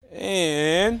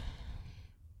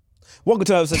Welcome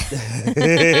to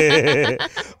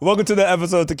welcome to the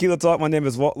episode of Tequila Talk. My name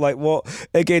is Walt Like Walt,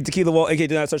 aka Tequila Walt, aka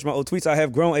Do Not Search My Old Tweets. I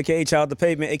have grown, aka Child the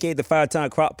Pavement, aka the 5-time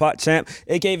Crock Pot Champ,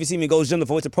 aka if you see me goes Jim the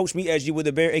Voice. Approach me as you would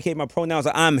a bear, aka my pronouns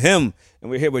are I'm him.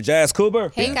 And we're here with Jazz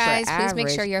Cooper. Hey guys, please make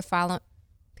sure you're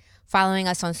following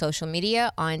us on social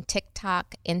media, on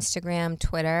TikTok, Instagram,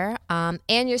 Twitter,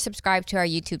 and you're subscribed to our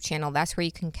YouTube channel. That's where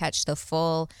you can catch the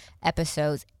full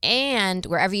episodes. And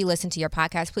wherever you listen to your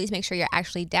podcast, please make sure you're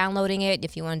actually downloading it.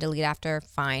 If you want to delete after,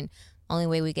 fine. Only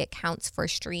way we get counts for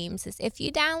streams is if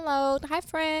you download. Hi,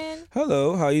 friend.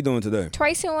 Hello, how you doing today?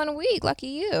 Twice in 1 week. Lucky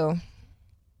you.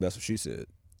 That's what she said.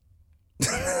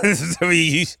 I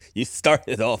mean, you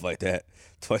started off like that.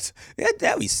 Twice. Yeah,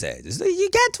 that we said. You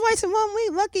got twice in 1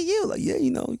 week. Lucky you. Like, yeah,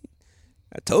 you know.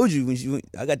 I told you when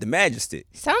I got the majesty.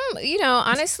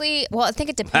 Honestly, well, I think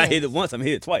it depends. I hit it once. I'm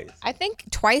hit it twice. I think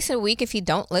twice a week if you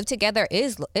don't live together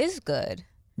is good.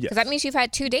 Because that means you've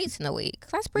had 2 dates in a week.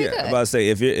 That's pretty good. I'm about to say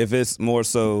if it's more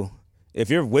so if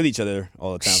you're with each other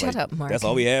all the time. Shut up, Mark. That's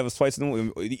all we have is twice in a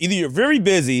week. Either you're very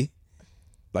busy,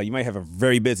 like you might have a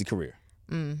very busy career.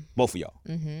 Both of y'all.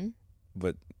 Mm-hmm.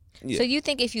 But yeah. So you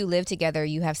think if you live together,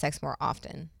 you have sex more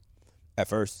often? At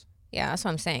first. Yeah, that's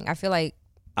what I'm saying. I feel like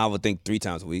I would think 3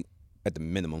 times a week at the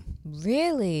minimum.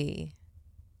 Really?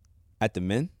 At the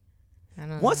min? I don't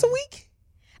know. Once a week?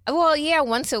 Well, yeah,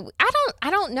 once a week. I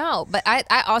don't know. But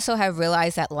I also have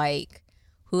realized that, like,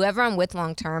 whoever I'm with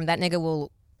long term, that nigga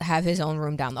will have his own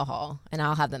room down the hall, and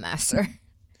I'll have the master. You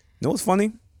know what's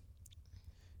funny?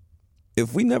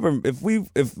 If we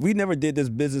never did this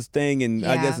business thing, and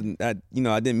I guess I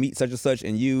didn't meet such and such,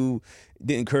 and you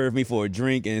didn't curve me for a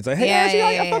drink, and it's like,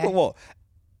 hey, I fuck with Walt.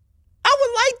 I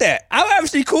would like that. I'm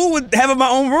actually cool with having my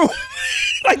own room.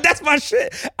 Like, that's my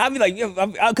shit. I'd be like,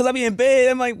 because I be in bed.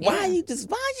 I'm like, why you just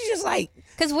like?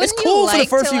 Because it's cool for the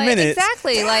first few minutes.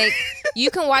 Exactly. Like,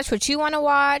 you can watch what you want to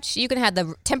watch. You can have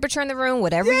the temperature in the room,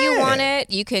 whatever you want it.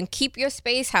 You can keep your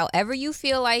space however you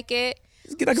feel like it.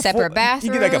 Get like separate bathrooms.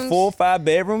 You get like a 4 or 5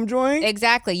 bedroom joint.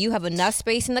 Exactly. You have enough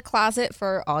space in the closet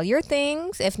for all your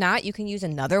things. If not, you can use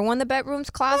another one, the bedroom's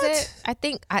closet. What? I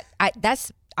think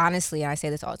that's honestly, and I say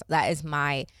this all the time, that is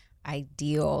my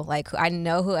ideal. Like, I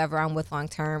know whoever I'm with long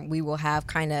term, we will have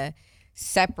kind of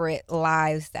separate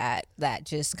lives that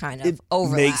just kind of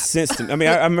overlap. Makes sense to me. I mean,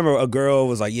 I remember a girl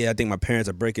was like, yeah, I think my parents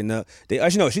are breaking up.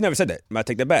 Actually, no, she never said that. I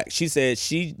take that back. She said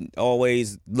she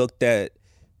always looked at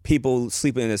people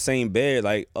sleeping in the same bed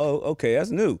like, oh, okay,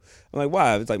 that's new. I'm like,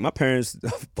 why? It's like my parents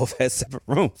both had separate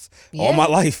rooms all my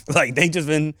life. Like, they just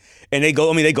been, and they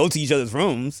go to each other's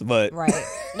rooms, but. Right.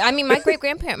 I mean, my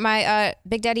great-grandparent, my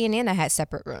Big Daddy and Nana had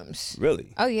separate rooms.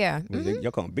 Really? Oh, yeah. Mm-hmm.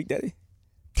 Y'all call him Big Daddy?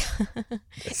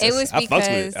 It was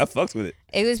because. I fucks with it.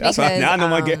 It was because. Now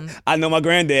I know my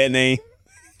granddad name.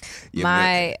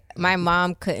 Yeah, my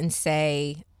mom couldn't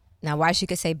say, now why she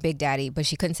could say Big Daddy, but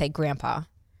she couldn't say Grandpa.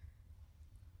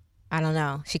 I don't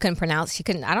know.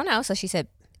 I don't know. So she said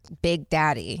Big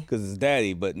Daddy. Because it's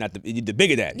daddy, but not the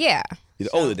bigger daddy. Yeah. You're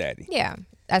the older daddy. Yeah.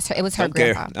 It was her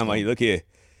grandpa. I'm like, look here.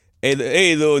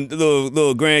 Hey, little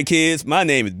grandkids, my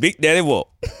name is Big Daddy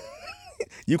Walt.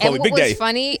 You call me Big Daddy. What's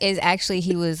funny is actually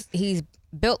he's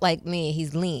built like me.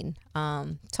 He's lean,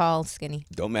 tall, skinny.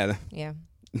 Don't matter. Yeah.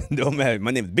 Don't matter.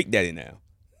 My name is Big Daddy now.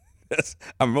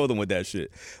 I'm rolling with that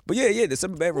shit. But yeah, the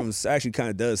separate bedrooms actually kind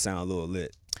of does sound a little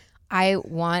lit. I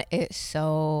want it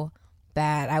so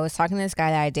bad. I was talking to this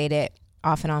guy that I dated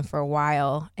off and on for a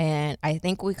while, and I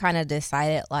think we kind of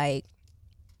decided, like,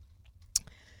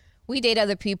 we date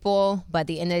other people, but at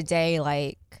the end of the day,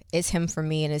 like, it's him for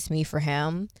me and it's me for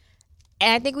him.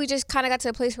 And I think we just kind of got to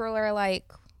a place where we're like,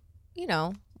 you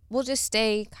know, we'll just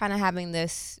stay kind of having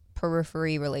this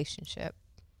periphery relationship.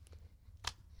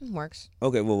 It works.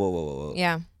 Okay, whoa.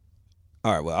 Yeah.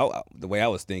 All right, well, the way I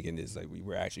was thinking is like we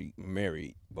were actually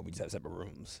married, but we just have separate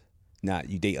rooms. Not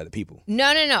you date other people.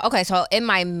 No. Okay, so in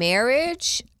my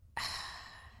marriage,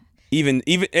 even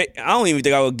I don't even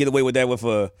think I would get away with that with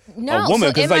a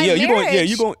woman. So in my marriage,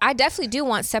 you going. I definitely do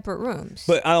want separate rooms.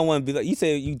 But I don't want to be like you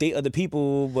say you date other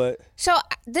people, but. So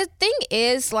the thing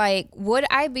is, like, would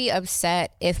I be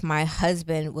upset if my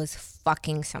husband was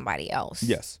fucking somebody else?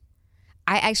 Yes.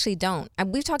 I actually don't.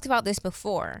 And we've talked about this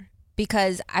before.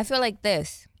 Because I feel like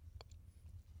this,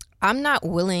 I'm not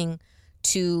willing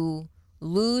to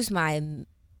lose my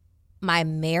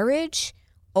marriage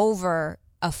over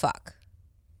a fuck.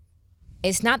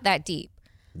 It's not that deep.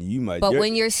 But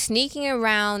when you're sneaking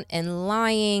around and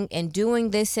lying and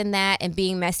doing this and that and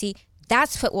being messy,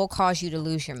 that's what will cause you to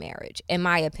lose your marriage, in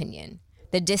my opinion.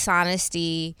 The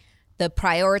dishonesty,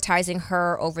 prioritizing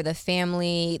her over the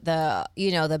family,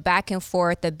 the back and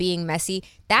forth, the being messy.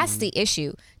 That's the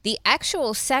issue. The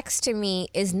actual sex to me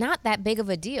is not that big of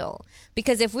a deal,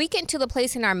 because if we get to the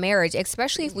place in our marriage,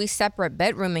 especially if we separate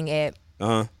bedrooming it,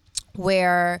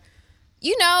 where,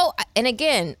 and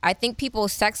again, I think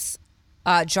people's sex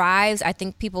drives, I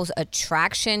think people's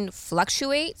attraction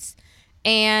fluctuates.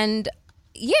 And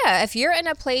yeah, if you're in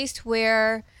a place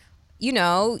where,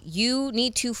 you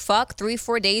need to fuck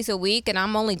 3-4 days a week and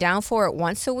I'm only down for it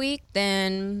once a week,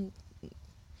 then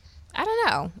I don't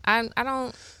know. I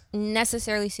don't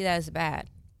necessarily see that as bad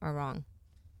or wrong.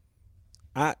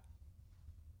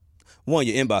 One,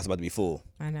 your inbox is about to be full.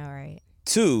 I know, right?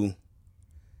 2,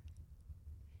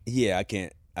 yeah, I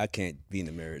can't be in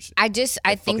a marriage. I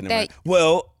think that.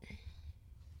 Well,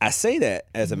 I say that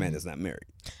as a man that's not married.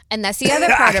 And that's the other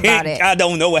part about it. I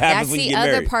don't know what happens when you get married.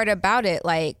 That's the other part about it.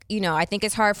 Like, I think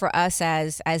it's hard for us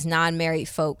as non-married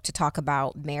folk to talk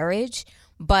about marriage.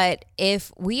 But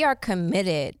if we are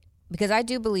committed, because I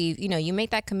do believe, you make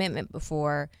that commitment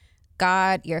before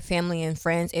God, your family, and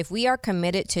friends. If we are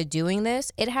committed to doing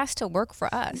this, it has to work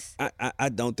for us. I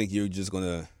don't think you're just going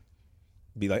to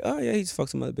be like, oh, yeah, he just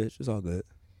fucked some other bitch. It's all good.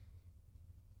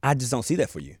 I just don't see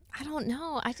that for you. I don't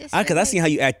know. Because I see how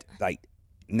you act like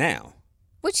now.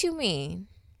 What you mean?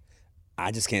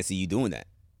 I just can't see you doing that.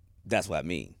 That's what I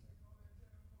mean.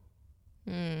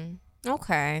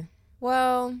 Okay.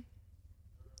 Well,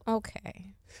 okay.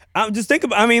 I'm just thinking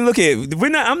about, look here,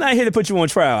 I'm not here to put you on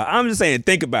trial. I'm just saying,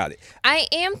 think about it. I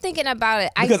am thinking about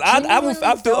it. Because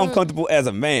I feel uncomfortable as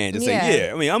a man to say,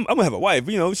 I'm going to have a wife,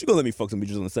 she's going to let me fuck some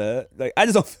bitches on the side. Like, I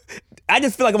just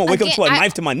feel like I'm going to wake up to a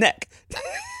knife to my neck.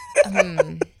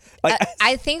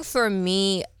 I think for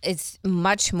me, it's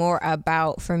much more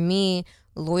about,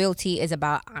 loyalty is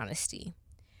about honesty.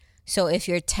 So if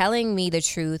you're telling me the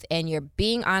truth and you're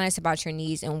being honest about your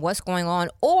needs and what's going on,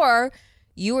 or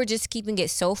you are just keeping it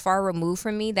so far removed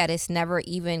from me that it's never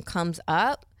even comes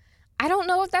up, I don't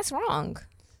know if that's wrong.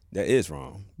 That is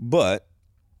wrong. But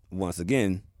once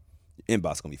again, your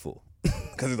inbox is going to be full.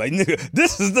 Because it's like, nigga,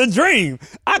 this is the dream.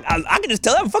 I can just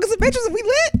tell that fuckers some bitches if we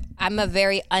lit. I'm a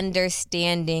very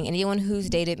understanding. Anyone who's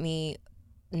dated me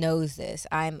knows this.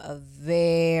 I'm a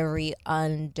very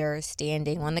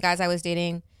understanding. One of the guys I was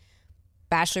dating,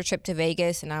 bachelor trip to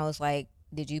Vegas, and I was like,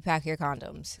 did you pack your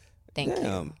condoms? Thank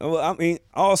you. Well,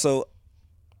 also,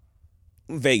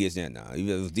 Vegas, yeah, no. It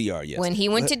was DR, yes. When he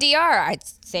went to DR,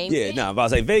 same thing. Yeah, no, if I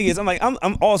was like Vegas, I'm like, I'm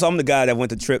the guy that went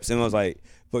to trips and I was like,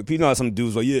 but people know how some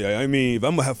dudes like, if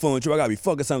I'm gonna have fun with you, I gotta be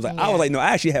fucking something. I was like, no,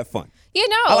 I actually have fun.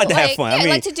 I like to have fun. I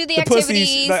like to do the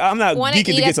activities. I'm not geeking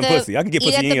to get some pussy. I can get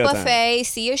pussy any other time. Eat at the buffet,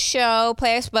 see a show,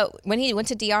 play a. But when he went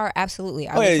to DR, absolutely.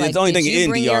 The only thing in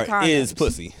DR is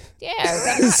pussy.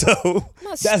 Yeah. So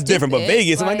that's different. But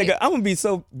Vegas, I'm like, nigga, I'm gonna be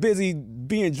so busy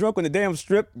being drunk on the damn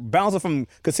strip, bouncing from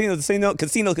casino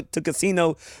to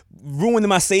casino, ruining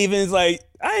my savings. Like,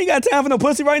 I ain't got time for no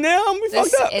pussy right now. I'm gonna be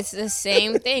fucked up. It's the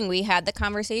same thing. We had the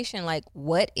conversation. Like,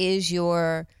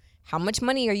 how much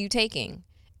money are you taking?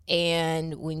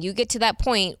 And when you get to that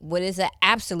point, what is the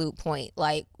absolute point?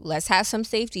 Like, let's have some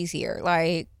safeties here.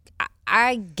 Like,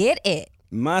 I get it.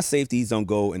 My safeties don't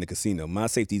go in the casino. My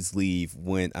safeties leave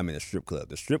when I'm in a strip club.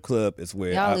 The strip club is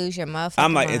where y'all lose your motherfucking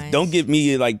I'm like, minds. Don't give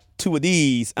me like 2 of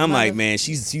these. I'm like, man,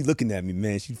 she's looking at me,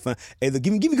 man. She's fine. Hey, look,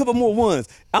 give me a couple more ones.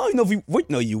 I don't even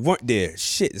know if you weren't there.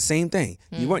 Shit, the same thing.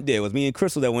 You weren't there. It was me and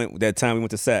Crystal that time we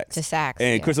went to Saks.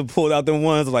 And Crystal pulled out them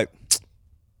ones. I was like,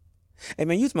 hey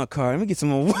man, use my card. Let me get some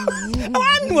more.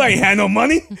 I knew I ain't had no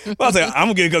money. I was like,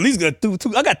 I'm gonna at least get two.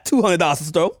 I got $200 to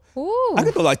throw. Ooh, I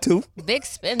could go like 2. Big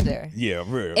spender. Yeah,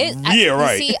 real.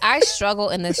 Right. See, I struggle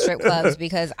in the strip clubs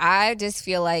because I just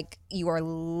feel like you are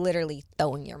literally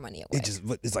throwing your money away.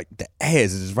 It's like the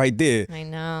ass is just right there. I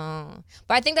know,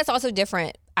 but I think that's also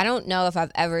different. I don't know if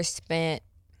I've ever spent.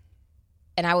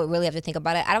 And I would really have to think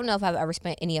about it. I don't know if I've ever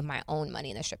spent any of my own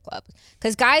money in the strip club.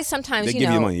 Because guys sometimes,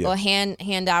 will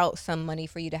hand out some money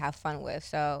for you to have fun with.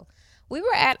 So we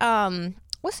were at,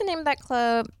 what's the name of that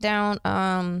club down,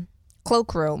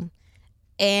 Cloakroom.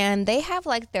 And they have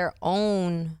like their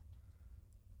own,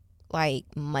 like,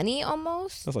 money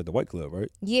almost. That's like the White Club,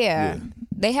 right? Yeah.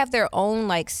 They have their own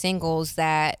like singles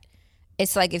that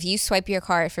it's like if you swipe your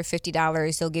card for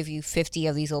 $50, they'll give you 50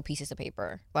 of these little pieces of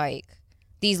paper. Like,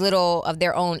 these little of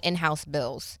their own in-house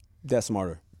bills. That's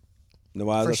smarter. You know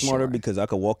why is that smarter? Sure. Because I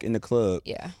could walk in the club.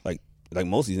 Yeah. Like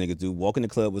most of these niggas do. Walk in the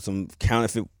club with some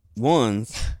counterfeit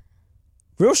ones.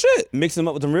 Real shit. Mix them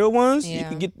up with some real ones. Yeah. You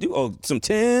can get some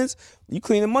 10s. You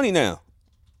clean the money now.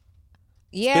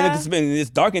 Yeah.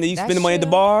 It's dark and then you spend the money at the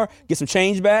bar. Get some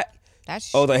change back.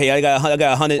 That's like, hey, I got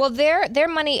 100. Well, their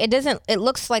money, it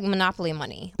looks like Monopoly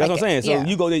money. That's like, what I'm saying. So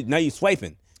you go there, now you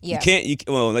swiping. Yeah.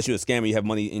 Well, unless you're a scammer, you have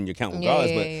money in your account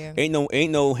regardless.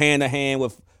 Ain't no hand to hand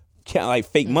with like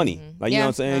fake money. Like you know what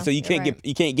I'm saying. No, so you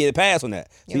can't get a pass on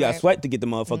that. So you got to swipe to get the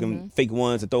motherfucking fake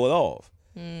ones and throw it off.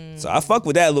 So I fuck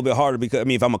with that a little bit harder because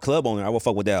if I'm a club owner, I will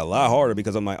fuck with that a lot harder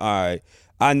because I'm like, all right,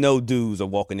 I know dudes are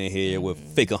walking in here with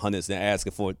fake hundreds and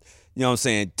asking for, you know what I'm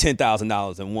saying,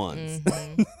 $10,000 in ones.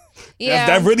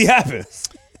 That really happens.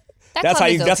 That's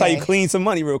how you clean some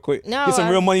money real quick. No, get some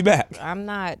real money back. I'm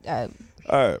not. All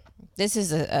right. This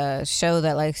is a show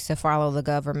that likes to follow the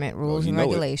government rules and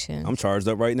regulations. I'm charged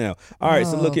up right now. All right,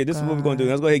 so look here. This is what we're gonna do.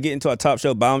 Let's go ahead and get into our top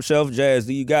shelf, bottom shelf. Jazz,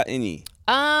 do you got any?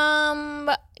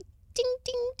 Ding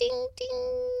ding ding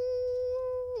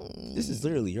ding. This is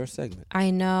literally your segment.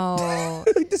 I know.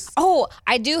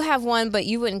 I do have one, but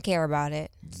you wouldn't care about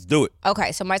it. Let's do it.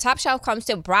 Okay, so my top shelf comes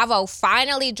to Bravo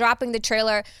finally dropping the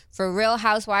trailer for Real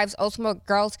Housewives Ultimate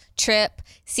Girls Trip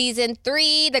Season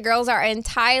 3. The girls are in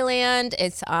Thailand.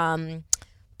 It's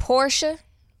Portia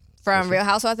from Real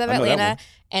Housewives of Atlanta.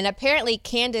 And apparently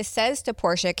Candace says to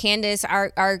Portia, Candace,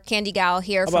 our candy gal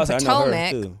here from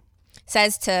Potomac,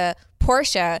 says to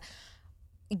Portia,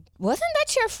 wasn't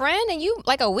that your friend? And you,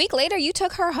 like a week later, you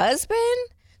took her husband?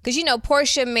 Because, you know,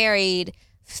 Portia married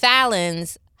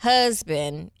Fallon's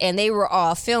husband, and they were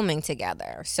all filming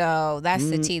together. So that's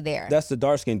the tea there. That's the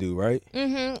dark-skinned dude, right?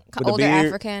 Mm-hmm. Older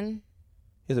African.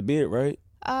 He has a beard, right?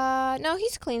 No,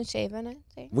 he's clean shaven, I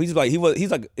think. He's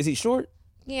like, is he short?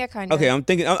 Yeah, kind of. Okay, I'm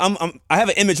thinking, I have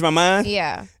an image in my mind.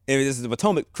 Yeah. And this is the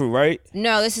Potomac crew, right?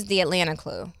 No, this is the Atlanta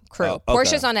crew. Oh, okay.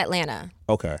 Portia's on Atlanta.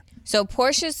 Okay. So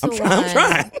Portia's the one. I'm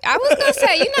trying. I was gonna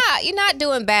say you're not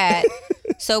doing bad.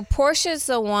 So Portia's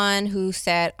the one who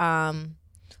said,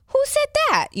 who said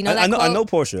that? You know that I quote? know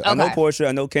Portia. Okay. I know Portia.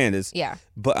 I know Candace. Yeah.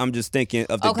 But I'm just thinking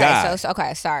of the guy.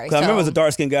 Okay, sorry. Because I remember it was a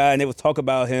dark skinned guy, and they would talk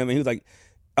about him, and he was like,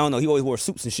 I don't know, he always wore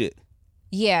suits and shit.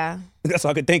 Yeah. That's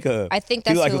all I could think of. I think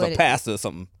that's he was a pastor or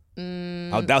something. I doubt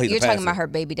he's a pastor. You're talking about her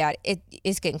baby dad.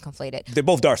 It's getting conflated. They're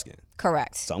both dark skinned.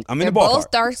 Correct. So I'm in the ballpark. They're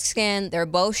both dark skinned. They're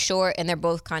both short, and they're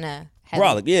both kind of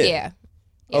brolic. Yeah. Yeah.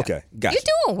 Okay, gotcha. You're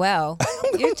doing well.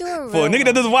 You're doing real For a nigga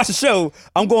that doesn't watch the show,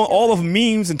 I'm going all of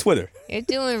memes and Twitter. You're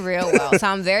doing real well. So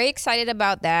I'm very excited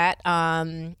about that.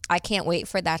 I can't wait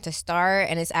for that to start.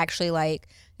 And it's actually like,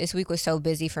 this week was so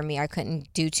busy for me, I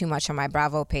couldn't do too much on my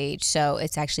Bravo page. So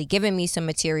it's actually given me some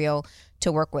material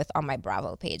to work with on my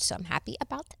Bravo page. So I'm happy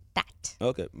about that.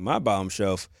 Okay, my bottom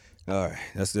shelf. All right,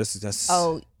 that's.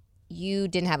 Oh, you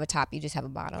didn't have a top. You just have a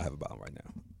bottom. I have a bottom right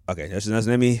now. Okay, that's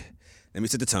let me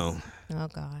set the tone. Oh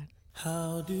God.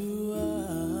 All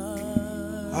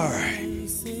right.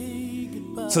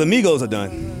 So the Migos are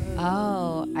done.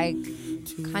 Oh, I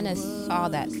kind of saw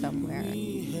that somewhere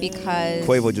because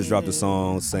Quavo just dropped a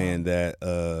song saying that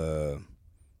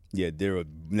there will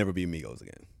never be Migos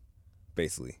again,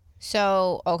 basically.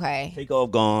 So okay.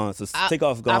 Takeoff gone. So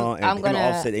Takeoff gone. I'm gonna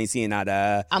Offset ain't seeing eye to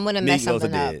eye. I'm gonna mess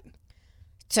something up.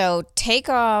 So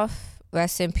Takeoff,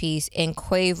 rest in peace, and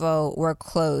Quavo were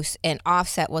close, and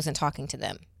Offset wasn't talking to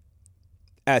them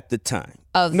at the time.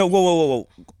 Whoa.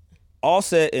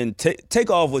 Offset and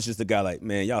Takeoff was just the guy like,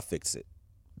 man, y'all fix it.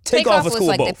 Takeoff was cool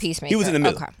like both. The peacemaker. He was in the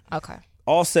middle. Okay.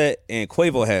 Offset and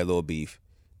Quavo had a little beef,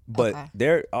 but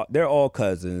they're all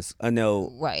cousins. I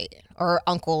know. Right. Or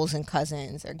uncles and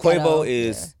cousins. Or Quavo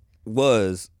I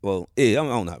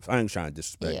don't know. I ain't trying to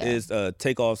disrespect. Yeah. Is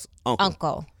Takeoff's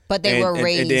uncle. But they were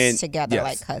raised together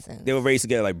like cousins. They were raised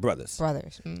together like brothers.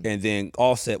 Mm. And then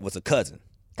Offset was a cousin.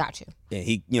 Got you. And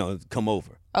he, come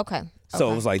over. Okay.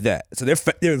 So it was like that. So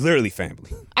they're literally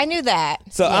family. I knew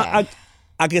that. So yeah.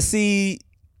 I can see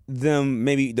them,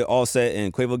 maybe the Offset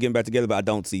and Quavo getting back together, but I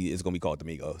don't see it's gonna be called the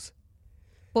Migos.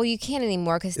 Well, you can't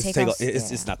anymore because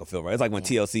it's not gonna feel right. It's like when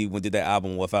TLC did that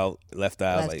album without Left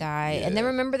Eye. Left Eye. Yeah. And then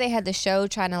remember they had the show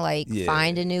trying to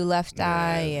find a new Left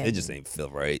Eye. And it just ain't feel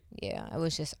right. Yeah, it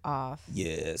was just off.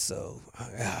 Yeah, so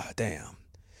damn.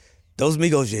 Those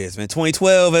Migos years, man.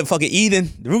 2012 at fucking Eden,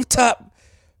 the rooftop,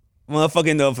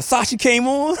 motherfucking Versace came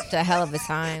on. It's a hell of a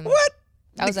time. What?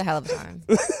 That was a hell of a time.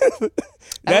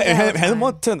 Hannah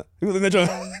Montana. He was in that joint.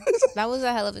 That was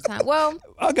a hell of a time. Well,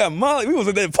 I got Molly. We was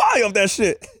in that party off that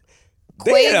shit.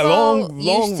 Quavo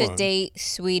used to date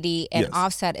Sweetie, and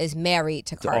Offset is married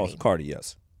to Cardi. Cardi,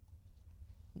 yes.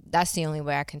 That's the only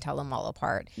way I can tell them all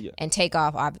apart. Yeah. And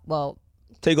Takeoff,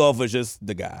 Takeoff was just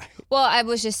the guy. Well, I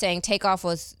was just saying Takeoff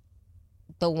was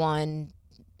the one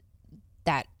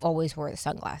that always wore the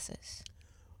sunglasses.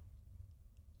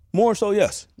 More so,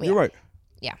 yes. Yeah. You're right.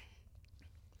 Yeah.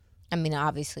 I mean,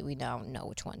 obviously, we don't know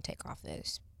which one Takeoff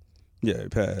is. Yeah,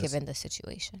 it passed. Given the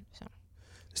situation. So.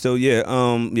 So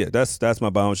that's my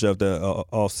bottom shelf. The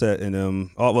Offset and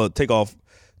take off.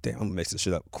 Damn, I'm gonna mix this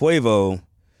shit up. Quavo,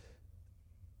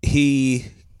 he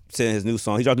said his new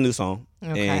song. He dropped a new song,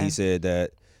 and he said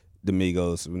that the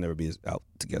Migos will never be out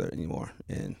together anymore,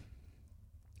 and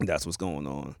that's what's going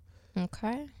on.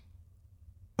 Okay.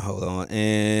 Hold on,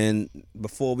 and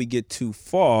before we get too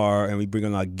far and we bring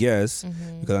on our guests,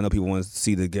 because I know people want to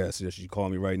see the guest. She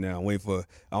called me right now. I'm waiting for.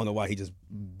 I don't know why he just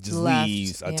left.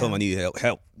 Leaves. I told him I needed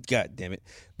help. God damn it!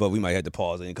 But we might have to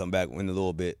pause and come back in a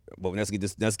little bit. But let's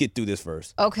get through this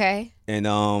first. Okay.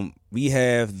 And we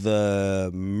have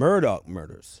the Murdaugh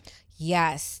murders.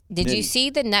 Yes. Did you see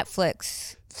the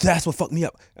Netflix? That's what fucked me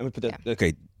up. I'm gonna put that. Yeah.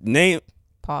 Okay.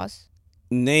 Pause.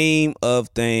 Name of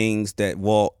things that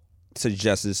Walt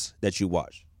suggests that you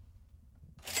watch.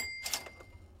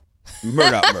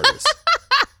 Murdaugh murders.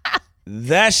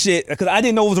 That shit, because I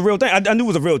didn't know it was a real thing. I knew it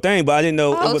was a real thing, but I didn't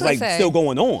know it was like still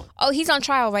going on. Oh, he's on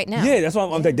trial right now. Yeah, that's why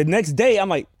I'm like, the next day, I'm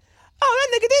like, oh,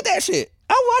 that nigga did that shit.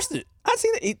 I watched it. I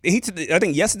seen it. I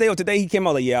think yesterday or today he came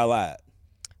out like, yeah, I lied.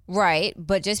 Right,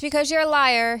 but just because you're a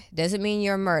liar doesn't mean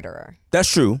you're a murderer. That's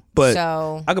true, but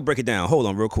so, I could break it down. Hold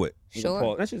on real quick.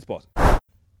 Sure. That shit's pause. All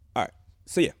right,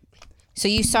 so yeah. So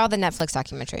you saw the Netflix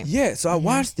documentary? Yeah, so I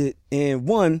watched it, and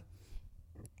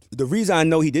the reason I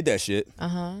know he did that shit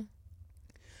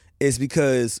is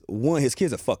because, one, his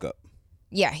kid's a fuck up.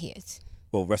 Yeah, he is.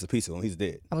 Well, rest in peace to him. He's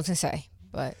dead. I was going to say,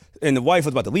 but... And the wife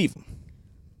was about to leave him.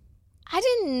 I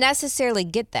didn't necessarily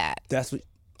get that. That's what...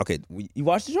 Okay, you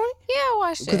watched the joint? Yeah, I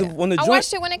watched it. I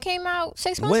watched it when it came out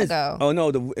 6 months ago. Oh,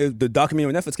 no, the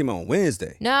documentary on Netflix came out on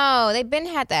Wednesday. No, they've been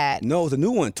had that. No, it's a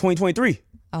new one, 2023.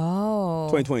 Oh.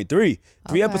 2023.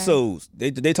 3 episodes.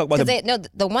 They talk about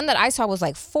the one that I saw was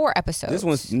like 4 episodes. This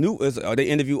one's new. They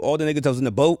interview all the niggas that was in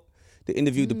the boat. They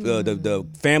interviewed the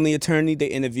family attorney. They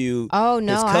interviewed his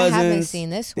cousins. I haven't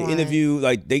seen this one. They interviewed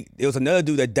there was another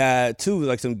dude that died too,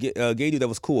 like some gay dude that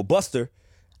was cool, Buster.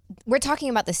 We're talking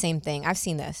about the same thing. I've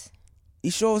seen this. He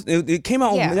shows it came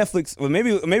out on Netflix, or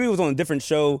maybe it was on a different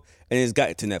show and it's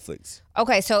got to Netflix.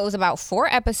 Okay, so it was about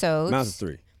 4 episodes. Mine was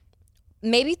 3.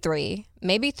 Maybe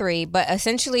three, but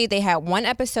essentially they had one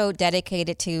episode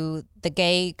dedicated to the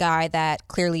gay guy that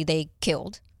clearly they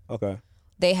killed. Okay.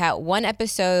 They had one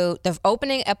episode, the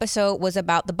opening episode was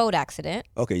about the boat accident.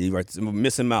 Okay, you're right.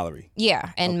 Missing Mallory.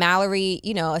 Yeah, and Mallory,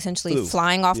 essentially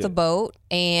flying off the boat.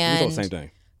 And it's all the same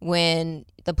thing. When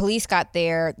the police got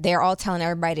there, they're all telling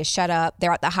everybody to shut up.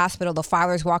 They're at the hospital. The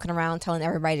father's walking around telling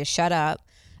everybody to shut up.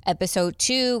 Episode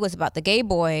 2 was about the gay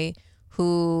boy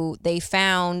who they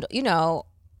found,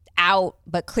 out,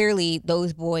 but clearly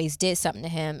those boys did something to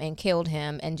him and killed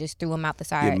him and just threw him out the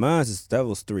side. Yeah, that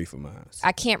was 3 for mine.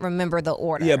 I can't remember the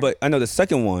order. Yeah, but I know the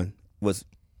second one was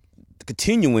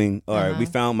continuing. All right, we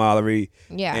found Mallory.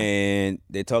 Yeah. And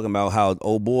they're talking about how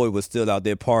old boy was still out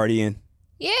there partying.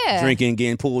 Yeah. Drinking,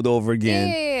 getting pulled over again.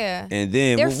 Yeah. And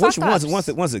then,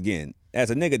 once again,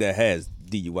 as a nigga that has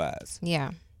DUIs.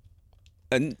 Yeah.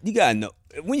 You gotta know,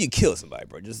 when you kill somebody,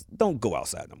 bro, just don't go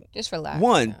outside no more. Just relax.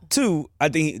 1, 2, I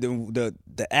think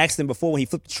the accident before when he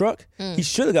flipped the truck, he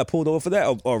should have got pulled over for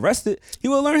that or arrested. He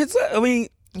would have learned his,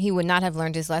 he would not have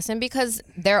learned his lesson because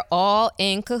they're all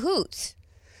in cahoots.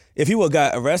 If he would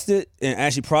have got arrested and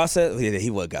actually processed, he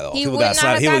would have got off. He would not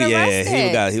have got arrested.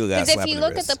 He would have got because if you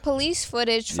look at the police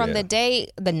footage from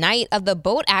the night of the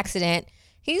boat accident,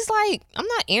 he's like, I'm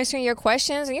not answering your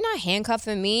questions. You're not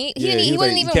handcuffing me. He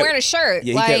wasn't even wearing a shirt.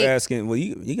 Yeah, he kept asking, well,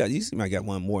 you might got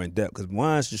one more in depth, because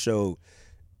one just showed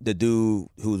the dude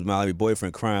who's Mallory's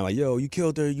boyfriend crying like, yo, you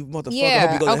killed her, you motherfucker. Yeah, I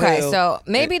hope you go to hell. So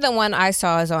maybe the one I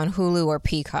saw is on Hulu or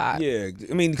Peacock. Yeah,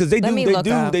 I mean, because they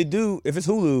do, if it's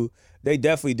Hulu, they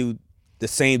definitely do the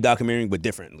same documentary but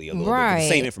differently a little bit, the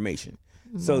same information.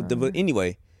 So, but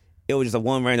anyway, it was just a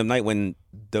one random night when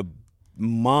the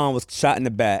mom was shot in the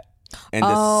back and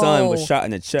the son was shot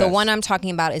in the chest. The one I'm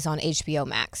talking about is on HBO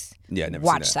Max. Yeah, I never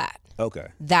watch seen that. Okay.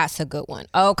 That's a good one.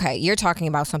 Okay, you're talking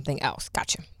about something else.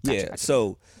 Gotcha.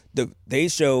 So they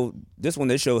show,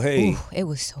 hey, ooh, it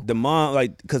was so the mom,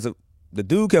 because the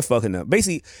dude kept fucking up.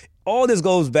 Basically, all this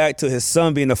goes back to his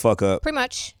son being the fuck up. Pretty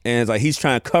much. And it's like he's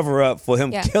trying to cover up for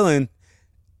him killing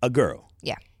a girl.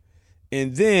 Yeah.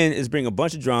 And then it's bringing a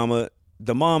bunch of drama.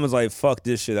 The mom is like, fuck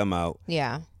this shit, I'm out.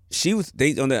 Yeah. She was,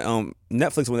 on the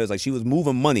Netflix one, it was like she was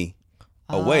moving money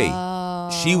away.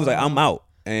 She was like, I'm out.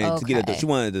 And to get she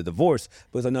wanted a divorce.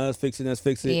 But it's like, no, let's fix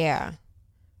it. Yeah.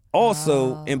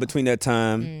 Also, in between that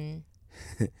time,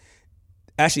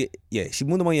 actually, she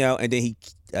moved the money out, and then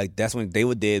that's when they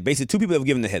were dead. Basically, 2 people that were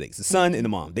giving the headaches, the son and the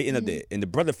mom. They ended up dead. And the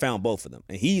brother found both of them.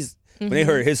 And when they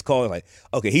heard his call, like,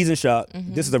 okay, he's in shock.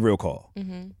 This is a real call.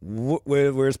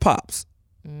 Where's Pops?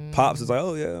 Pops is like,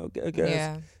 oh yeah, okay, I guess.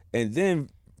 Yeah. And then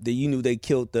you knew they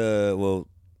killed Allegedly.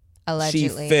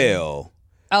 she fell.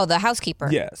 Oh, the housekeeper.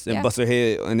 Yes, and bust her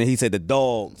head, and then he said the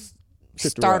dogs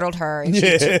startled her, and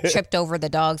she tripped over the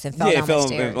dogs and fell down the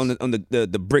stairs. on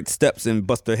the brick steps and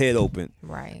bust her head open.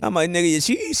 Right. I'm like, nigga,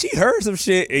 she heard some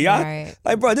shit. And y'all,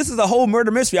 like, bro, this is a whole murder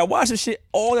mystery. I watch this shit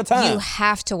all the time. You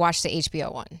have to watch the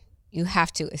HBO one. You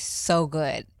have to. It's so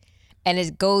good, and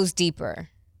it goes deeper.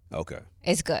 Okay.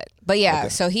 It's good, but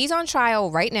so he's on trial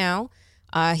right now.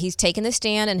 He's taking the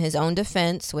stand in his own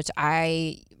defense, which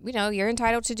you're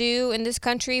entitled to do in this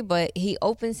country, but he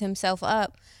opens himself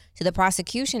up to the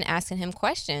prosecution asking him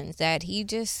questions that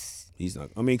he's not.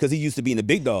 I mean, because he used to be in the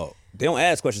big dog. They don't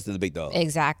ask questions to the big dog.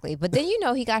 Exactly. But then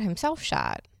he got himself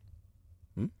shot.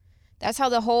 That's how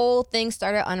the whole thing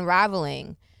started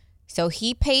unraveling. So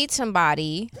he paid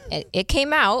somebody. It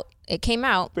came out.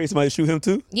 Paid somebody to shoot him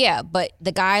too? Yeah, but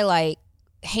the guy,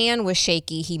 hand was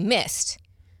shaky. He missed.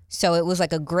 So it was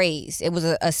like a graze. It was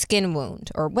a skin wound,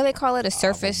 or what do they call it, a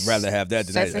surface. I'd rather have that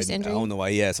than surface injury. I don't know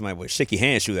why he had somebody with a shaky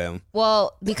hand shoot at him.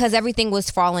 Well, because everything was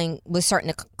starting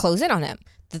to close in on him.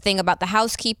 The thing about the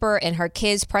housekeeper and her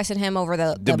kids pressing him over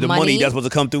the money that's supposed to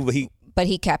come through, but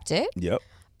he kept it. Yep.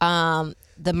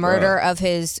 The murder of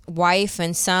his wife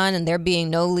and son, and there being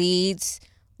no leads.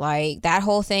 Like, that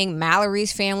whole thing,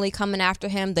 Mallory's family coming after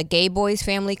him, the gay boy's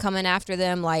family coming after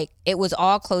them, it was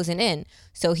all closing in.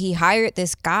 So he hired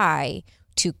this guy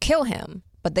to kill him,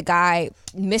 but the guy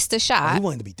missed the shot. Oh, he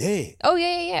wanted to be dead. Oh,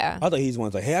 yeah. I thought he was one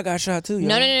like, hey, I got shot too.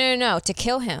 Y'all. No, to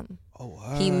kill him. Oh,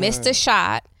 wow. He missed a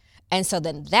shot, and so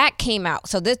then that came out.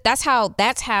 So that's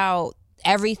how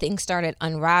everything started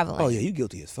unraveling. Oh yeah, you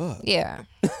guilty as fuck. Yeah.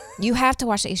 You have to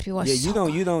watch the HBO one. Yeah,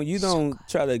 you don't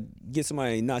try to get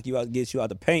somebody to get you out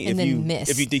the paint and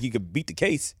if you think you could beat the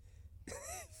case.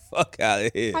 Fuck out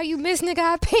of here. How you miss, nigga?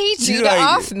 I paid you to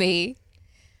off me.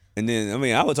 And then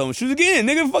I would tell him, shoot again,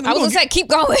 nigga. Fuck. I was gonna say, keep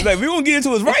going. Like, we gonna get into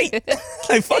his right.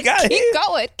 Like, fuck out of here.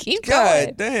 Keep going.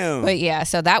 God damn. But yeah,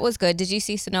 so that was good. Did you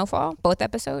see Snowfall? Both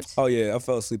episodes? Oh yeah, I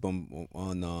fell asleep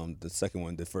on the second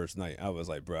one the first night. I was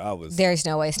like, bro, There's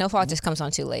no way. Snowfall just comes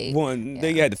on too late.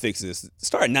 They had to fix this.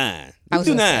 Start at 9. You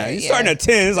do 9. You starting at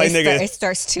 10. It's like, nigga. It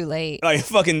starts too late. Like,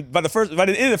 fucking by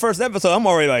the end of the first episode, I'm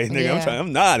already like, nigga,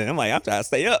 I'm nodding. I'm like, I'm trying to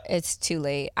stay up. It's too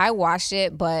late. I watched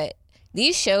it, but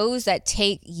these shows that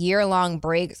take year-long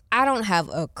breaks, I don't have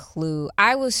a clue.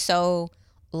 I was so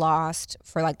lost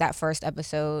for that first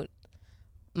episode.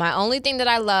 My only thing that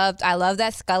I love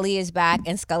that Scully is back,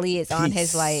 and Scully is on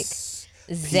his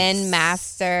Zen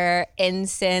master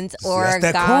incense origami.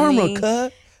 That's that karma,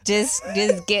 cut. Just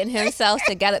getting himself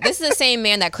together. This is the same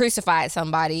man that crucified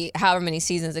somebody however many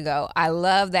seasons ago. I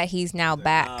love that he's now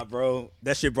back. Nah, bro.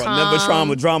 That shit brought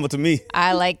never drama to me.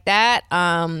 I like that.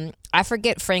 I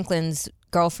forget Franklin's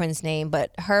girlfriend's name,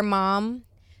 but her mom,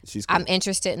 she's cool. I'm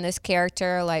interested in this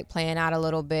character, playing out a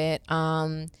little bit.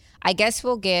 I guess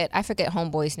I forget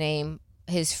homeboy's name,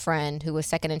 his friend who was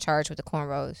second in charge with the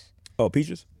cornrows. Oh,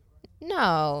 Peaches?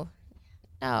 No.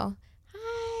 Hi,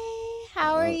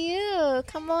 how are you?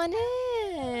 Come on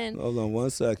in. Hold on 1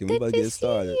 second. We about to get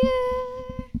started.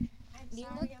 You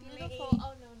look beautiful.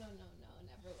 Oh, no, never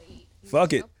late.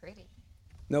 Fuck it. So pretty. You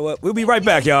know what? We'll be right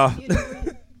back, y'all.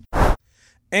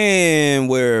 And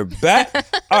we're back.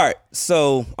 All right.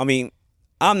 So,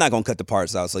 I'm not going to cut the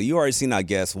parts out. So, you already seen our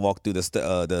guest walk through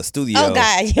the studio. Oh,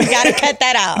 God. You got to cut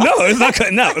that out. No, it's not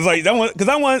cutting out. It's like, because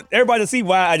I want everybody to see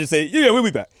why I just say, yeah, we'll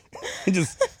be back.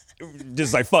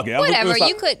 Just like, fuck it. Whatever.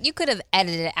 You could have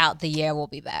edited it out the year we'll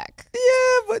be back.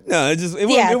 Yeah, but no,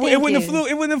 it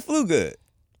wouldn't have flew good.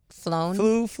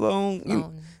 Flown?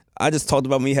 Flown. I just talked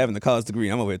about me having a college degree.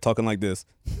 I'm over here talking like this.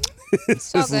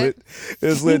 It's lit.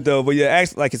 It's lit though. But yeah,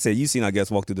 actually, like I said, you seen, I guess,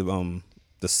 walk through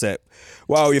the set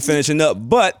while we were finishing up.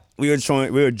 But we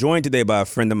were joined today by a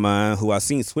friend of mine who I've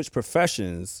seen switch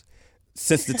professions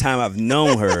since the time I've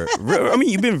known her.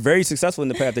 You've been very successful in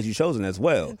the path that you've chosen as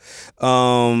well.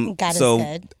 God is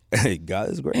good. Hey, God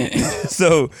is great.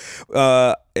 So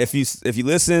if you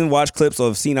listen, watch clips, or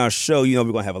have seen our show, we're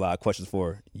going to have a lot of questions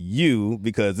for you,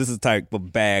 because this is the type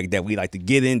of bag that we like to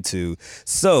get into.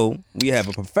 So we have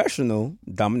a professional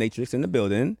dominatrix in the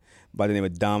building by the name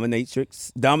of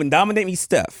Dominatrix. Dominate Me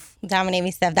Steph. Dominate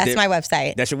Me Steph. That's my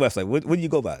website. That's your website. What do you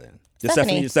go by then?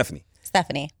 Stephanie.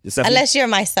 Stephanie. Unless you're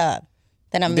my sub,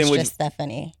 then I'm Mistress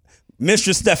Stephanie.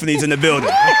 Mistress Stephanie's in the building.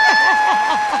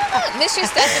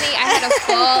 Mistress Stephanie, I had a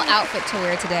full outfit to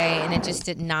wear today, and it just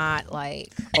did not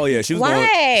Oh yeah, she was Why?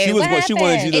 going. She was. What She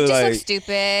wanted you happened? to It just like. looked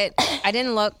stupid. I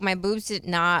didn't look. My boobs did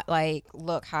not like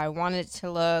look how I wanted it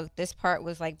to look. This part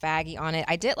was like baggy on it.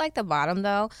 I did like the bottom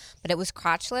though, but it was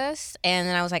crotchless. And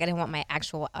then I was like, I didn't want my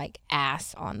actual like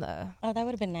ass on the Oh, that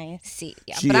would have been nice. seat.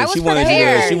 Yeah, She, but I was she wanted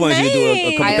prepared. you to. She wanted you to do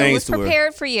a couple I things was to her.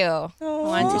 prepared for you. I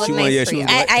wanted to look She nice wanted- yeah, for she you.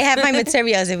 was I have my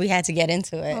materials if we had to get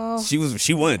into it.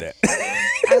 She wanted that.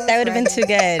 That would have been too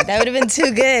good. That would have been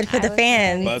too good for the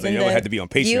fans. But I was like, and yo, it the had to be on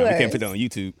Patreon. We viewers. can't put that on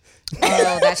YouTube.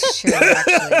 Oh, that's true.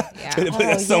 Actually, Put yeah.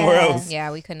 that somewhere yeah. else.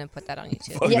 Yeah, we couldn't have put that on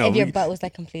YouTube. Fuck Yeah, no, if your we- butt was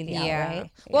like completely out, Yeah. right?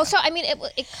 Well, so I mean,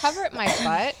 it covered my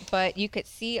butt, but you could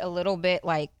see a little bit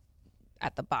like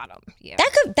at the bottom. Yeah.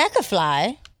 That could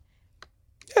fly.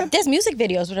 There's music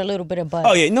videos with a little bit of butt.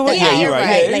 Oh yeah, no, yeah, you're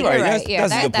right. Yeah, you're right. That's Yeah, a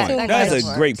good point. that That's does a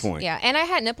work. great point. Yeah, and I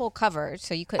had nipple covered,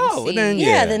 so you couldn't Oh, see. then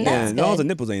Yeah, then that's As long as the good.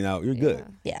 nipples ain't out, you're good.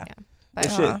 Yeah. But,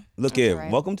 Good shit. Look here.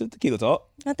 alright. Welcome to Tequila Talk.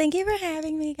 Well, thank you for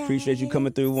having me, guys. Appreciate you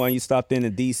coming through when you stopped in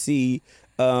DC.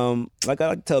 Like I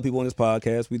like to tell people on this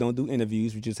podcast, we don't do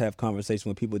interviews. We just have conversation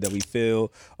with people that we feel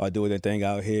are doing their thing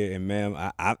out here. And ma'am,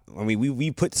 I mean,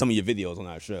 we put some of your videos on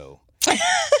our show.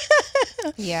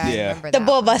 yeah, I Yeah. remember The that.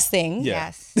 bull busting. Yeah.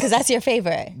 Yes. Because that's your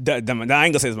favorite. I ain't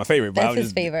gonna say it's my favorite, but That's I was his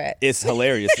just, favorite. It's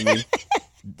hilarious to me,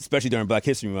 especially during Black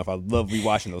History Month. I love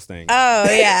rewatching those things. Oh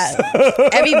yeah.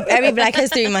 every Black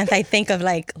History Month, I think of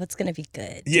like what's gonna be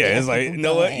good. to Yeah, get it's like, people you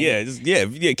know what? going. Yeah, just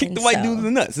kick And the white so- dudes in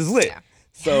the nuts. It's lit.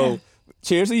 So,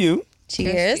 cheers to you.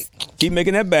 Cheers. Keep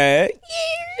making that bag.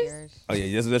 Cheers. Oh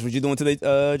yeah, that's what you're doing today,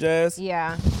 Jazz.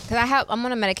 Yeah, because I'm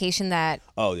on a medication that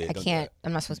Oh yeah, I don't do can't. that.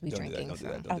 I'm not supposed to be Don't do that. drinking. Don't do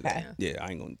so. that. Don't do Okay. that. Yeah,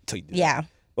 I ain't gonna tell you. To do Yeah. that.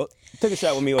 Well, take a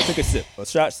shot with me or take a sip, a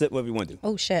shot, sip, whatever you want to do.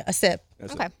 Oh shit. A sip.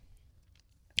 That's Okay. it.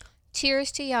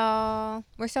 Cheers to y'all.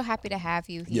 We're so happy to have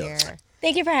you here. Yeah.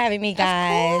 Thank you for having me,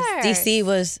 guys. course. DC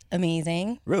was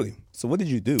amazing. Really? So what did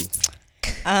you do?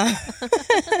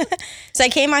 So I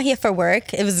came out here for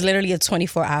work. It was literally a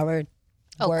 24-hour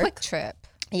Oh, work. quick trip.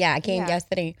 Yeah, I came Yeah.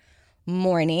 yesterday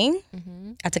morning.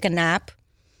 I took a nap.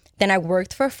 Then I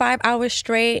worked for 5 hours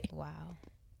straight. Wow.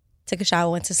 Took a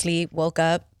shower, went to sleep, woke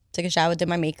up, took a shower, did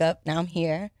my makeup. Now I'm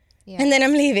here. Yeah. And then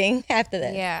I'm leaving after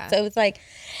this. Yeah. So it was like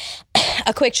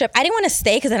a quick trip. I didn't want to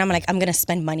stay because then I'm like, I'm going to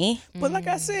spend money. But like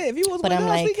I said, if you was But with I'm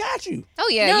us, we like- got you. Oh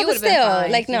yeah, No, you but would have been still,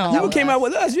 fine. like, if no. you You went came with out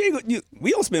with us.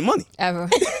 We don't spend money. us. Ever.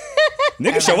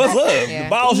 Niggas show us love. Yeah. The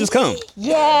balls just come.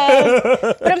 Yeah.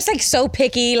 But I'm just like so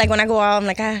picky. Like when I go out, I'm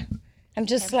like, I'm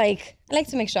just like, I like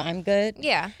to make sure I'm good.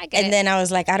 Yeah, I get it. And then I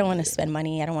was like, I don't want to spend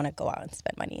money. I don't want to go out and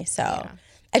spend money. So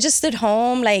I just stood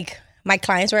home. Like my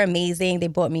clients were amazing. They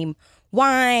bought me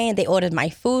wine. They ordered my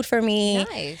food for me.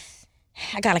 Nice.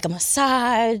 I got like a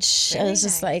massage. It Very was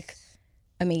just nice. like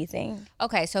amazing.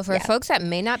 Okay, so for folks that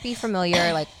may not be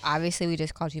familiar, like obviously we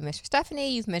just called you Mr.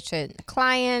 Stephanie. You've mentioned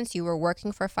clients. You were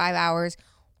working for 5 hours.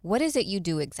 What is it you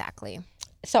do exactly?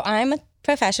 So I'm a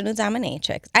professional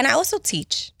dominatrix. And I also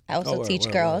teach. I also word, teach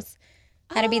word, girls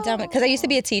how to be dominant. Because I used to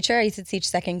be a teacher. I used to teach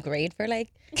second grade for like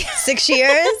 6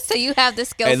 years. So you have the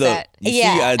skill Hey, look, set. you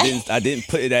Yeah. see, I didn't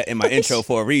put that in my intro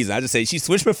for a reason. I just say she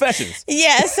switched professions.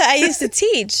 Yeah, so I used to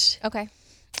teach. Okay.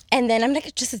 And then I'm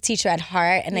like just a teacher at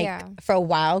heart. And like Yeah. for a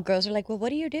while, girls were like, well, what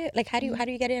do you do? Like, how do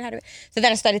you get in? So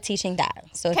then I started teaching that.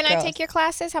 So Can I girls- take your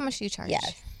classes? How much do you charge?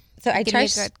 Yes. So I Give me a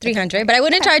charge good- 300, but I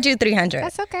wouldn't charge you 300.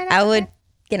 That's okay, I that's would,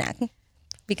 you know,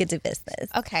 we could do business.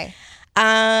 Okay.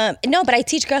 No, but I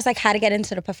teach girls like how to get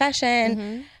into the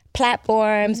profession,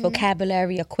 platforms,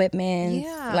 vocabulary, equipment,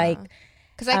 Yeah. like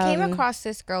Because I came across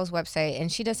this girl's website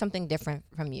and she does something different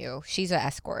from you. She's an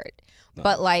escort.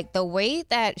 But like the way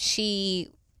that she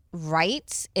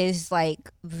writes is like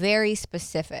very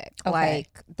specific. Okay. Like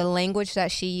the language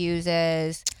that she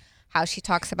uses, how she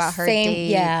talks about her Same,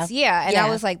 dates. yeah. Yeah. And I Yeah.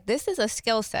 was like, this is a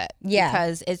skill set. Yeah.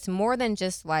 Because it's more than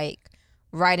just like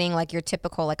writing like your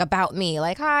typical like about me.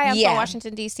 Like, hi, I'm Yeah. from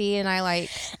Washington, DC and I like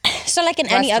so like in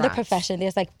any other Restaurants. profession,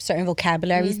 there's like certain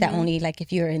vocabularies that only like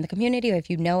if you're in the community or if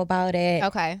you know about it,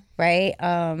 okay. right?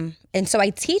 And so I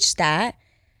teach that.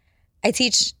 I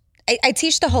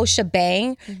teach the whole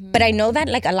shebang, but I know that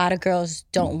like a lot of girls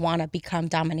don't want to become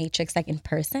dominatrix like in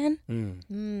person,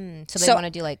 So they So- want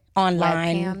to do like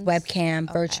online,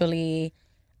 webcam, virtually,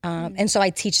 and so I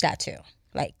teach that too.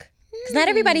 Like, because not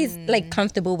everybody's like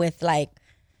comfortable with like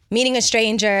meeting a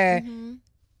stranger,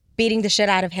 beating the shit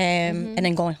out of him, and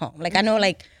then going home. Like I know,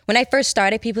 like when I first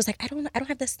started, people was like, I don't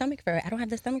have the stomach for it. I don't have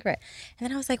the stomach for it. And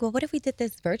then I was like, well, what if we did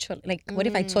this virtually? Like, what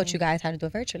if I taught you guys how to do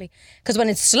it virtually? Because when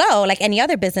it's slow, like any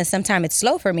other business, sometimes it's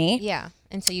slow for me. Yeah.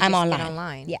 And so you I'm just online. get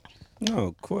online. Yeah. No,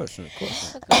 of course.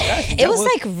 It was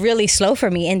like really slow for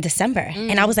me in December,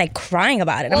 and I was like crying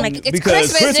about it. I'm like, It's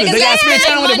Because Christmas, Christmas, niggas they gotta gotta spend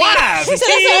spend time with the money. wives. so that's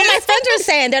what all my friends were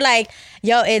saying. They're like,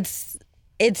 yo, it's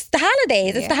it's the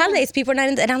holidays. It's the holidays. People are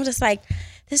not and I'm just like,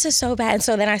 this is so bad. And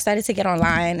so then I started to get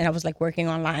online, and I was like working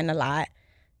online a lot,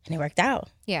 and it worked out.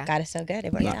 Yeah. God is so good.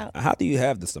 It worked out. How do you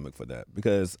have the stomach for that?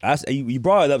 Because you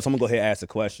brought it up, so I'm going to go ahead and ask a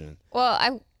question.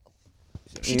 Well,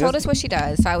 she told us what she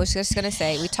does. So I was just going to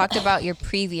say, we talked about your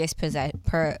previous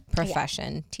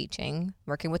profession, teaching,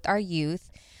 working with our youth.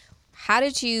 How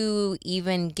did you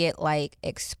even get like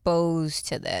exposed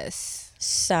to this?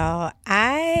 So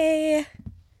I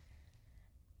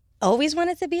always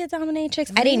wanted to be a dominatrix.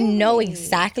 Really? I didn't know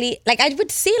exactly. Like I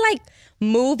would see like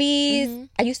movies. Mm-hmm.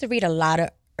 I used to read a lot of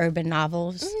urban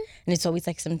novels, and it's always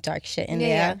like some dark shit in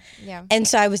there. Yeah. And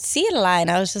so I would see it a lot,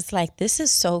 and I was just like, this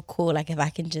is so cool. Like if I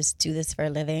can just do this for a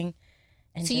living.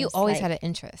 And so you always had an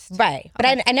interest. Right. But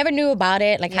I never knew about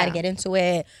it, like how to get into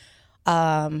it.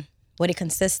 What it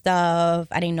consists of.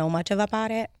 I didn't know much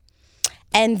about it.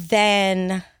 And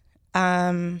then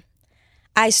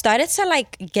I started to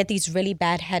like get these really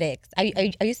bad headaches.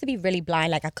 I used to be really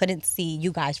blind. Like I couldn't see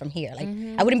you guys from here. Like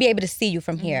I wouldn't be able to see you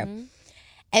from here.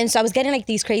 And so I was getting like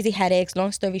these crazy headaches.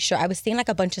 Long story short, I was seeing like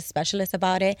a bunch of specialists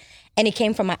about it, and it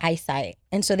came from my eyesight.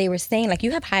 And so they were saying like,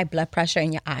 you have high blood pressure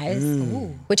in your eyes,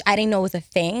 which I didn't know was a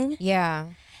thing. Yeah.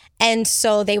 And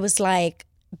so they was like,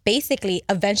 basically,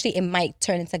 eventually it might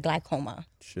turn into glaucoma.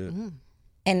 Shit.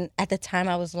 And at the time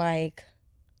I was like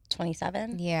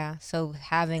 27. Yeah. So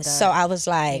So I was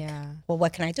like, well,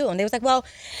 what can I do? And they was like, well,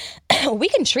 we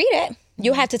can treat it.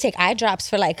 You have to take eye drops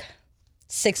for like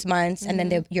 6 months, and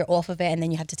then you're off of it, and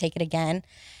then you have to take it again.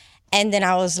 And then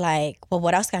I was like, well,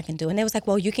 what else I can do? And they was like,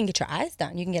 well, you can get your eyes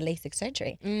done. You can get LASIK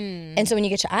surgery. And so when you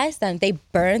get your eyes done, they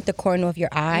burn the corner of your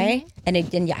eye, and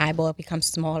then your eyeball becomes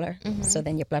smaller. So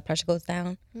then your blood pressure goes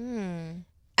down. And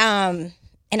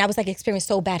I was like experiencing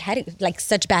so bad headaches, like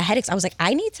such bad headaches. I was like,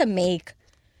 I need to make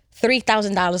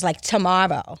 $3,000 like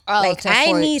tomorrow. Like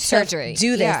I need surgery. To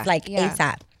do this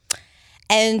ASAP.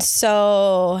 And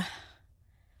so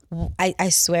I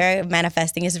swear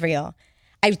manifesting is real.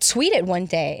 I tweeted one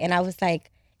day, and I was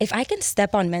like, if I can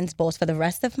step on men's balls for the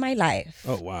rest of my life,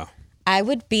 oh wow, I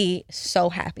would be so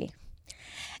happy.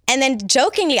 And then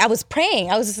jokingly, I was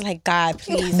praying. I was just like, God,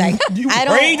 please, like you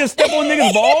praying to step on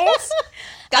niggas' balls?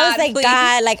 I was like, please.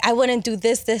 God, like I wouldn't do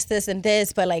this, and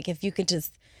this, but like if you could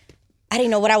just. I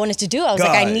didn't know what I wanted to do. I was God,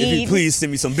 like, I need. If you please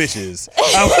send me some bitches.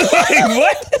 I was like,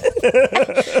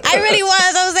 what? I really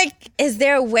was. I was like, is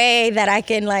there a way that I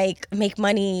can like make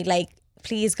money? Like,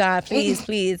 please, God, please,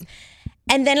 please.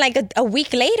 And then like a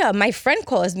week later, my friend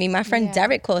calls me. My friend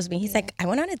Derek calls me. He's like, I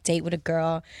went on a date with a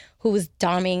girl who was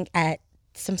doming at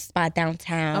some spot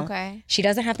downtown. Okay. She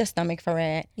doesn't have the stomach for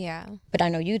it. Yeah. But I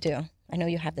know you do. I know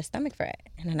you have the stomach for it.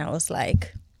 And then I was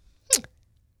like,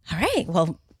 all right,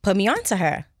 well, put me on to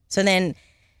her. So then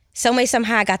some way,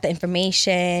 somehow I got the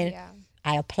information. Yeah.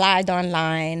 I applied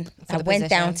online. I went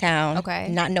downtown,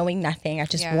 not knowing nothing. I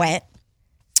just went.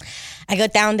 I go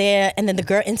down there, and then the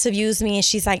girl interviews me, and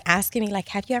she's like asking me, like,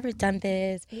 have you ever done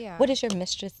this? Yeah. What is your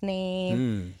mistress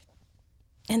name?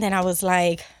 And then I was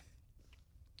like,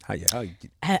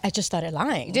 I just started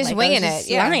lying. Just like, winging it.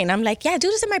 Yeah. Lying. I'm like, yeah, I do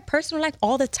this in my personal life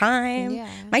all the time. Yeah.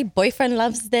 My boyfriend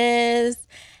loves this.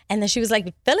 And then she was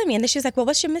like filling me. And then she was like, well,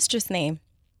 what's your mistress name?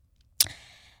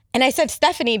 And I said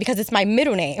Stephanie because it's my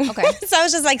middle name. Okay. So I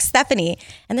was just like, Stephanie.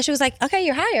 And then she was like, okay,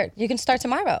 you're hired. You can start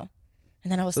tomorrow.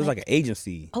 And then I was so like, it's like an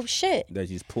agency. Oh, shit. That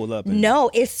you just pull up.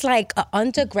 No, it's like an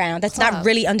underground. That's not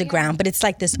really underground, but it's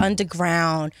like this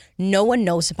underground. No one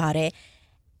knows about it.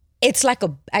 It's like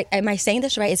am I saying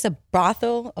this right? It's a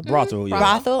brothel.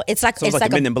 Brothel. It's like, so it's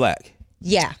like Men in Black.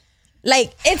 Yeah.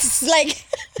 Like, it's like.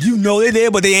 You know they're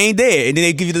there, but they ain't there. And then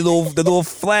they give you the little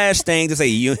flash thing to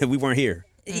say, we weren't here.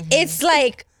 It's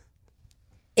like.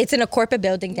 It's in a corporate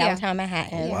building downtown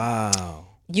Manhattan. Wow.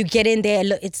 You get in there,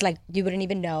 look, it's like you wouldn't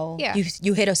even know. Yeah.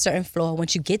 You hit a certain floor.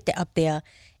 Once you get up there,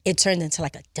 it turns into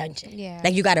like a dungeon. Yeah.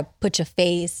 Like you got to put your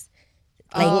face.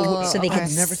 Like, so they can.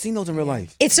 I've never seen those in real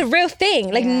life. It's a real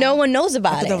thing. Like no one knows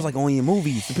about it. I thought that was like only in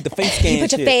movies. You put the face scan. You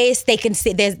put your face. They can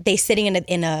see. They sitting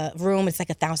in a room. It's like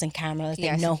 1,000 cameras.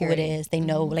 They know security. Who it is. They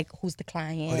know like who's the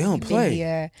client. Oh, they don't play.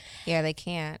 Here. Yeah, they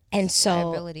can't. And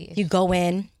so you go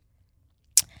in.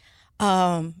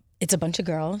 It's a bunch of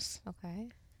girls. Okay.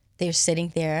 They're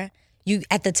sitting there.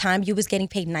 At the time you was getting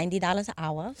paid $90 an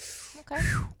hour. Okay.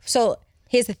 So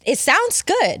it sounds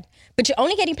good, but you're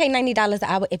only getting paid $90 an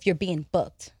hour if you're being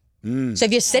booked. So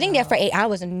if you're sitting there for 8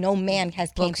 hours and no man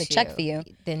has came to check for you,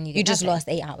 then you just lost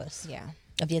 8 hours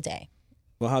of your day.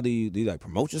 Well, how do you like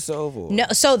promote yourself? Or? No,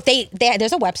 so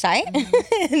there's a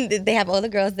website. They have all the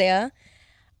girls there.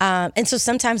 And so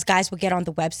sometimes guys will get on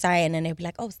the website and then they'll be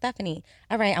like, oh, Stephanie,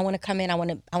 all right, I want to come in. I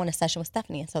want a session with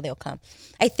Stephanie. And so they'll come.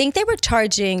 I think they were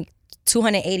charging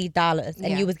 $280 and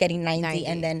Yeah. you was getting 90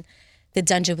 and then the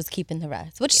dungeon was keeping the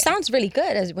rest, which sounds really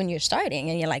good as when you're starting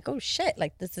and you're like, oh shit,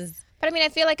 like this is. But I mean, I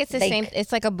feel like it's the Like- same.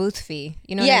 It's like a booth fee.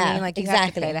 You know what Yeah, I mean? Like you have to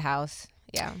exactly. pay the house.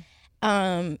 Yeah.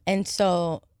 And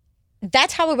so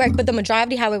that's how it worked. But the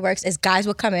majority how it works is guys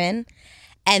would come in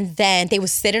and then they would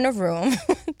sit in a room.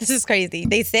 This is crazy.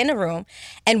 They sit in a room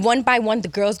and one by one the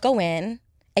girls go in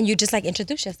and you just like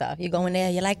introduce yourself. You go in there,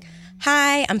 you're like,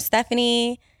 hi, I'm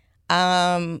Stephanie.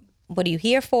 What are you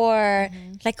here for?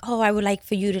 Like, oh, I would like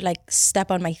for you to like step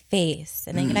on my face.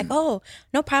 And then you're like, oh,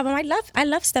 no problem. I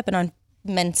love stepping on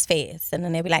men's face. And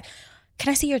then they'll be like,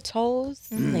 can I see your toes?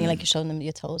 And then you're like, you're showing them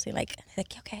your toes. You're like,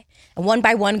 okay. And one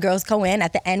by one, girls go in.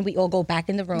 At the end, we all go back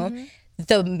in the room.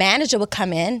 The manager will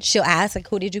come in. She'll ask, like,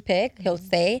 who did you pick? He'll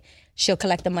say, she'll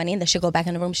collect the money, and then she'll go back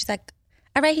in the room. She's like,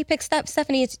 all right, he picked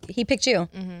Stephanie, he picked you.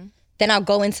 Then I'll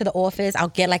go into the office. I'll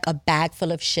get like a bag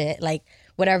full of shit, like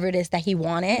whatever it is that he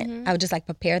wanted. I would just like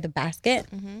prepare the basket.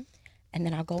 And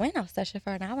then I'll go in. I'll session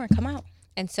for an hour and come out.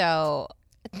 And so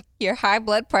your high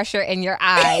blood pressure in your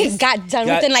eyes. Got done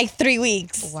within like 3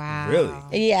 weeks. Wow.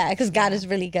 Really? Yeah, because God is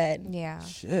really good. Yeah.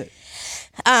 Shit.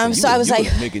 So I was like,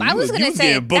 I was gonna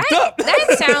say booked that, up.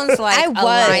 that sounds like I was.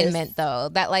 alignment though.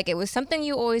 That like it was something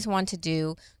you always wanted to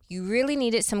do. You really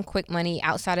needed some quick money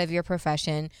outside of your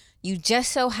profession. You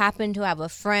just so happened to have a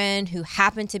friend who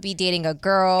happened to be dating a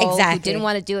girl who Exactly. didn't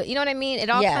want to do it. You know what I mean? It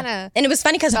all kind of. And it was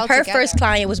funny because her fell first together.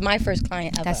 client was my first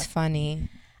client ever. That's funny.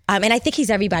 And I think he's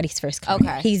everybody's first client.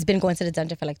 Okay. He's been going to the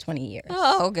dungeon for like 20 years.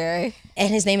 Oh, okay. And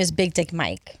his name is Big Dick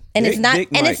Mike. And Big it's not Dick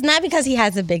and Mike. it's not because he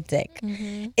has a big dick.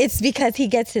 It's because he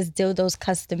gets his dildos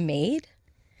custom made.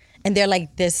 And they're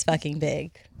like this fucking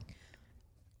big.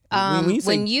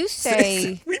 When you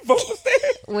say we both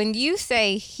said. when you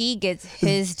say he gets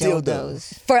his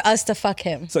dildos, For us to fuck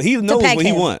him. So he knows peg what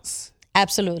he him. wants.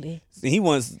 He He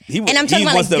wants. And I'm talking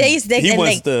about, like, this dick He and,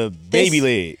 wants like, the baby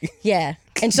this- leg. Yeah.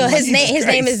 And so his name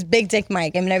Christ. is Big Dick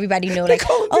Mike. And everybody know like,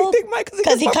 call him Big Dick Mike 'cause he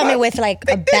because he gets my coming vibe. with like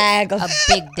a bag of a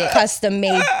big dick. custom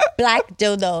made black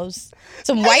dildos.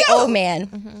 Some white old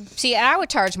man. See, I would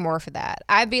charge more for that.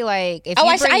 I'd be like, if Oh,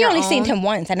 you bring I your only seen own- him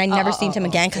once and I never seen him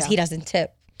again because he doesn't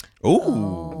tip.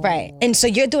 Ooh. Right. And so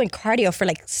you're doing cardio for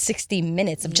like 60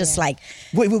 minutes of just like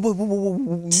Wait. You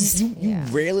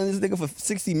railing this nigga for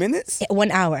 60 minutes? 1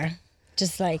 hour.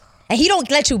 Just like, and he don't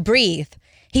let you breathe.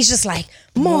 He's just like,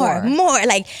 more.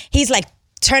 Like, he's like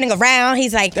turning around.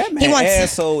 He's like, That he man wants.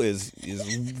 asshole is a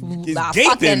gaping,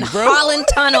 fucking bro. Holland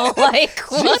Tunnel. Like,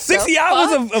 what 60 the hours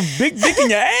fuck? of big dick in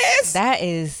your ass? That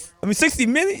is, 60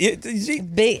 minutes?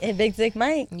 Big Dick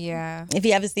Mike. yeah. If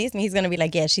he ever sees me, he's gonna be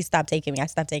like, yeah, she stopped taking me. I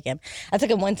stopped taking him. I took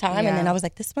him one time and then Yeah. I was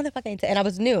like, this motherfucker ain't tip. And I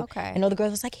was new. Okay. And all the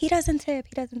girls was like, he doesn't tip.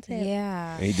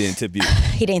 Yeah. And he didn't tip you.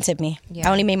 He didn't tip me. Yeah.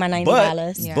 I only made my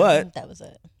 $90. Yeah. But That was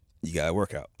it. you got to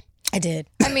work out. I did.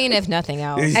 I mean, if nothing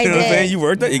else. You know I what I'm did. saying? You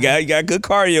worked out. You got good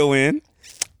cardio in.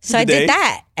 So I Today. did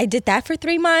that. I did that for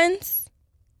 3 months.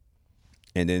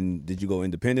 And then did you go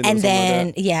independent And or something then,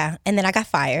 like that? yeah. And then I got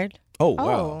fired. Oh, wow.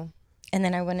 Oh. And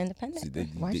then I went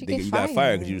independent. Why'd you You get got fired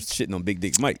fired? because you was shitting on Big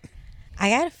Dick Mike. I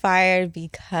got fired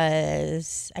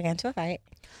because I got into a fight.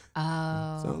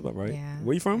 Oh. Sounds about right. Yeah.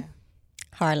 Where you from?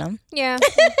 Harlem. Yeah.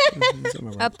 Sounds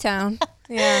about right. Uptown.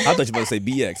 Yeah. I thought you were about to say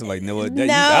BX. I'm like, no, what? No. I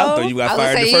thought you got I was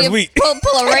fired gonna the say, first you week.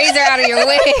 Pull a razor out of your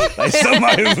wig. Like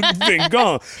somebody been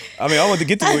gone. I mean, I wanted to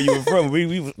get to where you were from.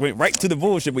 We went right to the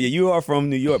bullshit. But yeah, you are from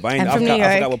New York. But I'm from New I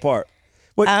York. forgot what part.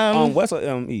 What? West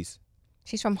or east?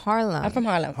 She's from Harlem. I'm from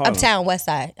Harlem. Harlem. Uptown, West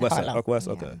Side. West Harlem. side. West.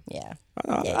 Okay. Yeah.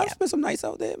 I spent some nights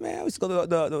out there, man. I used to go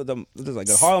to there's like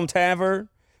the Harlem Tavern.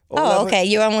 or Oh, whatever. okay.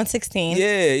 You're on 116.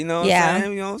 Yeah, you know what Yeah. I'm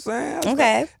saying? You know what I'm saying?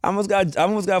 Okay. I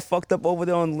almost got fucked up over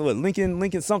there on what,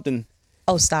 Lincoln something.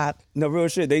 Oh, stop. No, real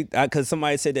shit. Because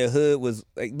somebody said their hood was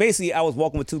like basically I was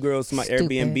walking with 2 girls to my Stupid.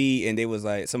 Airbnb and they was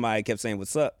like somebody kept saying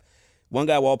what's up. One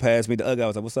guy walked past me, the other guy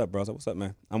was like, "What's up, bro?" I was like, "What's up,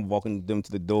 man?" I'm walking them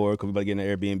to the door because we about to get in the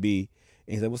Airbnb.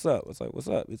 And he's like, "What's up?" I was like, "What's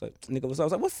up?" He's like, "Nigga, what's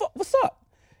up?" I was like, "What's up?"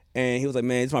 And he was like,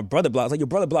 "Man, it's my brother block." I was like, "Your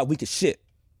brother block weak as shit."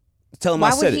 Tell him I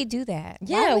Why said would it. he do that?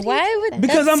 Yeah, why would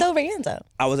Because that's I'm- so random?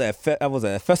 I was at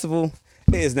a festival.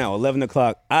 It is now 11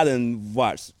 o'clock. I done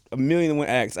watched 1,000,001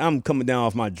 acts. I'm coming down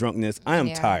off my drunkenness. I am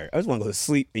Yeah. tired. I just want to go to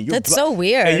sleep. And you're That's so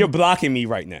weird. And you're blocking me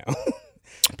right now.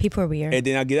 People are weird. And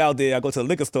then I get out there. I go to the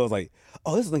liquor store. It's like,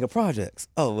 oh, this is Lincoln Projects.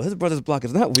 Oh, well, his brother's block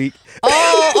is not weak.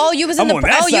 Oh, you was in I'm the. on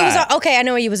that you was side. okay. I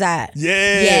know where you was at.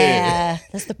 Yeah. Yeah,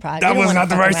 that's the project. That was not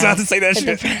the right time to say that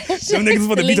shit. Them niggas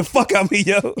want to beat the fuck out of me,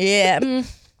 yo. Yeah.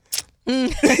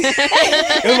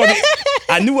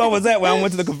 I knew I was at when I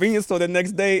went to the convenience store the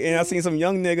next day, and I seen some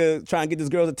young nigga trying to get this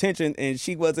girl's attention, and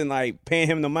she wasn't like paying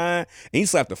him no mind, and he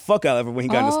slapped the fuck out of her when he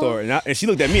got in the store, and she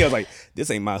looked at me. I was like, "This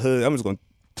ain't my hood. I'm just gonna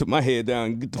put my head down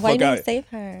and get the Why fuck out." didn't you save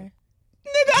her?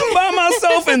 Nigga, I'm by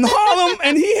myself in Harlem,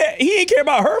 and he ain't care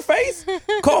about her face.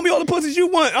 Call me all the pussies you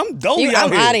want. I'm dolly out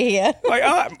I'm here. out of here.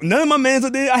 Like none of my mans are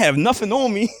there. I have nothing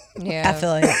on me. Yeah. I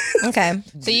feel it. Okay.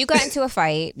 So you got into a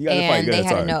fight, You got in a fight, and go they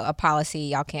ahead, had sorry. a policy.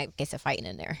 Y'all can't get to fighting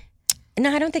in there.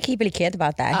 No, I don't think he really cared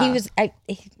about that. He was. You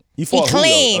He fought who, though?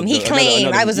 claimed. He claimed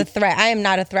Another- I was a threat. I am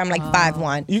not a threat. I'm like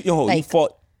 5'1". You Like,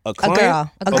 fought a client?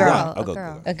 girl. A girl. A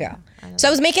girl. A girl. So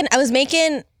I was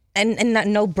making, and not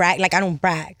no brag. Like I don't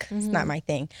brag. It's not my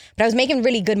thing. But I was making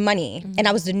really good money, and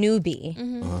I was the newbie.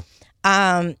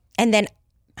 And then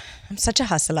I'm such a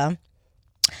hustler.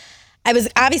 I was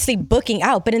obviously booking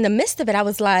out, but in the midst of it, I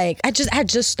was like, I had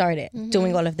just started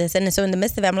doing all of this, and so in the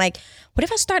midst of it, I'm like, what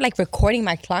if I start like recording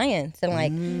my clients and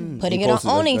like putting You it on posted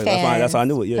that. OnlyFans? That's how I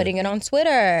knew it, yeah. Putting it on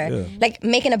Twitter, like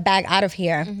making a bag out of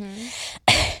here.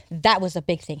 That was a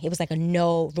big thing. It was like a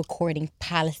no recording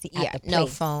policy at the place. No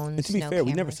phones. And to be no fair,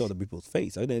 we never cameras. saw the people's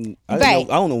face. I didn't Right.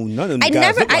 know, I don't know none of them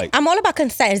guys look like. I'm all about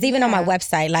consent. It's even on my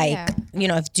website. Like,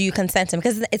 Yeah. do you consent to him?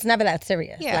 Because it's never that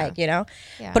serious. Yeah. Like, Yeah.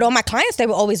 But all my clients, they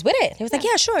were always with it. They was like,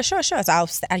 yeah, sure. So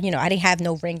I didn't have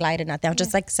no ring light or nothing. I'll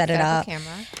just like set it Set up up. a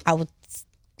camera. I would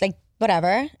like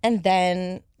whatever, and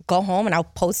then go home and I'll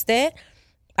post it.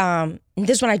 And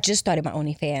this is when I just started my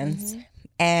OnlyFans,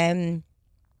 and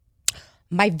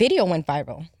my video went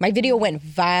viral.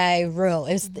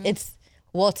 It's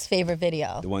Walt's favorite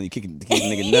video. The one you kicking the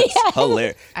nigga nuts.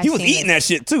 Hilarious. He was seen eating this.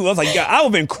 that shit too. I was like, God, I would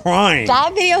have been crying.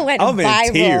 That video went I would've been in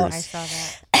viral. tears. I saw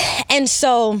that. And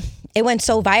so it went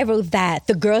so viral that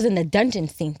the girls in the dungeon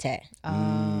seen it.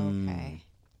 Okay.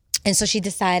 And so she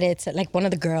decided to, like, one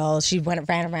of the girls, she ran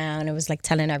around and was like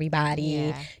telling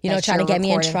everybody, That trying to you're get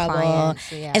me in recording trouble.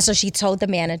 clients, yeah. And so she told the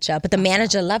manager, but the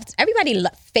manager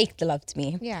faked loved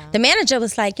me. Yeah. The manager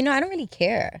was like, I don't really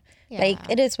care. Yeah. Like,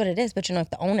 it is what it is. But, if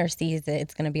the owner sees it,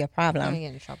 it's going to be a problem. I'm gonna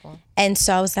get in trouble. And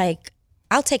so I was like,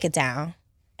 I'll take it down.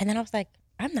 And then I was like,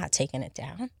 I'm not taking it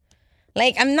down.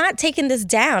 Like, I'm not taking this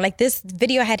down. Like, this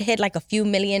video had hit like a few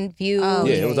million views. Oh,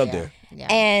 Yeah, it was up there. Yeah.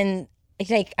 And it's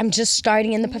like, I'm just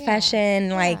starting in the profession.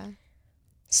 Like,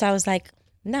 so I was like,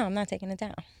 no, I'm not taking it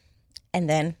down. And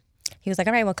then he was like,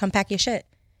 all right, well, come pack your shit.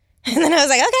 And then I was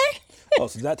like, okay. Oh,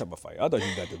 so that type of fight. I thought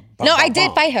you got the. No, I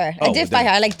did fight her. I Oh, did fight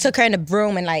her. I like took her in the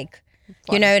broom and like,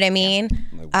 you know what I mean?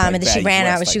 Like And then she baggy ran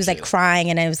dress out and she type was like shit. crying,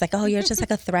 and it was like, oh, you're just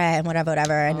like a threat and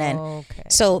whatever. And then, Okay.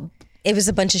 so it was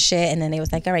a bunch of shit, and then they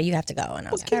was like, all right, you have to go. And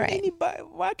I was like, all Can right. anybody?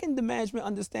 Why can the management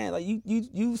understand? Like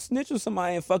you snitch on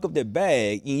somebody and fuck up their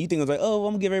bag, and you think it's like, oh,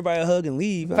 I'm gonna give everybody a hug and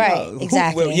leave. Right, Who-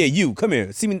 exactly. well, yeah, you come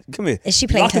here. See me. Come here. And she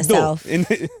played Lock the door. herself.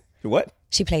 And- what?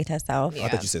 She played herself. I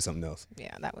thought you said something else.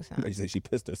 Yeah, that was I thought you said she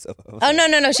pissed herself. Oh,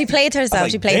 no. She played herself.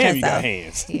 Like, She played damn, herself. You got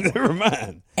hands. Never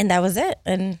mind. And that was it.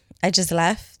 And I just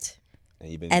left.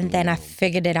 And, you've been And then I doing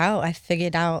figured it out. I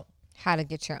figured out. how to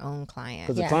get your own client.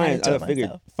 because Yeah, the I clients, had I to do it figured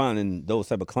myself. finding those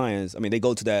type of clients. I mean, they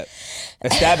go to that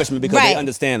establishment because Right. they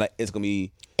understand like it's gonna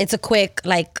be, It's a quick,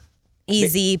 like,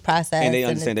 easy process. and they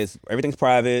understand that everything's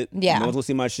private. Yeah. No one's gonna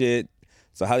see my shit.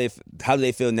 So how do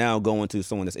they feel now going to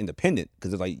someone that's independent?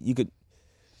 Because it's like you could.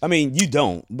 I mean, you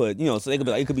don't, but so they could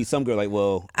be like, it could be some girl like,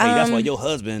 well, hey, that's why your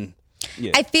husband.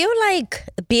 Yeah. I feel like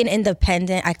being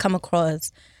independent, I come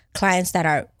across clients that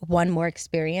are more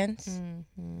experienced.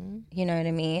 You know what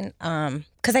I mean?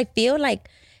 Because I feel like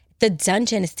the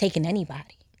dungeon is taking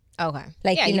anybody. Okay.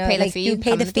 Like, yeah, you know, pay the like fee, you pay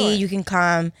come the in door. fee, you can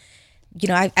come.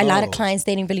 A lot of Oh. clients,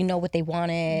 they didn't really know what they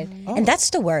wanted. And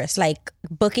that's the worst. Like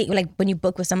booking, like when you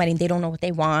book with somebody and they don't know what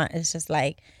they want, it's just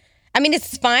like, I mean,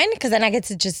 it's fine because then I get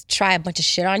to just try a bunch of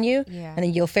shit on you. Yeah. And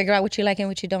then you'll figure out what you like and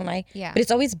what you don't like. Yeah. But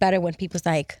it's always better when people's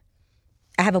like,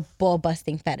 I have a ball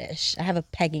busting fetish. I have a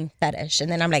pegging fetish.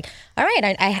 And then I'm like, all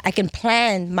right, I can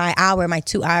plan my hour, my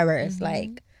 2 hours.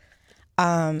 Like,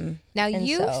 Now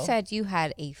you so- said you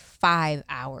had a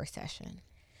 5-hour session.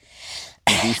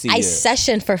 DC, I yeah.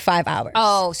 sessioned for 5 hours.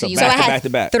 Oh, so you so I back to had back to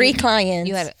back. 3 clients,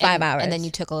 you had 5 hours. and then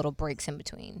you took a little breaks in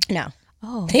between. No.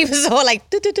 Oh, They was all like,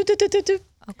 do, do, do, do, do, do, do.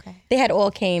 okay. They had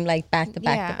all came like back to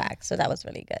back Yeah. to back. So that was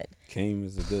really good. Came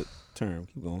is a good term.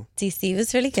 Keep going. DC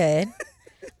was really good.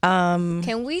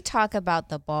 Can we talk about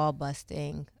the ball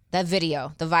busting? That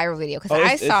video, the viral video, because Oh,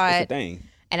 I it's saw a it, thing.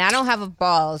 and I don't have a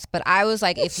balls, but I was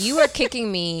like, if you were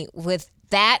kicking me with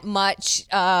that much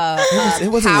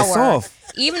It wasn't power,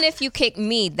 soft. even if you kick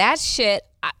me, that shit.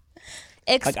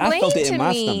 Explain I felt it to in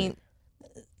my me. stomach.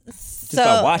 Just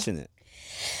by watching it.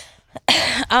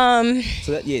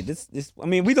 So that, yeah, this. I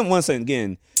mean, we don't want to say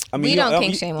again. I mean, We you don't know,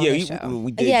 kink shame on yeah, this show.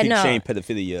 we did Yeah, kink no. shame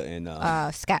pedophilia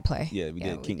and Scat play. yeah, we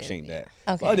did shame that.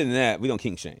 Okay. But other than that, we don't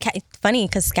kink shame. Funny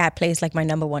because scat play is like my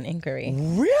number one inquiry.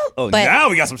 Real? Oh, But- now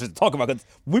we got some shit to talk about because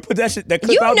we put that clip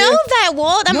You out know there. that,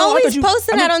 Walt. I'm No, I always thought you-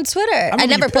 posting I that remember- on Twitter. I remember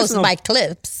never you posted pissing my on-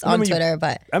 clips I on remember you- Twitter,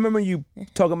 but I remember you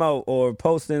talking about or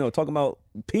posting or talking about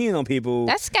peeing on people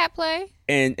That's scat play.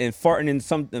 and farting in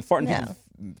farting Yeah. people,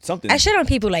 something. I shit on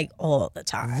people like all the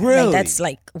time. Really? Like, that's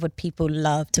like what people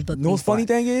love to book You know me what's funny for.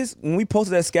 thing is when we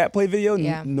posted that scat play video,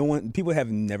 Yeah. people have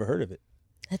never heard of it.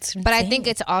 That's But I insane. think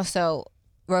it's also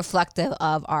reflective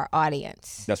of our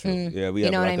audience. That's true. Yeah, we You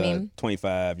have know what like I mean?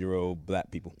 25-year-old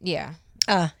black people. Yeah.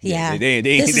 yeah. They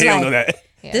This is don't like- know that.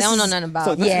 Yeah, This they don't know is- nothing about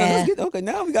So it. let's get, okay,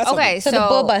 now we got something. Okay, So the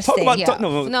ball busting. Talk about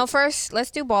yeah. no, First, let's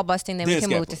do ball busting, then we Then can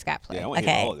scat move play. to scat play. Yeah, I want to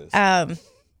hear all Okay. this.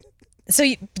 So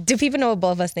do people know what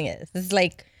ball busting is? It's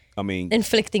like I mean,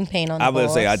 inflicting pain on the I would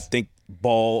say I balls. think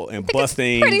ball and it's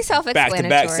busting pretty back to back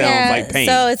self-explanatory. sounds Yeah, like pain.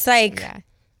 So it's like Yeah.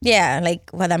 yeah, like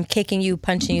whether I'm kicking you,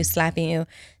 punching you, slapping you.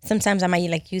 Sometimes I might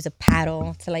like use a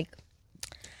paddle to like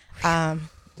hit at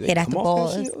the Come off that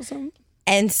balls. shit or something?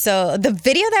 And so the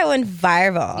video that went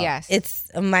viral, Yes.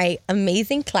 it's my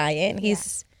amazing client.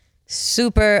 He's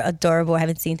super adorable. I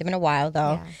haven't seen him in a while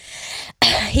though.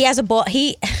 He has a ball.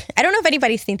 I don't know if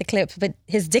anybody's seen the clips, but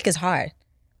his dick is hard.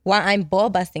 While I'm ball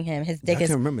busting him, his dick I is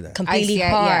can remember that. I completely see.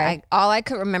 hard. All I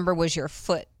could remember was your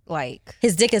foot. Like,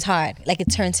 His dick is hard. Like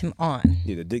it turns him on.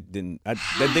 Yeah, the dick didn't. That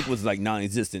dick was like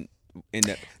non-existent in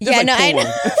that. Yeah, like no, I porn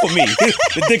know. for me.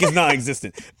 The dick is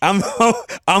non-existent. I'm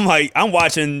like I'm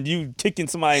watching you kicking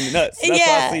somebody in the nuts. That's what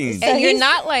Yeah. I've seen. So and you're he's-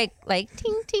 not like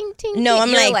ting ting ting. No, ting. I'm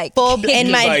You're like full in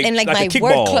kicking my like- in like like a my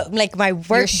kickball. work like my work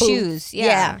your boots. shoes.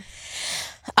 Yeah.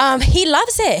 He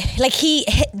loves it. Like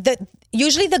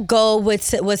usually the goal was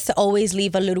to always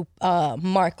leave a little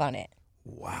mark on it.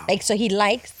 Wow. Like so he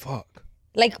likes Fuck.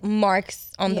 like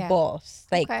marks on the Yeah. balls.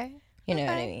 Like Okay. you know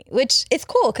what I mean? Which is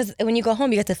cool because when you go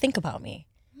home you get to think about me.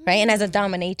 Right? And as a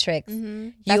dominatrix, That's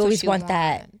you what always you want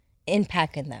that want.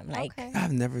 impact in them. Like Okay.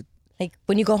 I've never. like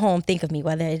when you go home, think of me,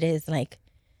 whether it is like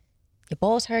your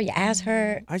balls hurt, your ass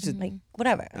hurt, I just- like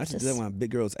whatever. I just did that when a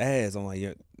big girl's ass. I'm like,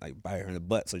 yeah, like bite her in the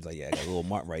butt. So it's like, yeah, I got a little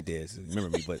mark right there. So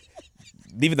remember me, but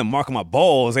leaving the mark on my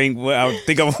balls ain't what I would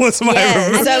think I want somebody Yeah, to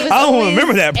remember. so it was I don't want to always-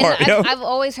 remember that part. And yo. I've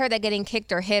always heard that getting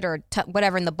kicked or hit or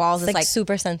whatever in the balls It's is like like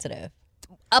super sensitive.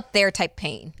 up there type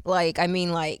pain. Like, I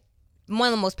mean, like one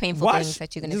of the most painful things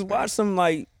that you can just experience. watch some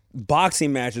like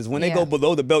boxing matches when they Yeah. go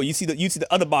below the belt. You see the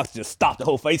other boxer just stop the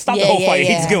whole fight. Stop the Yeah, whole yeah, fight.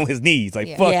 yeah. He's getting on his knees.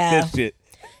 Like fuck Yeah. this shit.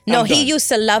 No, I'm he done. used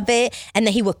to love it, and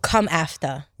then he would come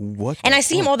after. What? And the I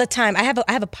see him fuck? all the time. I have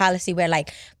a policy where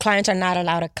like clients are not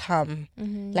allowed to come,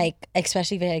 Mm-hmm. like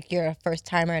especially if like, you're a first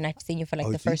timer and I've seen you for like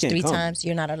Oh, the so you first can't 3 come. times.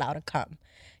 You're not allowed to come.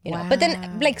 You know, but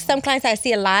then like some clients I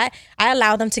see a lot, I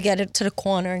allow them to get it to the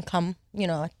corner and come. You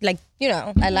know, like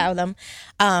I allow them.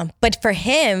 But for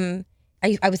him,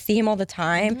 I would see him all the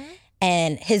time, Mm-hmm.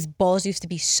 and his balls used to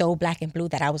be so black and blue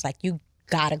that I was like, you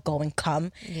gotta go and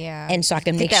come. Yeah. And so I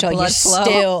can make that sure you're blood flow.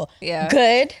 still Yeah.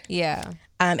 good. Yeah.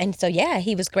 And so yeah,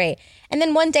 he was great. And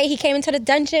then one day he came into the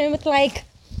dungeon with like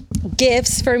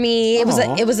gifts for me. It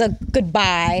was a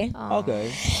goodbye. Okay.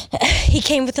 He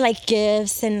came with like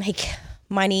gifts and like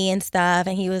money and stuff,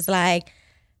 and he was like,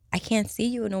 I can't see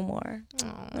you no more.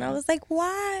 And I was like,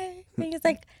 why? And he was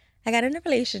like, I got in a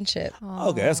relationship,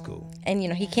 Okay, that's cool. and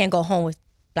he can't go home with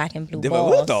black and blue They're like,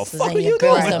 balls. what the fuck And are your you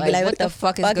girls doing? gonna be Like, what the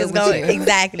fuck is good with going? you?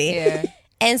 Exactly. Yeah.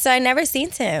 And so I never seen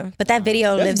him, but that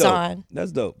video That's lives dope. on.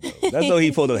 That's dope. That's dope.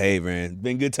 He pulled up. Hey, man,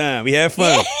 been a good time. We had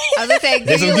fun. I was gonna say, give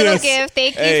There's you a some little gifts. gift.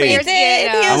 Thank you Hey. for your He did.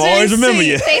 gift. He was I'm very always remember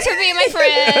sweet. you. Thanks for being my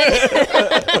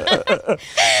friend.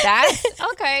 That's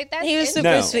okay. That's He was super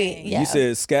Now, sweet. Yeah. You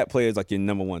said scat play is like your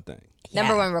number one thing.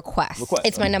 number one request. Request.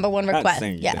 It's my number one Not request.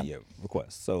 saying Yeah. that,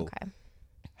 request. So,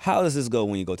 how does this go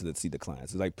when you go to see the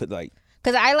clients? It's like put like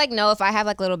Because I know if I have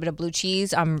like a little bit of blue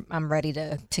cheese, I'm ready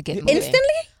to get moving. Instantly?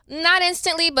 Not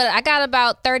instantly, but I got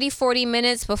about 30, 40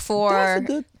 minutes before. that's a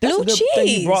good Blue thing you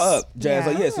cheese. brought up, Jazz.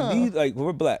 Yeah. Like so these like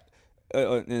we're black,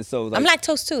 and so like, I'm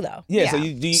lactose too, though. yeah. So Yeah.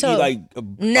 you do you So, eat like a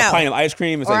no. pint of ice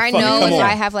cream? It's Or like I fuck it, know come if on.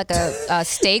 I have like a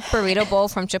steak burrito bowl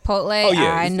from Chipotle, Oh,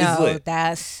 yeah, I it's know lit.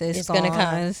 it's gonna gonna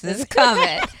come. It's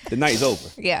coming. the night's over.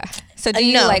 Yeah. So do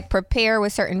you No. like prepare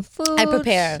with certain foods? I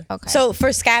prepare. Okay. So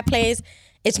for scat plays,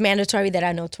 it's mandatory that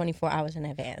I know 24 hours in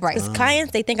advance. Right. Because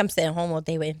clients, they think I'm sitting home all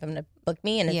day waiting for them to book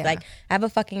me. And it's Yeah. like, I have a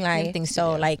fucking life. things to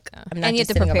So do. like, I'm not and you have just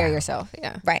to sitting prepare around. yourself.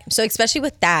 Yeah. Right. So especially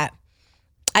with that,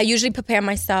 I usually prepare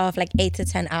myself like 8 to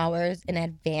 10 hours in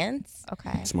advance.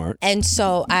 Okay. Smart. And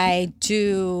so I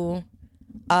do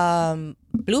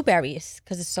blueberries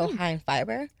because it's so high in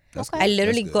fiber. Okay. I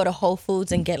literally That's go to Whole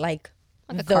Foods and get like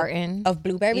a carton of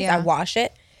blueberries. Yeah. I wash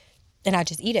it and I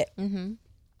just eat it.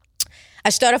 I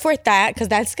start off with that because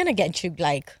that's gonna get you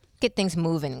like get things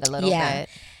moving a little bit.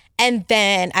 And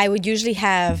then I would usually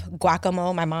have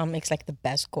guacamole. My mom makes like the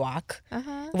best guac,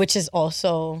 which is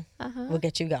also will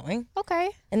get you going. Okay.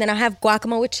 And then I'll have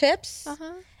guacamole with chips.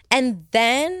 And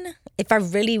then if I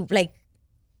really like,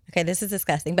 okay, this is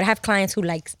disgusting, but I have clients who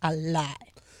likes a lot.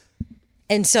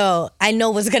 And so I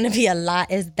know what's going to be a lot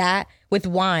is that with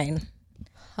wine.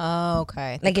 Oh,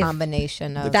 okay. Like The if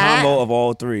combination of that- Combo of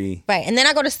all three. Right. And then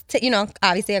I go to,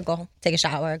 obviously I go take a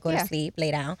shower, go to sleep,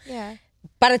 lay down. Yeah.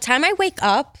 By the time I wake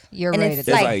up, You're and ready it's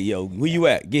to It's go. like, yo, where you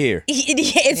at? Get here.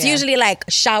 it's usually like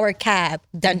shower cab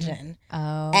dungeon.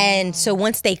 Oh. And so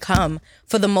once they come,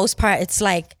 for the most part, it's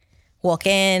like walk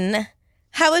in.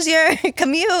 How was your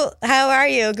commute? How are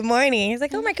you? Good morning. He's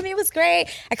like, oh, my commute was great.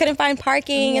 I couldn't find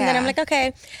parking. And then I'm Yeah. like,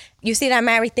 okay, you see that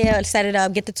mat right there, set it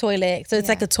up, get the toilet. So it's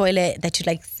like a toilet that you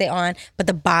like sit on, but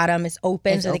the bottom is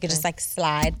open It's so they could open. just like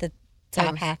slide the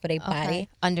top half of their body. Okay.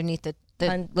 Underneath the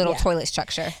little toilet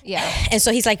structure. Yeah. And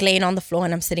so he's like laying on the floor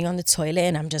and I'm sitting on the toilet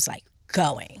and I'm just like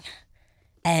going.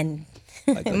 And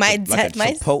Like a, my like a my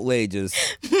Chipotle just.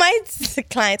 my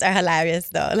clients are hilarious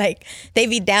though. Like they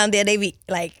be down there, they be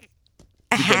like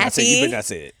You happy. better not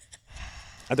say it.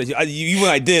 I thought you went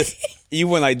like this. You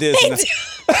went like this. And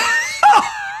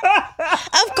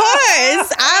Of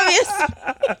course,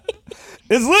 obviously.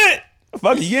 it's lit.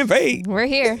 Fuck it, you getting paid. We're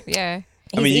here. Yeah.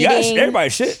 I mean, you got everybody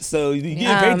shit, so you getting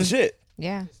paid the shit.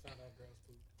 Yeah.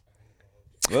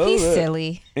 Well, He's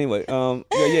silly. Anyway,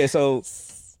 yeah. So,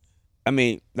 I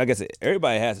mean, like I said,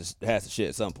 everybody has to shit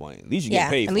at some point. At least you get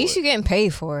paid. At least you're getting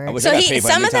paid for I it. wish So I got paid for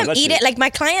how some many of them times I eat shit. it. Like my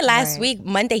client last Right. week,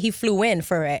 Monday, he flew in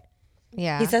for it.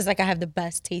 Yeah. He says like I have the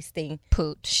best tasting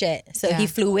Pooch. shit. So Yeah. he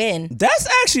flew in. That's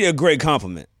actually a great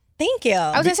compliment. Thank you.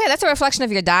 I was gonna say that's a reflection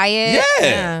of your diet.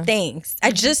 Yeah. Thanks.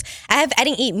 I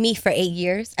didn't eat meat for 8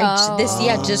 years. This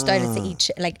year I just started to eat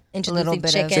introducing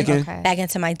bit of chicken, chicken. back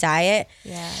into my diet.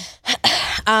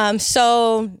 Yeah.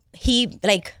 So he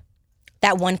like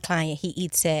that one client, he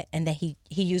eats it and then he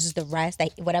uses the rest,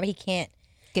 like whatever he can't,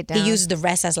 Get down. he uses the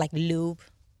rest as like lube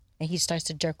and he starts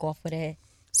to jerk off with it.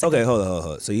 Okay, hold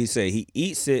on. So you say he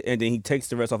eats it and then he takes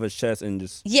the rest off his chest and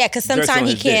just Yeah, because jerks sometimes on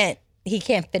he his dick.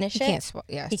 can't finish it.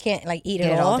 Yes. He can't like eat Get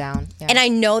it it all all down, yeah. And I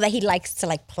know that he likes to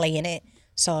like play in it.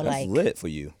 So That's like, lit for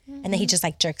you. and then he just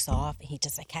like jerks off and he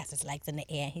just like has his legs in the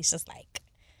air. And he's just like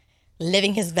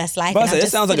living his best life. But I and said, I'm it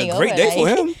just sounds like a sitting great over, day for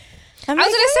like- him. I'm I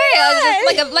was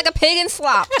like, gonna say like a pig in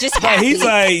slop. Just Like, happy. he's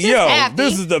like, Just yo, happy.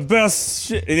 this is the best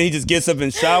shit. And then he just gets up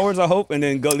and showers, I hope, and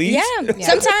then go leave. Yeah.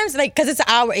 Sometimes like because it's an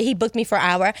hour, he booked me for an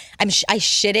hour. I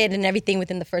shitted and everything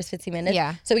within the first 15 minutes.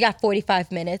 Yeah. So we got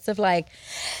 45 minutes of like.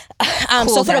 Cool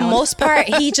so for the down. most part,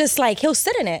 he just like he'll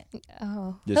sit in it.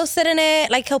 Oh. He'll sit in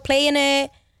it, like he'll play in it,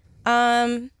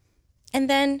 and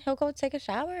then he'll go take a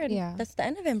shower, and Yeah. that's the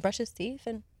end of it. And brush his teeth,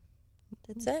 and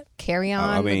that's it. Carry on.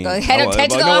 I mean, go head I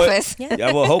to the know what? office. Yeah,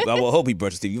 I will hope he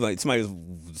brushes teeth. You like somebody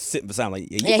was sitting beside him like,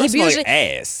 yeah, Yeah, you he smell like usually-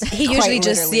 ass. He usually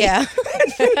just literally.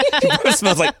 It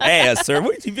smells like ass, sir.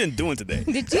 What have you been doing today?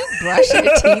 Did you brush your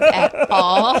teeth at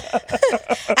all?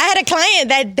 I had a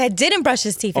client that didn't brush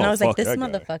his teeth, and Oh, I was like, fuck this that guy.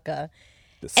 motherfucker.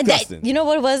 And Disgusting. that, you know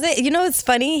what was it? You know what's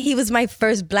funny? He was my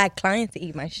first black client to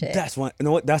eat my shit. That's one. You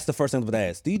know what? That's the first thing I was gonna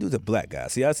ask. Do you do the black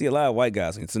guys? See, I see a lot of white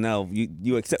guys, so now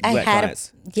you accept I black had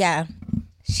clients. yeah.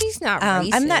 She's not racist.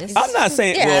 I'm not- I'm not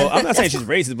saying. Yeah. Well, I'm not saying she's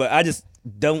racist, but I just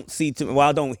don't see too. Well,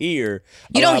 I don't hear.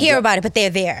 You don't hear about it, but they're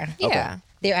there. Yeah.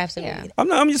 They're absolutely Yeah.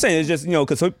 there. I'm just saying it's just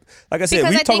because like I said, Because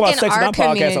we I talk think about in sex on our our podcast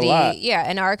a community, lot.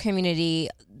 yeah, in our community,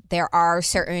 there are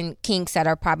certain kinks that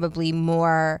are probably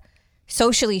more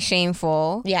socially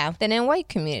shameful Yeah. than in white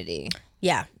community.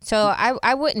 Yeah. So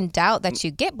I wouldn't doubt that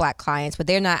you get black clients, but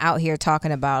they're not out here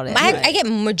talking about it. I get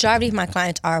majority of my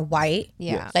clients are white.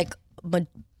 Yeah. Like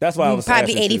That's why I was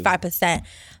probably asking, too. 85%.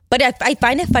 But I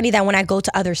find it funny that when I go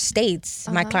to other states,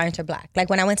 my clients are black. Like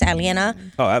when I went to Atlanta,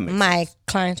 Oh, that makes my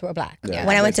clients were black. Yeah,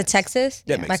 When that I went to makes sense. Texas,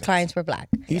 That makes my sense. clients were black.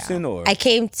 Houston or I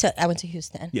went to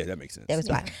Houston. yeah, that makes sense. It was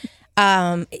black.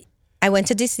 I went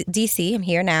to DC. I'm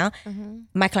here now.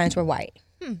 My clients were white.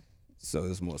 So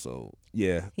it's more so,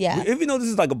 yeah. Yeah. Even though this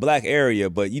is like a black area,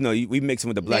 but we mix it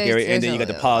with the black There's- area, and then you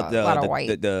there's got a lot of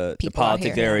white the people out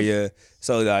politics here, yeah. area.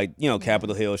 So like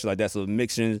Capitol Hill, shit like that. So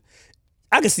mixing,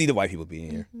 I can see the white people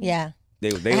being here. Yeah. They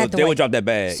had the would white- drop that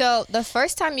bag. So the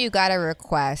first time you got a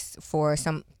request for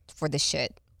the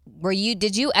shit,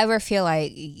 did you ever feel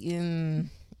like I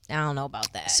don't know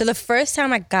about that? So the first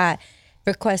time I got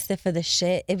requested for the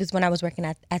shit, it was when I was working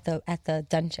at the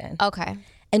dungeon. Okay.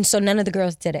 And so none of the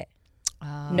girls did it.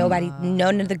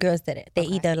 None of the girls did it. They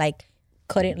either like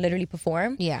couldn't literally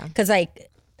perform. Yeah. Because like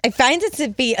I find it to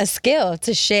be a skill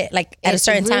to shit like at a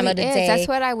certain time of the day. That's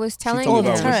what I was telling you all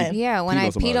the time. Yeah, when I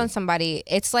peed on somebody,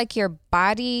 it's like your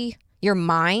body, your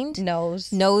mind knows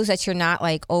that you're not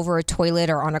like over a toilet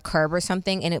or on a curb or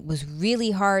something, and it was really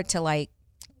hard to like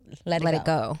let it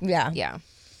go. Yeah.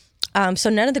 So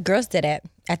none of the girls did it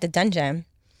at the dungeon,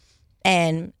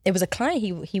 and it was a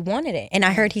client. He wanted it, and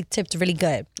I heard he tipped really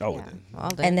good. Oh, yeah.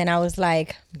 And then I was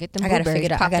like, get them I gotta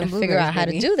figure out how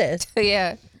to do this.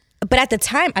 Yeah. But at the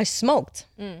time, I smoked,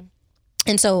 and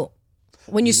so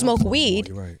when you smoke weed,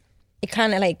 you're right. it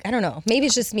kind of like, I don't know, maybe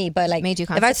it's just me, but like made you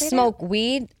if I smoke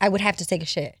weed, I would have to take a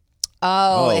shit.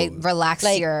 It relaxed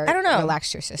like, your, I don't know,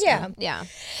 relaxed your system. Yeah.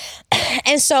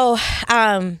 And so,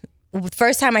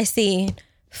 first time I see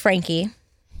Frankie.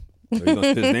 So you gonna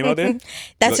spit his name out there?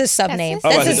 That's his sub name.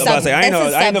 I was about to say, I didn't know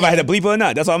if I had to bleep it or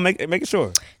not. That's why I'm making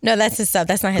sure. No, that's his sub.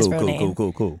 That's not his real name.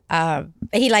 Cool.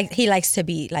 He likes to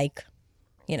be like,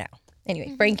 you know.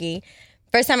 Anyway, Frankie.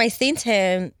 First time I seen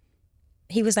him,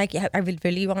 he was like, "Yeah, I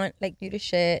really want like you to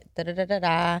shit." Da da da da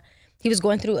da. He was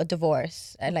going through a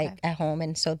divorce at home,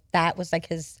 and so that was like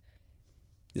his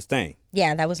thing.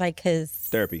 Yeah, that was like his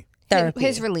therapy.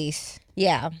 His release.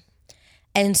 Yeah,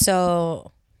 and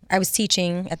so I was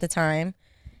teaching at the time,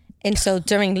 and so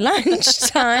during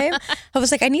lunchtime, I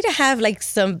was like, I need to have like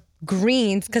some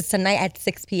greens because tonight at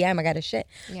 6 p.m. I got to shit.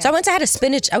 Yeah. So I went to have a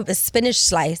spinach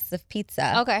slice of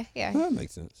pizza. Okay, yeah, that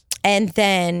makes sense. And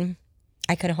then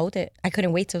I couldn't hold it. I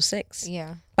couldn't wait till 6.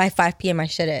 Yeah. By 5 p.m. I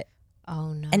shit it.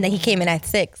 Oh no. And then he came in at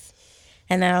 6,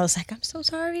 and then I was like, I'm so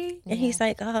sorry. And he's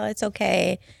like, oh, it's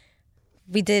okay.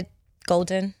 We did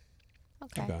golden.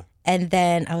 Okay. And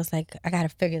then I was like, I gotta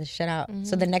figure this shit out.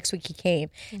 So the next week he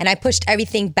came, and I pushed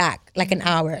everything back like an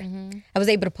hour. I was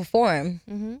able to perform.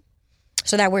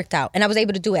 So that worked out, and I was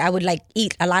able to do it. I would like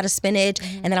eat a lot of spinach,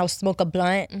 and then I would smoke a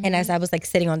blunt. And as I was like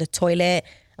sitting on the toilet,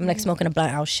 I'm like smoking a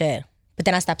blunt. Oh shit! But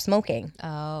then I stopped smoking.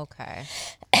 Oh, okay.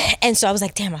 And so I was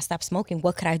like, damn, I stopped smoking.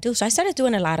 What could I do? So I started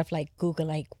doing a lot of like Google,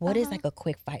 like what is like a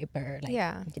quick fiber, like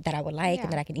that I would like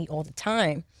and that I can eat all the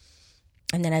time.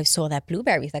 And then I saw that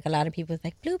blueberries, like a lot of people was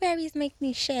like, blueberries make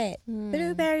me shit.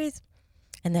 Blueberries.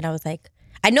 And then I was like,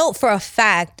 I know for a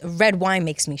fact red wine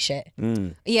makes me shit.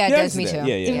 Yeah, it does me too.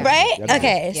 Yeah. Right?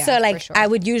 Okay. Yeah, so like sure. I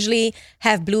would usually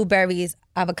have blueberries,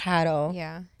 avocado,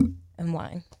 and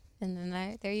wine. And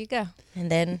then there you go.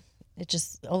 And then it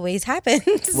just always happens.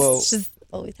 Well, it just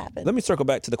always happens. Let me circle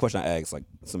back to the question I asked like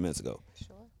some minutes ago.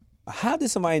 Sure. How did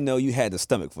somebody know you had the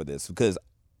stomach for this? Because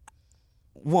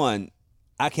one,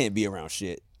 I can't be around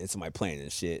shit and somebody playing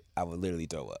this shit. I would literally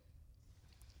throw up.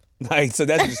 Like, so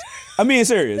that's just, I mean,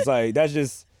 serious. Like, that's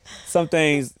just some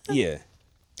things, yeah.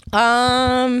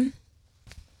 Like,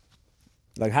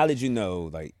 how did you know,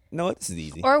 like, no, this is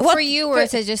easy. Or for you, or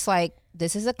is it just like,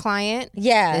 this is a client.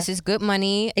 Yeah. This is good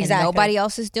money. Exactly. And nobody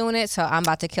else is doing it, so I'm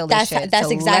about to kill this shit. That's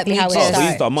so exactly how it just, started.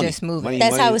 So you thought money. Just move it.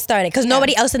 That's how it started, because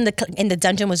nobody else in the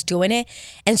dungeon was doing it,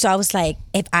 and so I was like,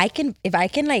 if I can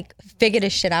like figure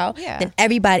this shit out, then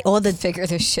everybody, all the figure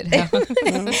this shit out,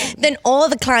 then all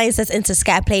the clients that's into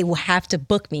scat play will have to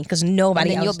book me because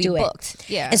nobody else do booked. it.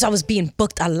 Yeah, and so I was being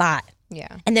booked a lot.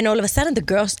 Yeah, and then all of a sudden the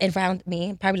girls around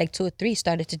me, probably like 2 or 3,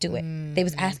 started to do it. They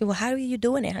was asking, well, how are you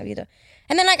doing it? How are you doing?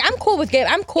 And then like I'm cool with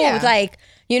with like,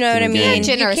 you know what I mean? You're a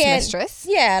generous mistress.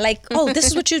 Yeah, like, oh, this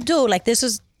is what you do. Like this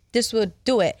would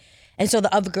do it. And so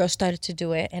the other girls started to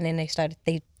do it, and then they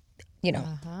you know.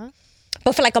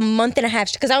 But for like a month and a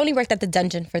half, because I only worked at the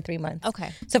dungeon for 3 months.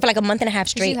 Okay. So for like a month and a half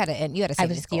straight, you had to I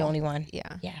was the only one.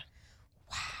 Yeah.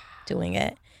 Wow. Doing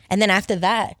it. And then after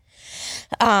that,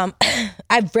 I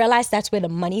realized that's where the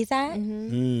money's at.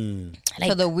 Like,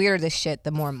 so the weirder the shit,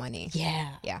 the more money. Yeah.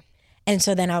 Yeah. And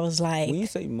so then I was like, when you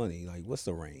say money, like, what's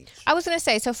the range? I was going to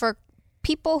say, so for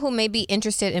people who may be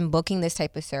interested in booking this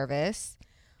type of service,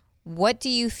 what do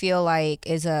you feel like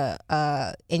is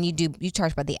and you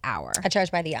charge by the hour? I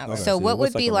charge by the hour. Okay. So what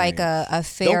would be like a a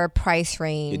fair price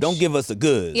range? Yeah, don't give us a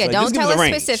good. Yeah, like, don't tell us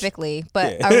range. specifically,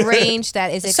 but a range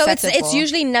that is acceptable. So it's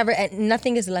usually never,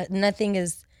 nothing is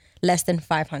less than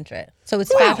 500. So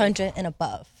it's 500 and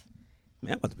above.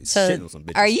 Man, I'm about to be shitting on some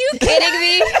bitches. Are you kidding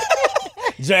me?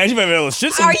 Jazz, you better be able to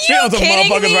shit Are shit you on some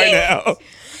kidding motherfuckers me? right now.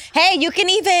 Hey, you can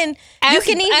even As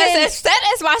upset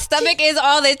as my stomach is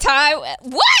all the time.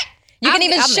 What? You can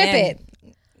even ship it.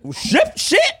 Ship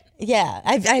shit? Yeah,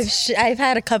 I've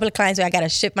had a couple of clients where I gotta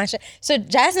ship my shit. So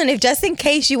Jasmine, if just in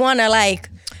case you wanna like,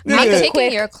 I'm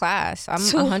taking your class. I'm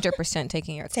 100%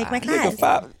 taking your class. Take my class.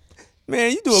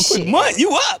 Man, you do a quick month,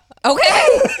 you up? Okay,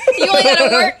 you only gotta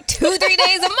work 2-3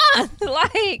 days a month.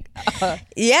 Like,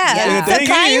 yeah. The So thing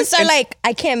clients is, are like,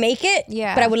 I can't make it.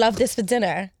 Yeah. But I would love this for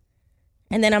dinner.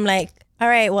 And then I'm like, all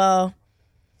right, well,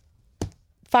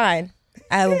 fine.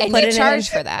 I will And put you it charge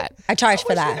in. for that. I charge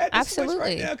for that. Absolutely.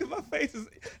 Right now, 'cause my face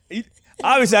is.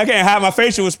 Obviously, I can't hide my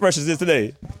facial expressions this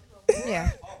today.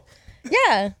 Yeah.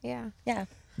 Yeah. Yeah.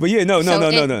 But yeah, no.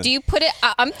 Do you put it?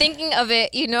 I'm thinking of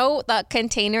it. You know, the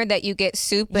container that you get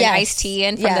soup and Yes. iced tea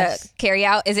in from Yes. the carry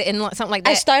out. Is it in something like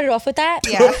that? I started off with that.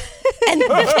 Yeah. And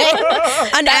then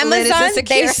on That lid is Amazon,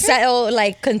 they insecure. sell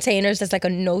like containers that's like a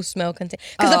no smell container.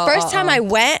 Because the first time I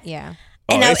went, Yeah.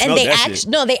 and, Oh, they smell they that ask shit.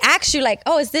 no, they ask you like,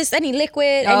 oh, is this any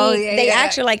liquid? Oh, Any, yeah, they yeah.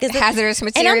 ask you like, is this Hazardous And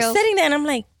materials? I'm sitting there and I'm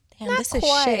like, damn, Not this is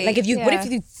quite, shit. Like if you, what yeah.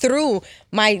 if you threw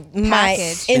my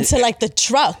Package. into like the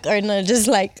truck or no, just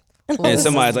like. And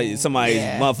somebody's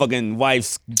motherfucking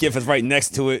wife's gift is right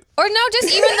next to it. Or no,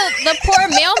 just even the poor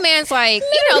mailman's like,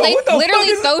 you know, they what the literally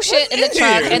fuck is- throw shit in the what's in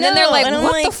truck, here? and then they're No, like, and I'm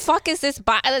 "What the like- fuck is this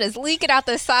bottle that is leaking out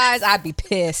the sides?" I'd be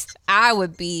pissed. I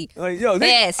would be Like, yo,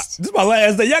 pissed. this is my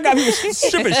last day. Y'all got me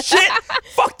shipping shit.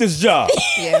 Fuck this job.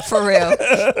 Yeah, for real.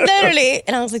 Literally,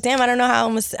 and I was like, "Damn, I don't know how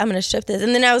I'm gonna ship this."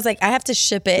 And then I was like, "I have to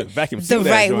ship it Vacuum the seal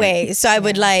that right joint. way." So I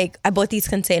would I bought these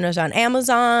containers on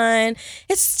Amazon.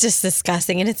 It's just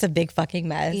disgusting, and it's a big fucking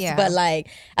mess. Yeah. But like,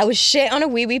 I would shit on a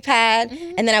wee wee pad,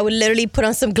 and then I would literally put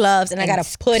on some gloves, and I gotta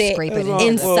put it scrape it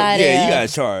inside. Well, yeah, of- you gotta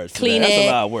charge. clean That's it.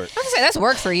 a lot of work. I was gonna say that's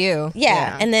work for you.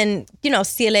 Yeah. And then,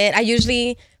 seal it. I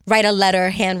usually write a letter,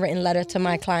 handwritten letter to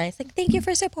my clients. Like, thank you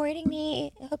for supporting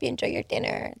me. I hope you enjoy your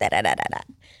dinner. Da da da da da.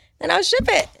 And I'll ship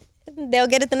it. They'll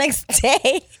get it the next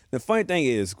day. The funny thing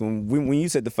is, when you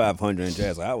said the 500 and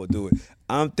Jazz, like, I would do it.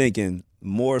 I'm thinking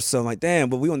more so like, damn,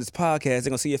 but we on this podcast, they're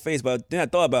gonna see your face. But then I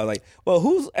thought about it, like, well,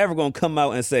 who's ever gonna come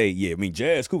out and say, yeah, I mean,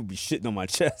 Jazz Cooper be shitting on my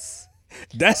chest.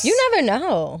 That's You never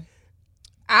know.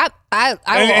 I will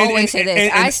And- always say this.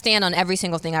 and- I stand on every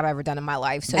single thing I've ever done in my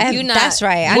life. So And you're not. that's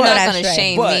right. I You're know not that's gonna right.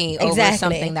 shame But- me over Exactly.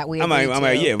 something that we I'm agreed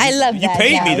like, to. yeah. I love you that,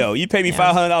 paid me Jazz. though. You paid me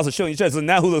 $500 to show your chest. So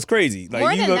now who looks crazy? Like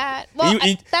More you than look, that. Well, that's if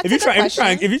a you good try,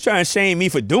 question. if you try and shame me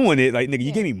for doing it, like nigga,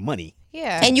 you gave me money.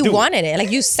 Yeah. And you Do it. wanted it.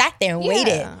 Like, you sat there and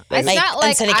waited. It's not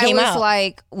like until it I came was out.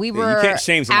 like we were can't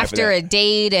shame somebody for after that. a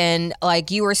date and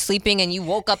like you were sleeping and you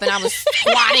woke up and I was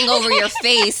squatting over your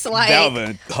face like That was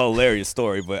a hilarious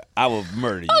story, but I will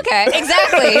murder you. okay,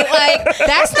 exactly. Like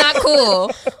that's not cool.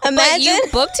 But Imagine. you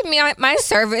booked me my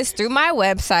service through my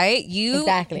website. You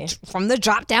Exactly. from the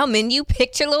drop down menu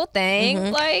picked your little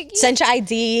thing. Like Sent your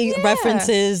ID,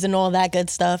 references, and all that good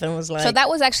stuff, and was like, so that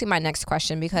was actually my next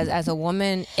question because as a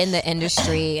woman in the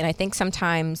industry, and I think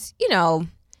sometimes,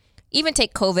 even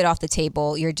take COVID off the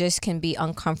table, you just can be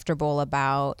uncomfortable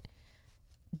about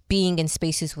being in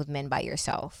spaces with men by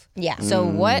yourself. Yeah. So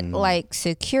what like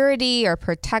security or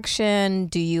protection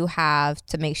do you have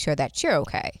to make sure that you're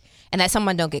okay and that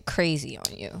someone don't get crazy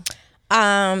on you?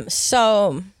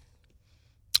 So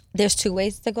there's two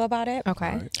ways to go about it.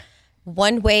 Okay.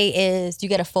 One way is you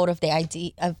get a photo of their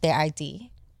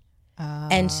ID,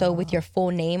 and so with your full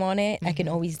name on it, I can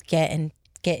always get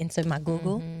into my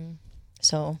Google.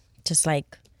 So just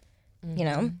like,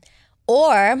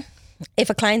 or if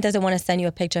a client doesn't want to send you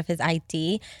a picture of his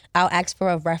ID, I'll ask for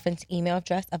a reference email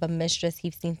address of a mistress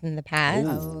he's seen in the past.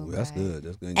 Ooh, that's good.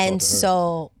 That's good. And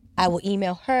so I will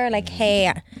email her like,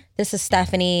 hey, this is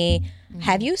Stephanie.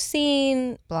 Have you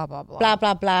seen Blah blah blah. blah,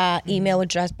 blah, blah, email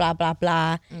address, blah, blah,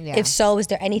 blah. Yeah. If so, is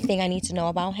there anything I need to know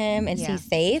about him? And is Yeah. he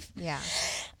safe? Yeah.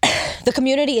 The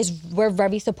community we're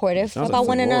very supportive Sounds about like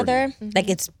one sorority. another. Like,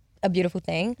 it's a beautiful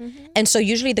thing. And so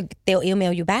usually they'll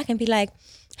email you back and be like,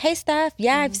 hey, Steph,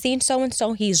 yeah, I've seen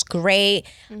so-and-so. He's great.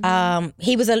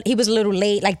 He was a little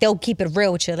late. Like, they'll keep it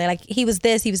real with you. They're like, he was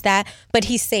this, he was that, but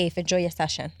he's safe. Enjoy your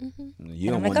session. You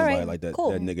don't I'm want like, all nobody right, like that.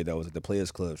 cool. That nigga that was at the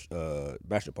Players Club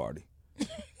bachelor party.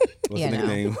 What's Yeah, the nigga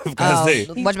no.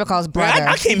 name? Whatchamacallit's brother.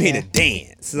 I came here to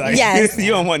dance. Like, Yes.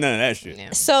 you don't want none of that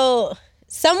shit. So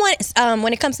someone,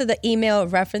 when it comes to the email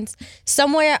reference,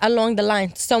 somewhere along the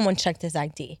line, someone checked his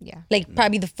ID. Yeah. Like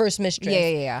probably the first mistress.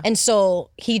 Yeah. And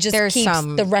so he just There's keeps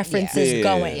some- the references Yeah.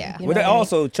 going. Yeah. You Well, know that what I mean?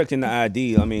 also checked in the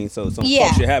ID. I mean, so some Yeah.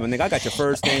 fuck shit happened. Nigga, I got your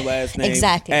first name, last name,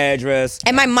 Exactly. address,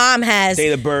 And my mom has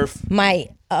date of birth. my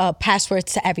password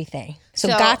to everything. So,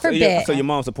 So- God So forbid. so your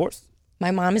mom supports? My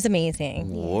mom is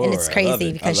amazing. Lord, and it's I love crazy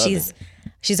it. because I love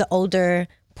she's an older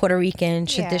Puerto Rican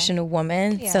traditional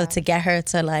woman. Yeah. So to get her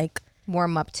to like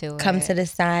Warm up to come it. to the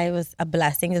side was a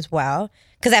blessing as well.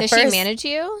 Because at Does first, she manage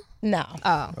you? no,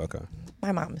 Oh. Okay.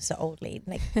 my mom is an old lady.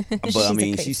 Like, But I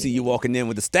mean, she see you walking in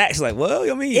with the stacks, like, well,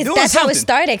 I mean, you're doing that's something. how it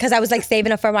started because I was like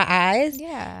saving up for my eyes.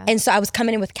 Yeah. And so I was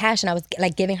coming in with cash and I was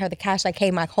like giving her the cash, like, hey,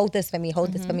 Mike, hold this for me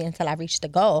until I reach the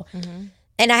goal.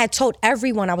 And I had told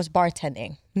everyone I was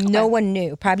bartending. No one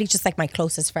knew, probably just like my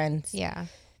closest friends. Yeah.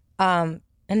 And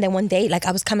And then one day, like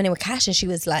I was coming in with cash and she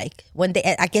was like, one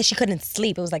day, I guess she couldn't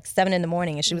sleep. It was like 7 a.m.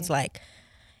 and she was like,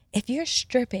 if you're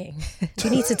stripping, you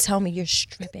need to tell me you're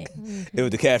stripping. It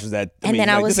was the cash was that. And then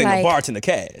I was this ain't like- the bartender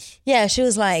cash. Yeah, she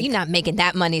was like, You're not making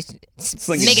that money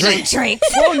Slinging making them drinks. drinks.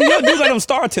 Well, New York dudes like them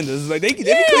star tenders. Like they be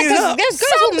cleaning up. there's girls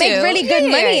Some who make do. really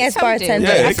good money as some do. bartenders.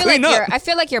 Yeah, I feel clean like up. I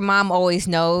feel like your mom always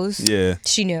knows Yeah.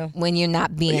 She knew. when you're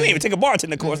not being. You ain't even take a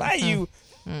bartender course. How you?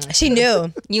 She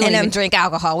knew. You don't and even drink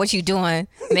alcohol. What you doing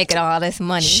making all this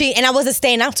money? And I wasn't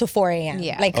staying out till 4 a.m.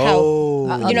 Yeah. Like Oh.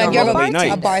 how, you know, normal you're a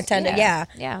bartender. bartender. Yeah.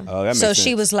 Yeah. Oh, that makes So sense.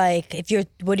 she was like, if you're,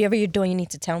 whatever you're doing, you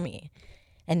need to tell me.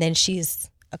 And then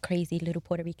she's a crazy little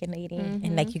Puerto Rican lady.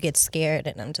 And like, you get scared.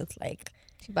 And I'm just like,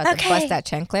 She about to Okay. bust that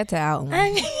chancleta out.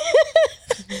 I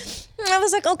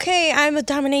was like, okay, I'm a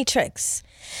dominatrix.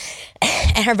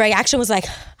 And her reaction was like,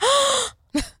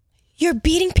 you're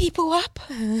beating people up?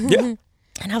 Yeah.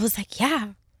 And I was like, yeah.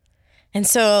 And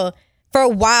so for a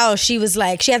while, she was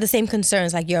like, she had the same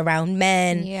concerns, like you're around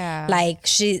men. Yeah. Like and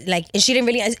she didn't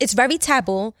really, it's very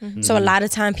taboo. So a lot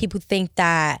of time people think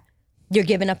that you're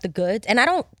giving up the goods. And I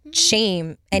don't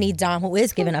shame any dom who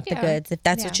is giving up the Yeah. goods. If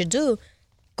that's what Yeah. you do,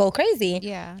 go crazy.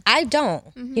 Yeah. I don't.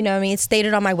 You know what I mean? It's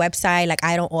stated on my website, like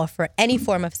I don't offer any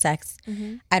form of sex.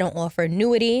 I don't offer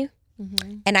nudity.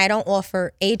 And I don't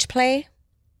offer age play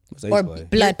What's age or play?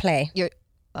 blood play. Your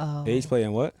Age play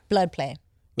and what? Blood play.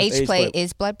 What's age play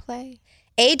is blood play.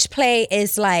 Age play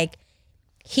is like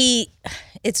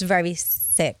it's very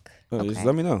sick. Oh, just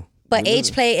let me know. But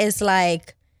age play is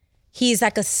like he's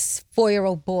like a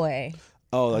 4-year-old boy.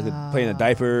 Oh, like playing a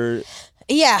diaper.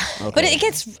 Yeah, but Okay. it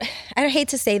gets. I hate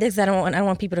to say this. I don't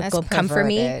want people to That's go come for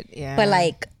me. perverted, yeah. But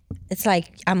like, it's like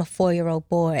I'm a 4-year-old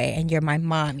boy and you're my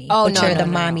mommy. Oh, but no, you're no, the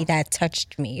no. mommy that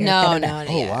touched me. or No, da-da-da.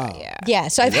 no, yeah, wow. yeah. Yeah,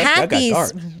 so I've that had got these.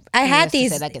 dark. I had Yes, to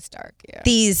these say that gets dark. Yeah.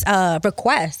 these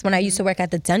requests when I used to work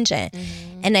at the dungeon,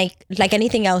 and like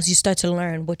anything else, you start to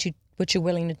learn what you're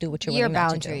willing to do, what you're Your willing not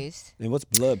to do. boundaries. And what's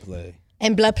blood play?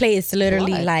 And blood play is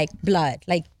literally Blood. like blood,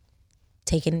 like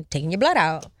taking your blood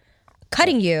out,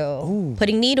 cutting you,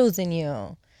 putting needles in you.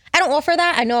 I don't offer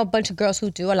that. I know a bunch of girls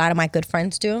who do. A lot of my good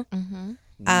friends do.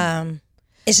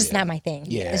 It's just not my thing.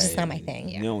 It's just not my thing.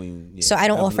 You don't even, yeah. So I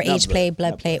don't Not- offer not age play,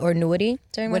 blood play, or nudity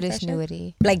during What my is session.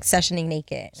 nudity? Like sessioning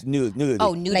naked. Nudity.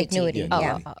 Oh, nudity. Like nudity,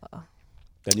 yeah.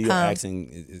 That New York accent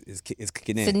is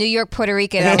kicking in. The New York, Puerto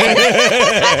Rican. I, was like,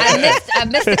 I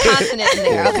missed the consonant in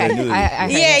there. Okay. nudity. I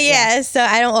heard Yeah. it, So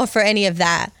I don't offer any of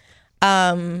that.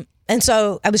 And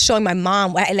so I was showing my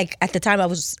mom, like at the time I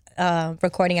was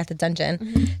recording at the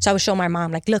dungeon. So I was showing my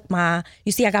mom, like, look, Ma,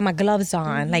 you see I got my gloves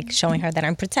on, like showing her that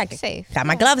I'm protected. Safe, Got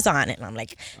my gloves on. And I'm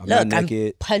like, I'm look, not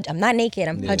naked. I'm not naked.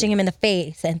 I'm punching him in the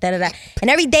face and da-da-da. And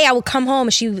every day I would come home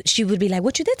and she would be like,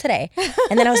 what you did today?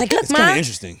 And then I was like, look, It's kind Ma, of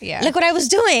interesting. Yeah. look what I was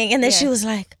doing. And then she Yeah. was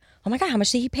like, oh my God, how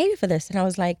much did he pay you for this? And I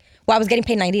was like, well, I was getting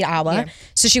paid $90 an hour. Yeah.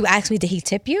 So she would ask me, did he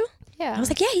tip you? Yeah. I was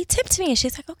like, yeah, he tipped me. And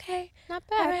she's like, okay. Not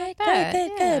All bad. right, not bad.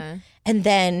 good. Yeah. And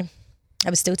then I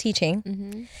was still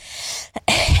teaching.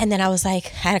 And then I was like,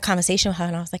 I had a conversation with her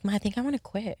and I was like, Ma, I think I want to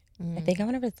quit. I think I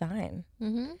want to resign.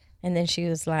 And then she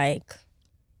was like,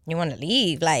 you want to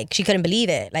leave? Like, she couldn't believe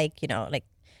it. Like, you know, like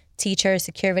teacher,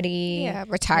 security. Yeah,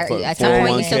 retire. For At some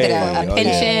point, you still get 401k, a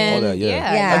pension. all that, yeah.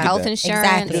 Yeah. your I get health that. insurance,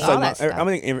 Exactly. Just all like that stuff. I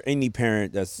think any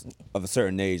parent that's of a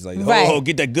certain age, like, Right. oh,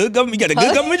 get that good government, you got a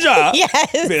good government job.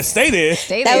 Yes. You better stay there.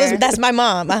 Stay there. That's my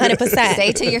mom, 100%.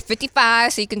 Stay till you're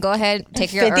 55, so you can go ahead and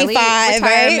take your 55, early right?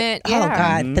 retirement. Yeah. Oh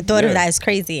God, the thought Yeah. of that is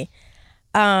crazy.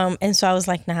 And so I was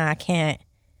like, nah, I can't.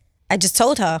 I just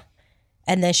told her,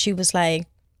 and then she was like,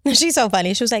 she's so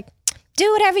funny. She was like,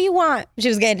 do whatever you want. She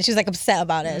was like upset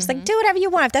about it. She's like, do whatever you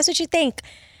want if that's what you think.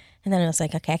 And then I was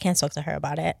like, okay, I can't talk to her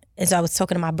about it. And so I was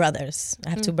talking to my brothers.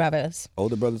 I have two brothers.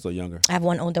 Older brothers or younger? I have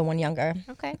one older, one younger.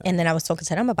 Okay. And then I was talking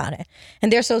to them about it,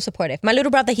 and they're so supportive. My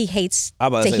little brother, he hates I'm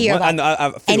about to to say, hear one, about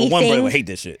I figure one brother anything. would hate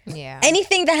this shit. Yeah.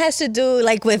 anything that has to do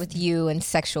like with You and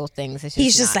sexual things. It's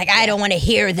he's just not- like, I don't want to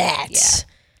hear that.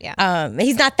 Yeah.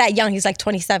 He's not that young. He's like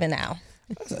 27 now.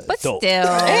 But dope. still.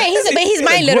 Yeah, he's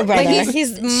my little brother. But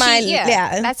He's my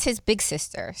yeah. That's his big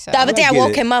sister. So The other day I get woke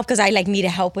it. him up because I like needed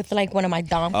help with like one of my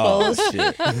dom Oh, clothes.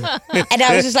 shit. And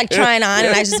I was just like trying on,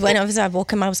 and I just went over. So I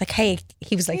woke him up. I was like, "Hey,"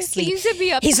 he was like, Can "Sleep." you zip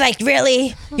me up? He's like,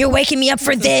 "Really? You're waking me up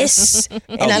for this?" And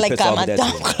be I like pissed got off my with that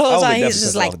dom shit. clothes I would on. be He's definitely just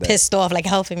pissed like off with that. pissed off, like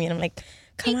helping me. And I'm like,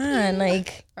 "Come on,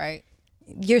 like right.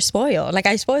 you're spoiled. Like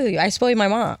I spoil you. I spoil my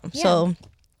mom." So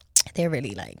they're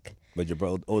really like. But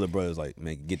your older brother's like,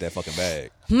 man, get that fucking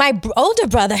bag. My older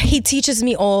brother, he teaches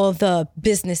me all the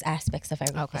business aspects of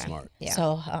everything. Okay. Smart. Yeah.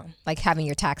 So Like having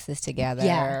your taxes together.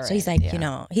 yeah. So he's and- like, you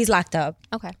know, he's locked up.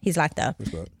 Okay. He's locked up.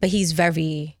 Respect. But he's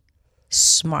very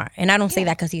smart. And I don't say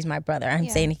that because he's my brother. I'm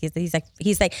saying he's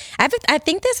like I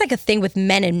think there's like a thing with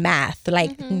men and math.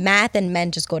 Like math and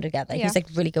men just go together. He's like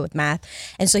really good with math.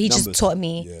 And so he just taught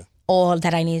me all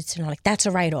that I needed to know. Like, that's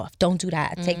a write-off. Don't do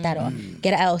that. Take that off.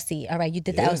 Get an LC. All right, you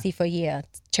did the LC for a year.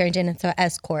 Turned it into an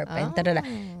S Corp. And da-da-da.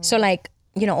 So like,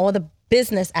 you know, all the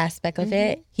business aspect of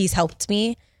it, he's helped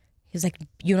me. He's like,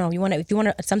 you know, if you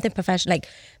want something professional, like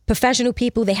professional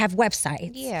people, they have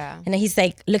websites. Yeah. And then he's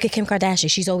like, look at Kim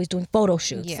Kardashian. She's always doing photo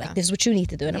shoots. Yeah. Like, this is what you need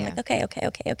to do. And I'm like, okay.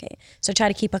 So I try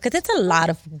to keep up because it's a lot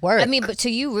of work. I mean, but so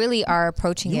you really are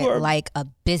approaching it like a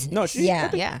business. No,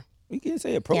 yeah. We can't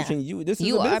say approaching you. This is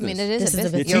you a business. I mean, it is a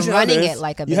business. You're running others, it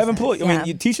like a business. You have employees. I mean,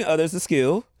 you're teaching others the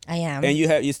skill. I am. And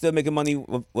you're still making money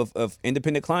with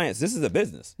independent clients. This is a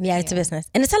business. Yeah, it's a business.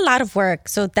 And it's a lot of work.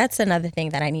 So that's another thing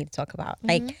that I need to talk about.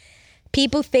 Like,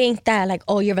 people think that like,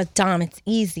 oh, you're a dom, it's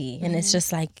easy. And it's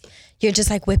just like, you're just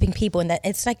like whipping people. And that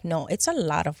it's like, no, it's a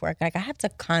lot of work. Like, I have to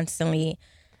constantly,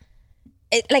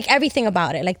 like everything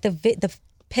about it. Like the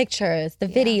pictures, the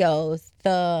videos,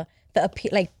 the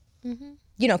like,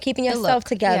 you know, keeping yourself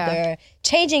together,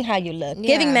 changing how you look,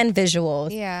 giving men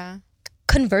visuals,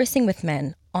 conversing with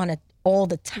men on all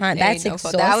the time. That's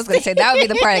exhausting. I was gonna say that would be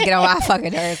the part that get on my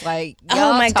fucking nerves. Like,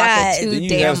 oh my God, did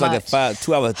you have like a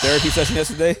 2-hour therapy session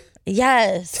yesterday?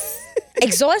 Yes.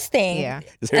 Exhausting. Yeah.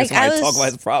 Just hear somebody talk about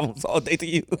his problems all day to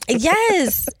you.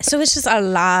 Yes. So it's just a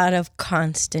lot of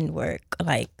constant work,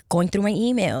 like going through my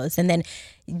emails. And then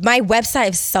my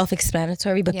website is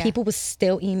self-explanatory, but people will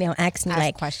still ask me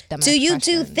like, do you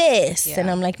do this? Yeah. And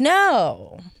I'm like,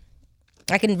 no.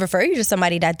 I can refer you to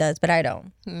somebody that does, but I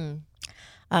don't.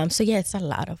 So yeah, it's a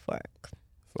lot of work.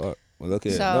 Fuck. Well,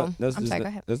 okay. So,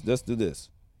 let's do this.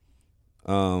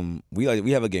 We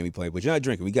have a game we play, but you're not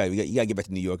drinking. You gotta get back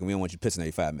to New York, and we don't want you pissing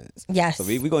every 5 minutes. Yes. So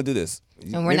we're gonna do this.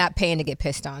 And we're not paying to get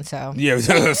pissed on, so. Yeah,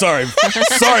 sorry,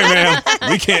 ma'am.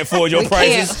 We can't afford your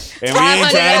prices, and we ain't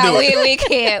trying to do it. We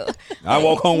can't. I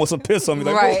walk home with some piss on me,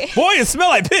 like, right. Boy, it smell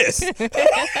like piss.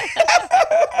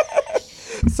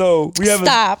 So we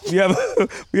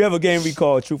have a game we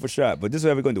call Truth or Shot, but this is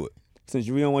how we're gonna do it. Since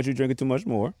we don't want you drinking too much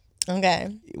more. Okay.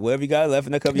 Whatever you got left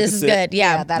in that cup, this is good.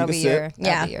 Yeah, that'll be your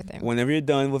thing. Whenever you're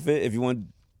done with it, if you want to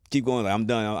keep going, like, I'm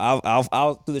done.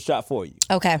 I'll do the shot for you.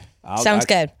 Okay. Sounds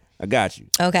good. I got you.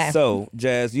 Okay. So,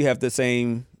 Jazz, you have the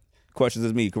same questions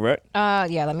as me, correct?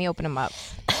 Yeah. Let me open them up.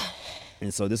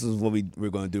 And so this is what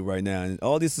we're going to do right now, and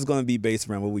all this is going to be based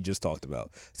around what we just talked about.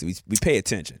 So we pay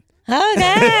attention.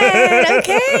 Okay.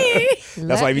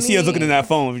 That's why if you see us looking in that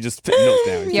phone, we just put notes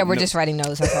down. Yeah, we're just writing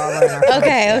notes. That's all we're in our phone.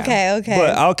 Okay.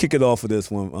 But I'll kick it off for this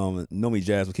one. Normally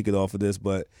Jazz will kick it off for this,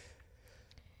 but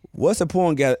what's a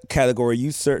porn category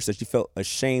you searched that you felt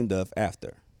ashamed of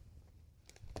after?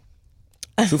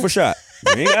 Truth or shot?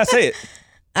 You ain't gotta say it.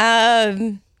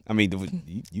 I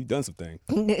mean, you've done some things.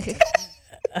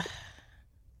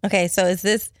 Okay, so is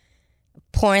this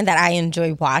porn that I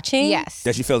enjoy watching? Yes.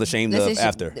 That you felt ashamed of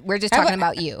after? We're just talking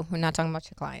about you. We're not talking about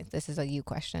your clients. This is a you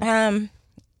question.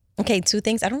 Okay, 2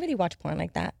 things. I don't really watch porn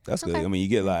like that. That's good. I mean, you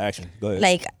get a lot of action. Go ahead.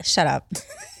 Like, shut up.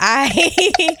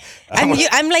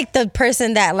 I'm like the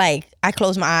person that like I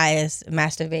close my eyes,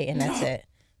 masturbate, and that's it.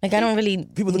 Like, I don't really.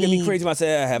 People look at me crazy when I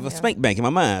say I have a spank bank in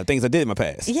my mind, things I did in my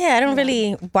past. Yeah, I don't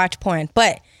really watch porn,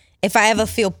 but if I ever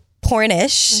feel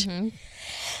pornish,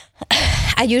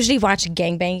 I usually watch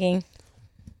gangbanging.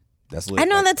 That's lit. I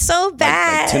know, that's so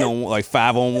bad. Like 10 on, like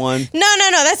 5 on 1. No,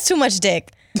 that's too much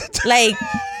dick. Like.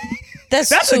 That's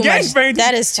too a much. gangbang.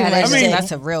 That is too much. Dick.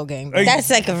 That's a real gangbang. That's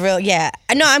like a real, yeah.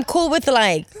 No, I'm cool with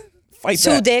like Fight 2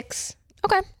 back. dicks.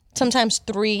 Okay. Sometimes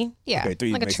 3. Yeah. Okay,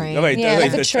 3 like a makes train. sense. Okay, Yeah,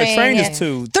 like a train. A train yeah. is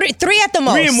 2. 3 at the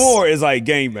most. 3 and more is like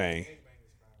gangbang.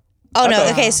 Oh no.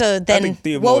 Okay, so then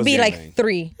what would be like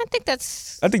 3? I think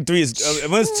that's. I think 3 is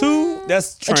when it's 2.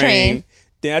 That's train. A train.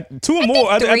 Then 2 or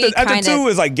more. After 2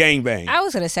 is like gangbang. I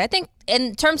was gonna say. I think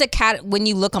in terms of when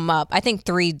you look them up, I think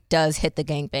 3 does hit the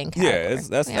gangbang category. Yeah,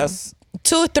 that's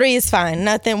 2 or 3 is fine.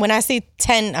 Nothing. When I see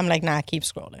 10, I'm like, nah, keep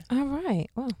scrolling. All right.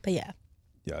 Well, but yeah.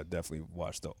 Yeah, I definitely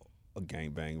watched a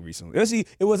gangbang recently. See,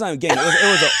 it wasn't a gang. It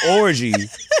was an orgy.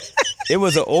 It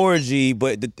was an orgy,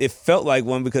 but it felt like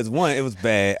one because one, it was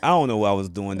bad. I don't know what I was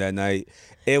doing that night.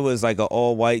 It was like an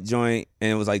all white joint,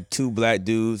 and it was like 2 black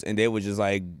dudes, and they were just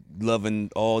like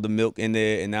loving all the milk in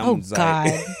there, and I'm just God.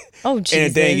 like, oh Jesus. And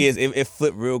the thing is, it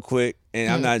flipped real quick,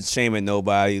 and I'm not shaming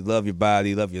nobody. Love your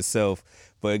body, love yourself,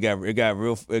 but it got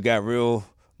real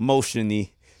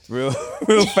motiony, real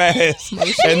fast,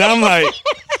 and I'm like,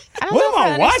 what am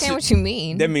I watching? I understand what you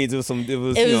mean. That means it was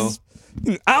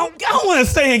you know, I don't want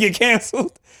to stay and get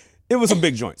canceled. It was some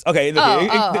big joints. Okay.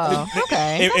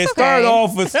 Okay. It started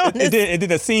off with, it did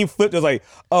the scene flipped. It was like,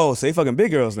 oh, so they fucking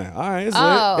big girls now. All right, it's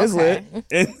lit.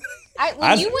 It's lit.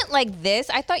 When you went like this,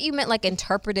 I thought you meant like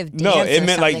interpretive dance. No, it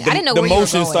meant like I didn't know the where you were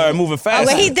motion going. started moving fast.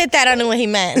 When he did that, I knew what he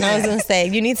meant. And I was going to say,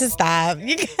 you need to stop.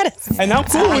 You got to stop. And I'm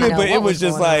cool with it, know but it what was was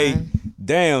just going like,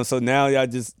 damn. So now y'all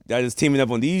just teaming up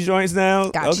on these joints now.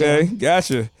 Gotcha. Okay,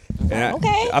 gotcha. And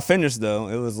Okay. I finished though.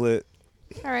 It was lit.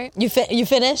 All right. You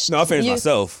finished? No, I finished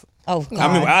myself. Oh, God.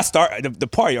 I mean, I started. The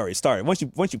party already started. Once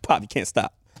you pop, you can't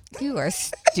stop. You are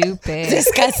stupid.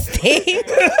 Disgusting.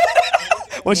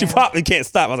 Once you pop, you can't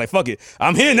stop. I was like, fuck it.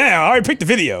 I'm here now. I already picked the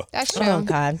video. That's true. Oh,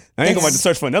 God. I ain't going to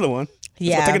search for another one. It's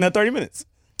Yeah. gonna take another 30 minutes.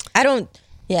 I don't,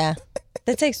 yeah.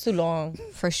 That takes too long.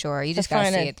 For sure. You just That's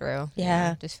gotta see fine. it through.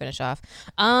 Yeah. Just finish off.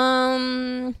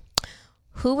 Who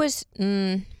was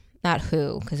not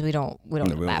who, because we don't know we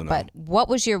that, don't but what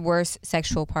was your worst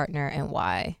sexual partner and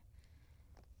why?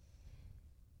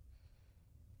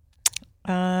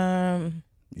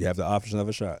 You have the option of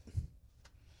a shot.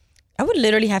 I would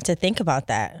literally have to think about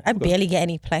that. I barely get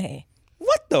any play.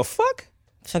 What the fuck?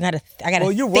 So I gotta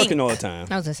Well, you're think. working all the time.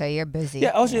 I was gonna say you're busy.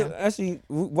 Yeah. Actually,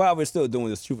 while we're still doing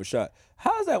this shoot for shot,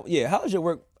 how's that? Yeah. How does your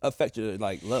work affect your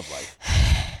like love life?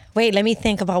 Wait, let me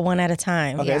think about one at a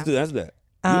time. Okay, let's do that. Let's do that.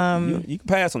 You can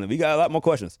pass on it. We got a lot more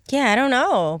questions. Yeah, I don't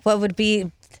know. What would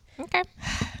be, Okay.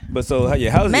 But so,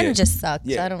 how's men it? just suck,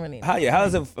 Yeah. so I don't really know. How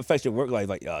does it affect your work life?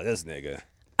 Like, oh, this nigga.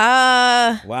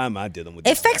 Why am I dealing with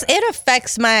It this? it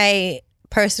affects my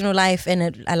personal life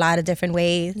in a lot of different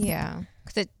ways. Yeah.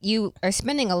 Because you are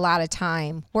spending a lot of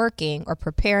time working or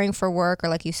preparing for work, or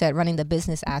like you said, running the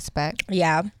business aspect.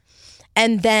 Yeah.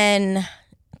 And then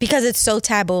because it's so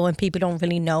taboo and people don't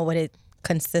really know what it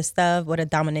consists of, what a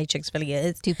dominatrix really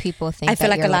is. Do people think I feel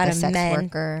that like you're a lot a of sex men,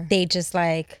 worker? they just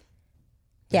like,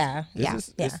 yeah. Yeah.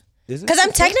 Is Yeah. it Because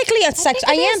I'm technically a sex,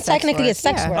 I it is am sex technically a work,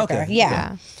 sex yeah. worker. Okay.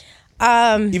 Yeah.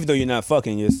 even though you're not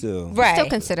fucking, you're still. Right. Still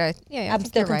considered. Yeah. I'm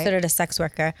still you're right. considered a sex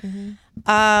worker.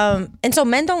 And so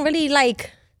men don't really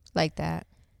like, like that.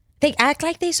 they act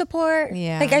like they support.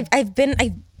 Yeah. Like a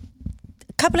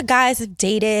couple of guys have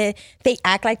dated, they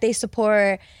act like they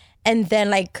support. And then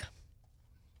like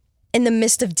in the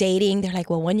midst of dating, they're like,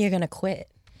 well, when you're going to quit?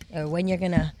 Or when you're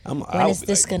going to, when is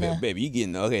this going to? Baby, you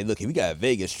getting, okay, look, we got a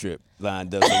Vegas trip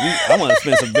lined up. So I want to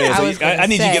spend some bands. I was So I gonna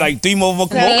need you to say. get like 3 more Beyonce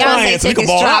clients so we can tickets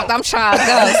ball dropped. out. I'm trying to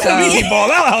go. So. We can ball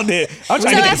out there. I'm trying So to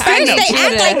at get the first stand they up.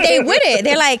 act like they with it.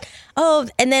 They're like, oh,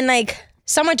 and then like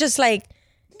someone just like,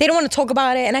 they don't want to talk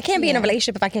about it. And I can't be in a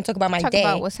relationship if I can't talk about my Talk day.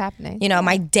 about what's happening. You know,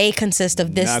 my day consists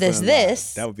of this, Not this, gonna lie.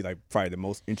 this. That would be like probably the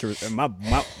most interesting.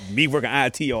 Me working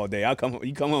IT all day. You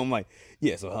come home like,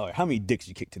 yeah. So how many dicks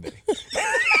you kicked today?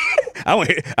 I want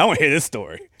to hear this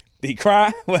story. Did he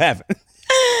cry? What happened?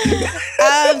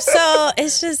 So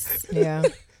it's just, Yeah.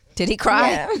 Did he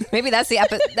cry? Yeah. Maybe that's the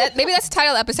maybe that's the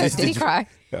title of the episode. Did he cry?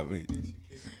 I mean,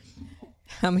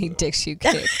 How many dicks you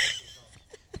kicked?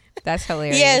 That's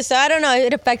hilarious. yeah, so I don't know.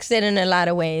 It affects it in a lot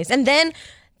of ways. And then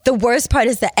the worst part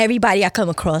is that everybody I come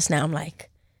across now, I'm like,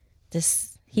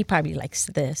 he probably likes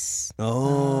this.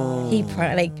 oh. He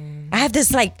probably I have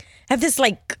this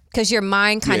Because your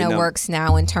mind kind of no. works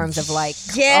now in terms of like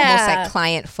Yeah. almost like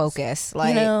client focus. Like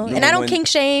you know, You and I don't when- kink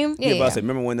shame. Yeah, but I yeah. said,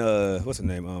 remember when what's her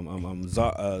name?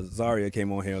 Zaria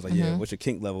came on here. I was like, yeah, what's your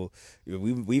kink level?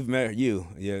 We've met you.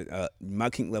 Yeah, my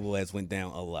kink level has went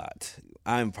down a lot.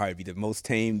 I'm probably the most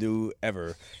tame dude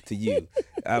ever to you.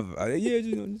 Just look at I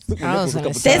was nipples a gonna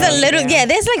couple say- There's a times. little,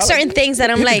 there's like certain things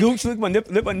that I'm Hit the like, gooch, lick my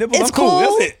nipples. It's I'm cool. cool.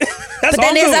 That's it. That's but all then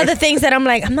I'm there's doing. other things that I'm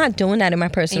like, I'm not doing that in my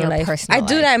personal your life. personal I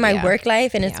do life, that in my yeah. work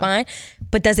life and it's Yeah. fine.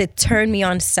 But does it turn me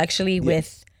on sexually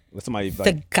with With somebody the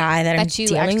like, guy that I'm That you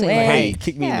dealing actually with? like. hey,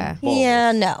 kick me Yeah. in the balls.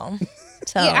 Yeah, no.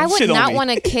 So Yeah, I would Shit on not me. want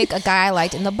to kick a guy I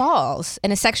liked in the balls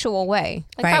in a sexual way.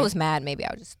 Like if I Right. was mad, maybe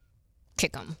I would just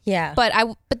kick him. yeah. But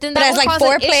then But that as would like cause an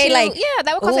foreplay, issue. like, yeah,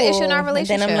 that would cause an issue in our ooh,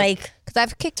 relationship. And then I'm like because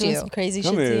I've kicked doing you. some crazy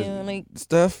Come shit here, to you. Like,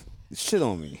 Steph. Shit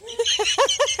on me.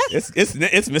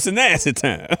 it's missing acid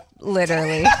time.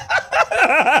 Literally,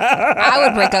 I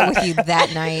would break up with you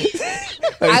that night.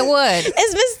 I would.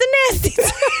 it's Mr. Nasty.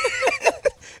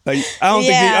 Like I don't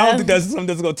Yeah. think that's something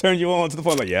that's gonna turn you on to the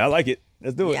point like, yeah, I like it.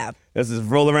 Let's do it. Yeah. Let's just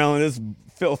roll around in this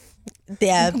filth.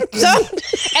 Yeah. So And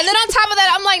then on top of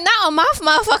that, I'm like, not on my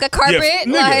motherfucking carpet. Yeah,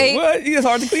 nigga, like, what? It's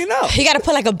hard to clean out. you got to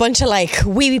put like a bunch of like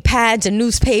wee pads and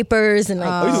newspapers and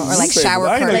like. You do or like newspapers. shower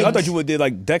I curtains. thought you would did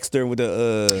like Dexter with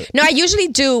the No, I usually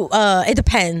do. It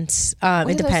depends. what It are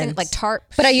those things? depends. Like tarps.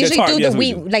 But I usually tarp, do yes, the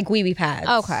we wee do. like wee pads.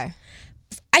 Okay.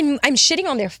 I'm shitting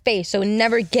on their face, so it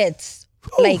never gets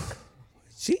like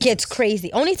gets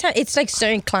crazy. Only time it's like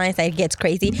certain clients that it gets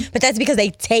crazy, but that's because they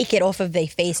take it off of their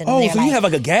face and Oh, they're so like, you have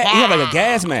like a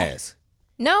gas mask.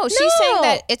 No, she's saying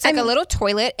that it's like a little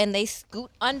toilet and they scoot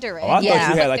under it. Oh, I thought you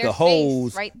Yeah. had like Their a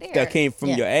hose face right there. that came from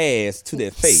your ass to their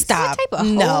face. Stop. What type of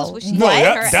No. hose was she No, in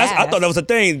her that's I ass? thought that was a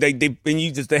thing.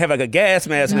 They have like a gas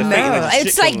mask in their face. No, and, like,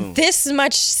 it's shit like come- this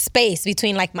much space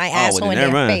between like my asshole well, and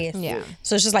then their never face. mind. Yeah.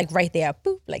 So it's just like right there,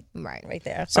 boop, like right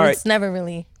there. So All right. it's never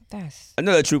really. That's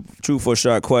Another true for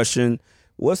shot question.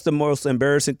 What's the most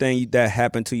embarrassing thing that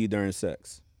happened to you during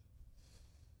sex?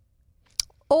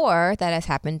 or that has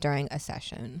happened during a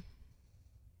session.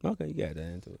 Okay, you got that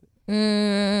into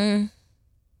it.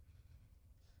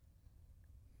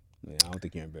 Yeah, I don't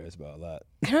think you're embarrassed about a lot.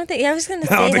 I don't think. I was gonna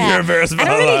say I don't think that. you're embarrassed I about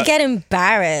don't a really lot. get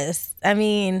embarrassed. I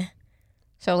mean,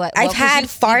 So like, I've had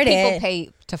farted. People pay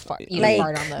to fart. You Like-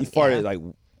 fart on them. You farted like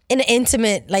in an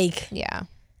intimate, like Yeah.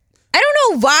 I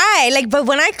don't know why. Like, but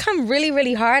when I come really,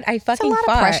 really hard, I It's a fucking lot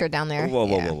fart. of pressure down there.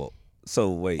 whoa. So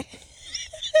wait.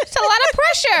 It's a lot of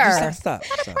pressure. Stop.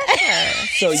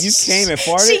 So you came and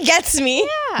farted? She gets me.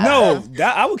 No,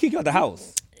 I would kick you out the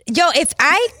house. Yo, if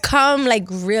I come like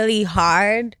really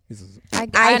hard, I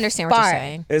I understand what fart. you're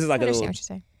saying. This is like I a understand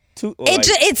little what you're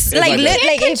saying. it's like, a- lit,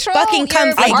 like it control fucking your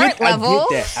comes fart like level.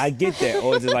 I get that.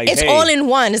 Or is it like it's hey, all in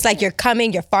one. It's like you're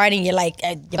coming, you're farting, you're like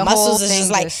your The whole muscles is thing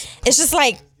just like just- it's just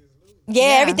like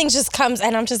yeah, everything just comes,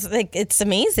 and I'm just like it's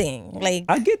amazing. Like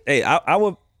I get. Hey, I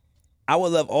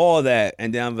would love all that,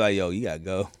 and then I'm like, yo, you gotta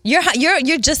go.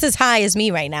 you're just as high as me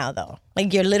right now, though.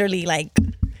 Like you're literally like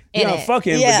You know, it.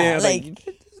 fucking. Yeah, but then I'm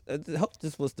like- I hope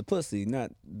this was the pussy,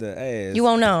 not the ass. you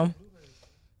won't know.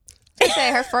 I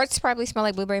say her farts probably smell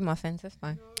like blueberry muffins. That's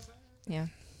fine. Yeah.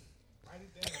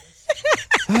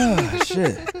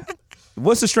 Shit.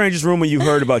 What's the strangest rumor you've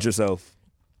heard about yourself?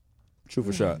 True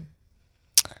for shot.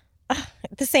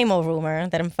 The same old rumor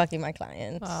that I'm fucking my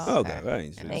clients. Okay, that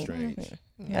ain't so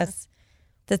strange.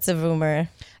 That's a rumor.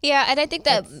 Yeah, and I think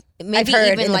that maybe heard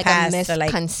in even the like past, a or, like-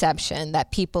 misconception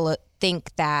that people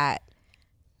think that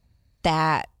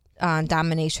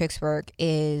dominatrix work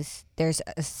is there's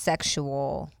a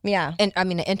sexual Yeah. and I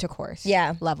mean an intercourse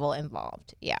Yeah. level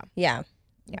involved. Yeah. Yeah.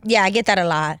 I get that a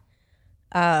lot.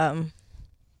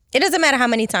 It doesn't matter how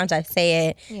many times I say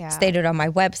it, Yeah. stated on my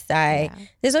website. Yeah.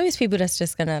 There's always people that's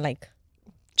just gonna like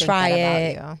Think try that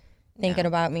it, about you. thinking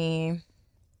about me,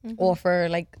 offer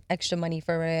like extra money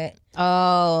for it.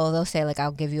 Oh, they'll say like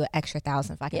I'll give you an extra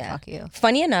 1,000 if I can fuck you.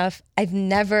 Funny enough, I've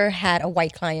never had a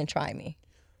white client try me.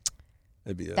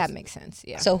 That'd be That makes sense.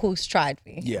 Yeah. So who's tried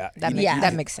me? yeah.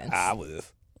 That makes sense. I would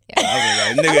have. Yeah.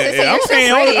 I was like, say, nigga, you're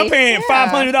so I'm pretty. paying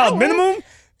 $500 minimum.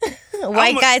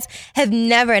 White guys have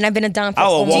never, and I've been a dom for I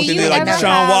would almost walk in there like ever Deshaun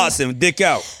have- Watson, dick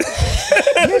out.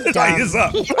 Like, it's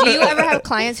up. Do you ever have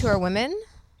clients who are women?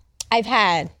 I've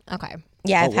had. Okay.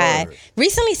 Yeah, I've had. word.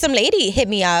 Recently, some lady hit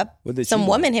me up. What did she Some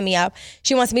want? woman hit me up.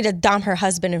 She wants me to dom her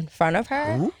husband in front of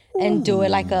her and do it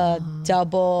like a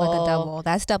double. Like a double.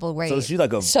 That's double rate. So she's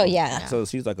like a. So, yeah. So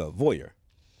she's like a voyeur.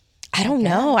 I don't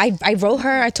know. I wrote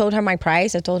her. I told her my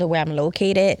price. I told her where I'm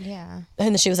located. yeah. And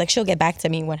then she was like, she'll get back to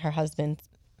me when her husband's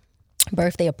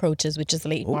birthday approaches, which is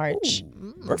late March.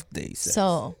 Birthday sex.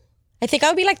 So I think I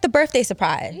would be like the birthday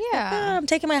surprise. Yeah. Like, "Oh, I'm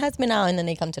taking my husband out. And then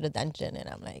they come to the dungeon. And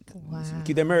I'm like,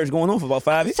 Keep that marriage going on for about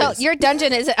 5 years. So your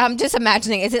dungeon is, I'm just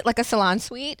imagining, is it like a salon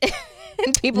suite?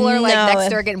 And people are like No. next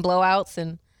door getting blowouts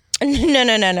and.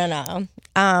 no.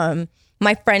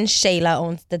 My friend Shayla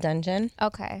owns the dungeon.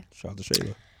 Okay. Shout out to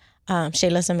Shayla.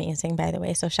 Shayla's amazing, by the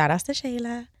way. So shout outs to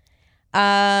Shayla.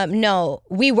 No,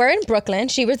 we were in Brooklyn.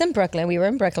 She was in Brooklyn. We were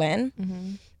in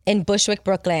Brooklyn, in Bushwick,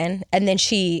 Brooklyn. And then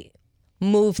she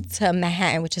moved to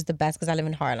Manhattan, which is the best because I live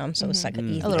in Harlem. So it's like an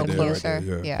easy A little commute. closer.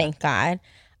 yeah. Yeah. Thank God.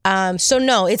 So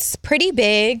no, it's pretty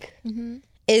big.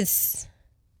 It's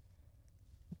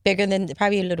bigger than,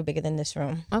 probably a little bigger than this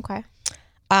room. Okay.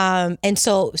 And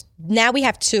so now we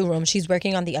have 2 rooms. She's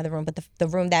working on the other room, but the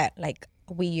room that like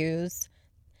we use,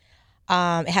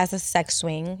 it has a sex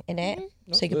swing in it.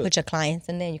 So you can put your clients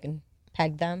in there, you can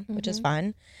peg them, which is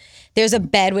fun. There's a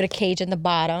bed with a cage in the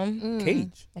bottom.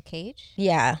 Cage. A cage?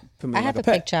 Yeah. Put me I like have a a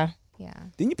pet. picture. Yeah.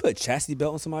 Didn't you put a chastity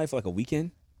belt on somebody for like a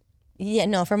weekend? Yeah,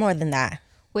 no, for more than that.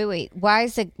 Wait. Why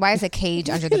is a cage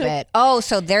under the bed? Oh,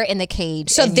 so they're in the cage.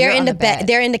 So and they're you're in on the bed.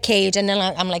 They're in the cage, and then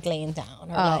I'm like laying down,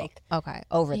 or like Okay.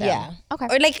 Over them. yeah, Okay.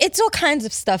 or like it's all kinds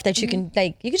of stuff that you can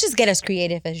like. You can just get as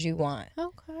creative as you want.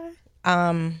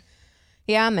 Okay.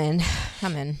 Yeah, I'm in.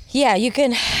 Yeah, you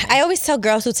can. I always tell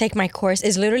girls who take my course,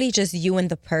 it's literally just you and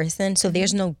the person. So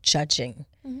there's no judging.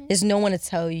 There's no one to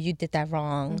tell you you did that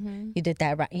wrong. You did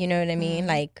that right. You know what I mean?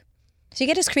 Like, so you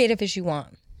get as creative as you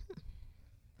want.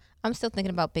 I'm still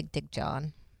thinking about Big Dick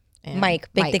John. and Mike,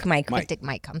 Big Dick Mike. Big Dick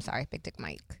Mike. I'm sorry, Big Dick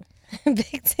Mike.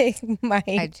 Big Dick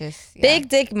Mike. Big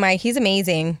Dick Mike. He's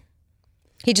amazing.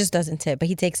 He just doesn't tip, but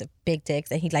he takes big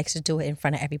dicks and he likes to do it in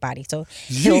front of everybody. So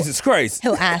Jesus Christ.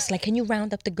 He'll ask, like, can you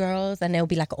round up the girls? And there'll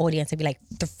be like an audience. It'll be like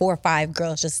 4 or 5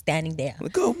 girls just standing there.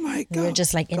 Go, Mike, go. We're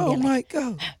just like in there, Go, like, Mike,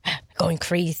 go. going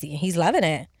crazy. He's loving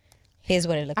it. Here's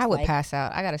what it looks like. I would pass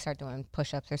out. I got to start doing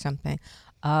push-ups or something.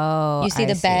 Oh, You see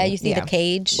the bed, you see Yeah. the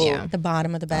cage, Yeah. the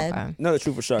bottom of the bed. Okay. Another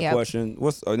truth or shot Yep. question.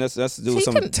 Let's do So you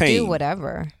something can tame. do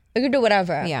whatever. You can do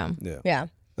whatever. Yeah. Yeah.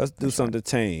 Let's do something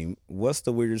tame. What's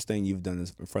the weirdest thing you've done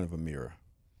in front of a mirror?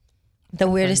 The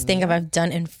weirdest thing I've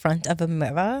done in front of a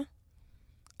mirror.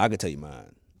 I could tell you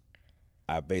mine.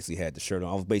 I basically had the shirt on.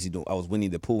 I was Winnie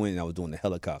the Pooh and I was doing the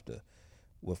helicopter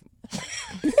with.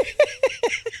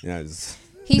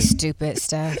 He's stupid,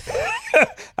 Steph.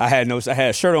 I had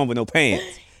a shirt on with no pants.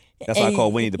 That's why I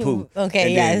call Winnie the Pooh. Okay,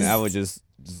 and then yes. I was just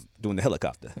doing the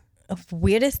helicopter.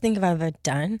 Weirdest thing I've ever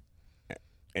done?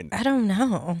 And I don't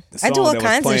know. the I do song all that was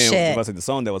kinds of playing- shit. I said the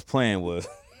song that was playing was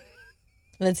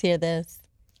Let's hear this.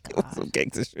 some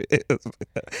gangster shit.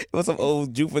 It was some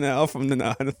old juvenile from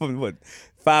what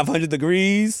 500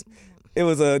 Degrees. It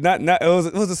was a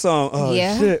it was a song. Oh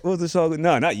Yeah. shit! What was the song?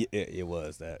 No, not it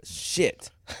was that shit.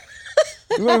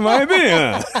 You remind me,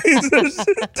 huh?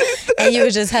 And you were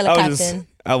just helicoptering.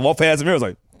 I walked past the mirror. I was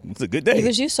like, "It's a good day."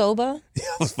 Was you sober? I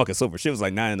was fucking sober. Shit was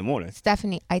like 9 a.m.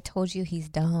 Stephanie, I told you he's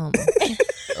dumb.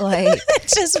 Like,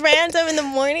 Just random in the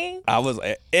morning? I was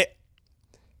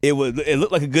it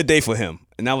looked like a good day for him,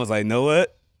 and I was like, know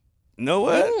what?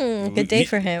 Good day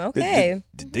for him. Okay.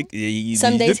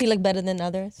 Some days he look better than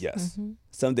others. Yes.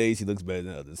 Some days he looks better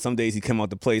than others. Some days he come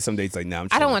out to play. Some days like, nah, I'm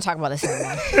I don't chilling. want to talk about this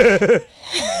anymore.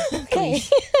 Okay.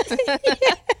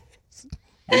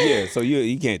 But yeah, so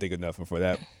you can't think of nothing for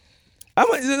that.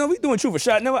 We doing truth or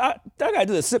shot. No, I gotta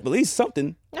do a sip, at least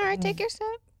something. All right, take your sip.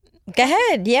 Go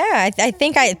ahead. Yeah. I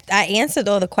think I answered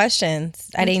all the questions.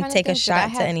 I I'm didn't trying to take a think, did I shot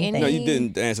have to anything. No, any- you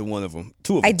didn't answer one of them.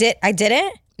 2 of them. I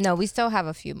didn't? No, we still have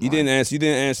a few more. You didn't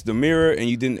answer the mirror, and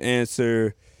you didn't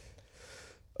answer.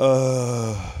 We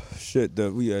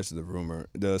answered the rumor,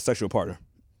 the sexual partner,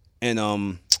 and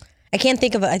I can't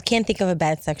think of a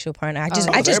bad sexual partner. I just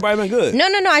everybody been good. No.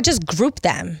 I just group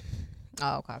them.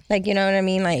 Oh, okay. Like, you know what I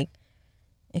mean? Like,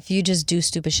 if you just do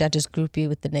stupid shit, I just group you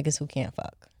with the niggas who can't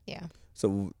fuck. Yeah.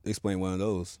 So explain one of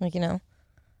those. Like, you know.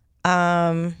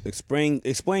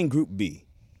 Explain Group B.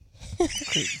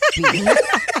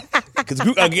 Because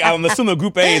I'm assuming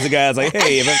Group A is the guy's like,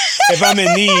 hey, if I'm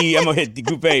in need, I'm gonna hit the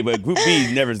Group A, but Group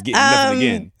B never getting nothing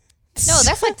again. No,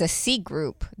 that's like the C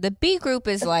group. The B group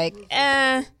is like,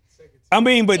 I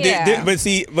mean, but Yeah. but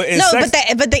in No, sex,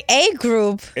 but the A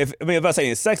group. if I say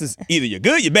in sex is either you're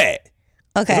good, you're bad.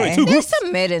 Okay. There's only 2 there's groups.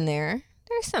 some mid in there.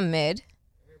 There's some mid.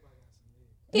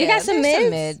 You got some there's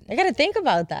mids? I gotta think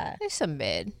about that. There's some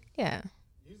mid. Yeah.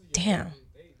 Damn.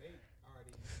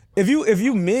 If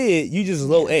you mid, you just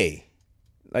low A.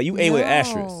 Like you A with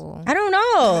asterisk. No. I don't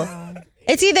know.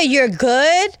 It's either you're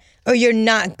good or you're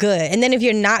not good. And then if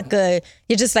you're not good,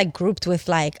 you're just like grouped with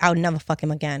like, I'll never fuck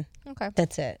him again. Okay.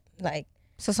 That's it. Like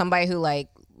So somebody who like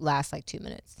lasts like 2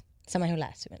 minutes. somebody who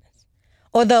lasts 2 minutes.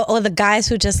 Or the guys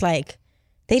who just like,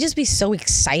 they just be so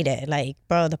excited. Like,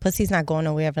 bro, the pussy's not going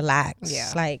nowhere. Relax.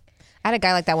 Yeah. Like, I had a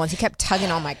guy like that once. He kept tugging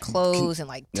on my clothes and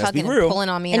like Let's be tugging and real. pulling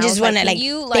on me. and I just was want to "Can like,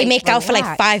 you, they make out for like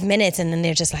relax?" 5 minutes and then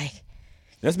they're just like,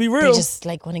 Let's be they real. just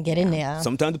like want to get in there.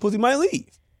 Sometimes the pussy might leave.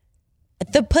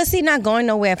 The pussy not going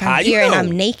nowhere if How I'm you here and know?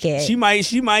 I'm naked. She might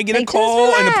get a Like, just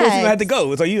call and the pussy relax. might have to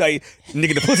go. So you like,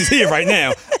 nigga, the pussy's here right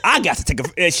now. I got to take a.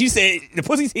 And she said the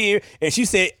pussy's here, and she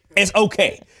said it's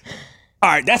okay. All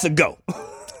right, that's a go.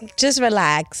 Just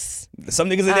relax. Some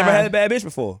niggas have never had a bad bitch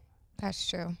before. That's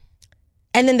true.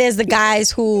 And then there's the guys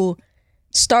who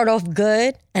start off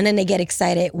good and then they get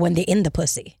excited when they're in the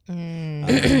pussy.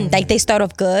 Like they start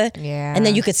off good, Yeah. and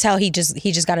then you could tell he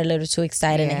just got a little too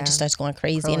excited and Yeah. he just starts going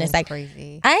crazy. And Going it's like,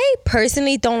 crazy. I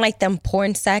personally don't like them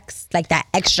porn sex, like that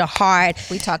extra hard.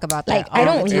 We talk about that. Like, I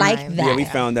all don't the like time. that. Yeah, we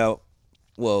found out.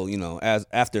 Well, as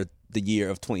after the year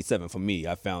of 27 for me,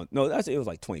 I found actually it was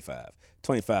like 25.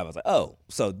 25. I was like, oh,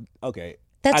 so okay,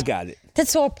 I got it.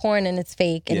 That's all porn and it's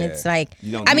fake and Yeah. it's like,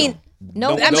 You don't- I you mean. don't- No,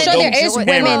 don't- I'm don't- sure don't- there is Well,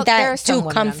 women there are that some do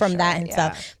women, come I'm from sure, that and yeah.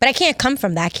 stuff, but I can't come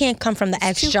from that. I can't come from the too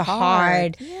extra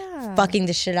hard. hard, Yeah. fucking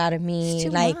the shit out of me. It's too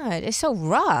Like, much. It's so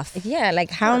rough. yeah, like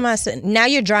how am I? Now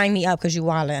you're drying me up because you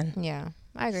wildin'. Yeah,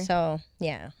 I agree. So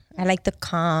yeah, I like the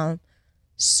calm,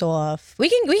 soft. We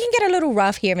can get a little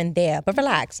rough here and there, but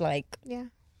relax. Like, Yeah.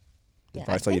 If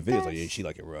I saw your videos, like, yeah, she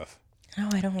like it rough. no,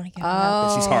 I don't like it.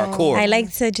 Oh. She's hardcore. I like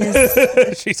to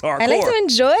just. She's hardcore. I like to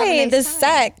enjoy Have a the nice time.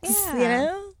 sex. Yeah. You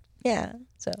know. Yeah.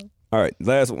 So All right,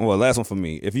 last one for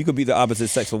me. If you could be the opposite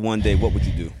sex for one day, what would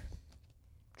you do?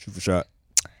 Shoot for shot.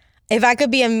 If I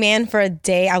could be a man for a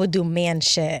day, I would do man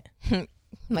shit.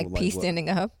 Like pee standing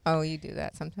up. Oh, you do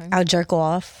that sometimes. I'll jerk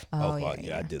off. Oh,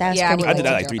 yeah, I did That's that. pretty I did that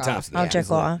cool. like 3 times today. I'll jerk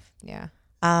off. Yeah.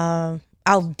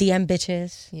 I'll DM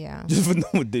bitches. Yeah. Just for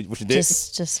what's your dick?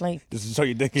 Just like Just show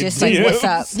your dick. Just like, what's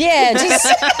up? yeah,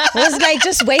 just like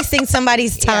just wasting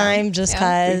somebody's time just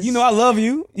cause. You know, I love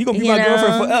you. You gonna be my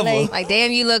girlfriend forever. Like,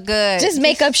 damn, you look good. Just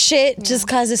make up shit just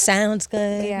cause it sounds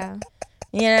good. Yeah.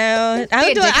 You know, I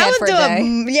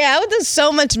would do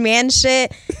so much man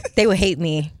shit. They would hate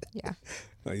me. Yeah.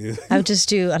 I would just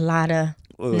do a lot of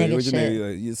nigga what's your shit.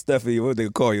 name? Stephanie, what they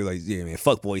call you? Like, yeah, man,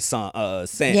 fuckboy Yeah,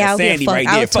 Sandy right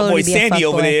I there. would totally Fuckboy be a Sandy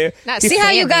over fuckboy. there. Not See how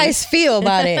you Sandy. guys feel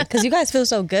about it, because you guys feel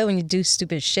so good when you do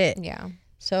stupid shit. Yeah.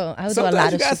 So I would do a Sometimes lot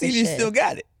you of gotta stupid see you shit. still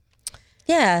got it.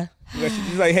 Yeah.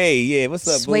 She's like, hey, yeah, what's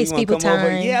up, Just boo? You waste wanna people come over?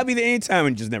 time. Yeah, I'll be there anytime,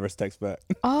 and just never text back.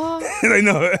 Oh. Like,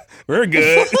 no, we're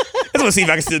good. I just want to see if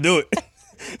I can still do it.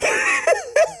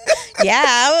 Yeah,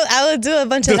 I would do a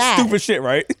bunch of The that. stupid shit,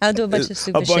 right? I'll do a bunch of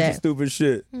stupid A bunch shit. of stupid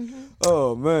shit. Mm-hmm.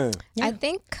 Oh man. I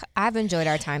think I've enjoyed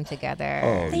our time together.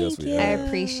 Oh yes, we I have.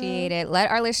 appreciate it.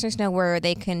 Let our listeners know where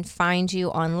they can find you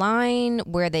online,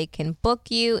 where they can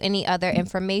book you, any other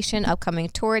information, upcoming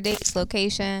tour dates,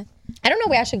 location. I don't know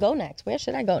where I should go next. Where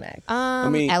should I go next? I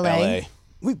mean, LA.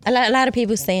 A lot of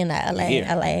people saying that LA. Here.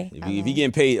 LA. If you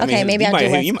getting paid, I Okay, mean, maybe you I'll might,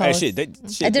 do West you might, Coast.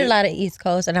 shit, I did a lot of East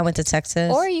Coast, and I went to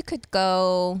Texas. Or you could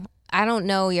go, I don't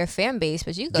know your fan base,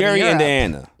 but you could go Gary, to Europe.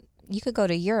 Indiana. You could go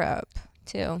to Europe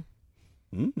too.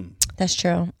 That's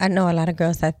true. I know a lot of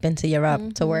girls that have been to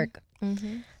Europe to work.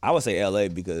 I would say LA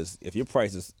because if your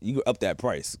price is, you go up that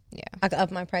price. Yeah. I could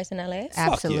up my price in LA.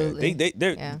 Absolutely. Fuck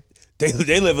yeah. Yeah.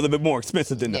 They live a little bit more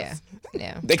expensive than Yeah. us.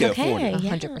 Yeah. They can afford it.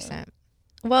 100%.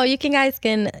 Well, you guys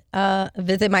can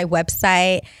visit my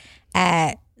website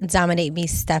at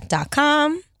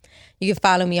dominatemesteph.com. You can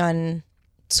follow me on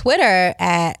Twitter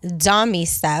at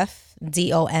DommySteph,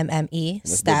 DOMME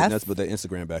Steph. Let's put that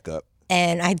Instagram back up.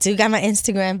 And I do got my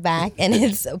Instagram back, and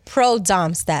it's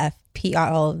ProDomSteph,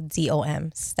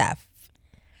 PRODOM Steph.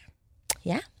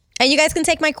 Yeah. And you guys can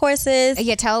take my courses.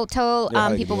 Yeah, tell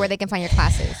Yeah, people yeah. where they can find your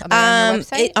classes. Are they on your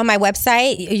website? On my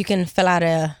website, you can fill out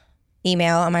a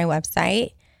email on my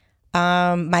website.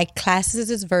 My classes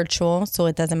is virtual, so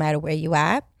it doesn't matter where you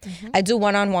at. I do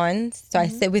one-on-ones, so I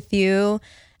sit with you,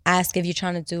 ask if you're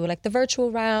trying to do like the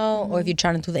virtual route or if you're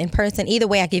trying to do the in-person. Either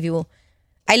way,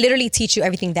 I literally teach you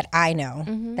everything that I know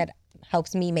that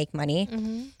helps me make money.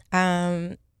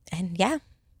 And yeah.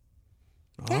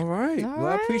 All right. Well,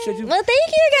 I appreciate you. Well, thank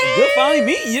you guys. Good finally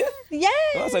meeting you. Yeah.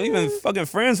 I was like, we've been fucking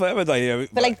friends forever. Like, yeah,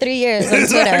 For like 3 years on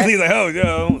Twitter. He's like, oh,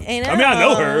 yo. I mean, I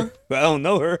know her, but I don't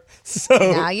know her. So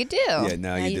Now you do. yeah,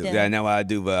 now you do. do. Yeah, now I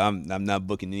do, but I'm not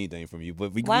booking anything from you.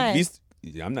 But Why?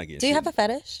 Yeah, I'm not getting. Do you shit. have a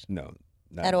fetish No,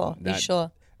 not, at all? Not, You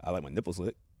sure? I like my nipples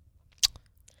lit.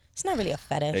 It's not really a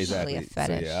fetish. Exactly. really a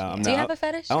fetish. So, yeah, I'm Do you not- have a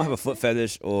fetish? I don't have a foot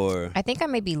fetish or. I think I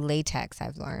may be latex.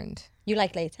 I've learned. You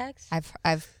like latex?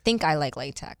 I think I like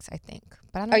latex. I think,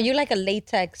 but I don't. Are you like a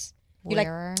latex? You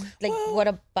wearer. like what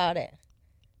about it?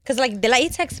 Because like the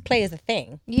latex play is a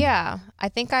thing. Yeah, I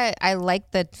think I like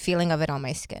the feeling of it on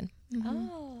my skin.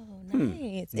 Oh,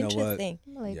 nice. You know what? Interesting.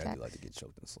 Yeah, I Latex. do like to get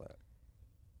choked and slapped,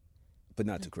 but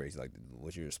not too crazy like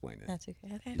what you're explaining. That's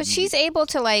okay. Okay. But she's able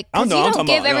to like. I don't 'cause know, you I'm don't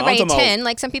talking give about- no, I'm everybody a talking about- 10.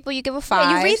 Like some people you give a 5.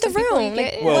 Yeah, you read the some people room. you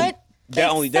Like, get- Well, what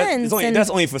makes sense and- that's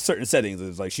only for certain settings.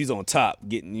 It's like she's on top,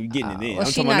 getting it in. well, I'm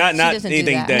she talking not- about she not doesn't do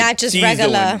anything that. that Not just she's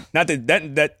regular. doing. Not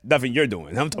that nothing you're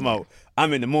doing. I'm talking about.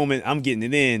 I'm in the moment. I'm getting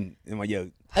it in. And I'm like,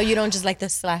 yo, Oh, you don't just like the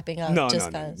slapping up? no,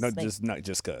 just no, 'cause, not like-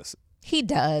 just cause. He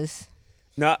does.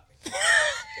 Not.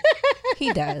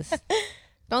 He does.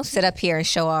 Don't sit up here and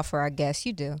show off for our guests.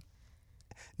 You do.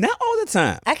 Not all the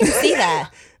time. I can see that.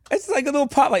 It's like a little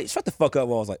pop, like, shut the fuck up. I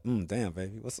was like, damn,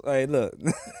 baby. What's, hey, look.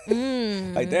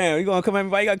 Like, damn, you gonna come at me?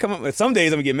 Why you gotta come up? Some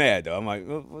days I'm gonna get mad, though. I'm like,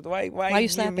 why you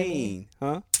slapping me? mean?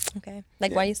 Huh? Okay.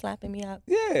 Like, why you slapping me up?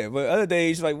 Yeah, but other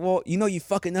days, she's like, well, you know you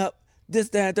fucking up this,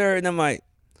 that, third. And I'm like,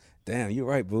 damn, you're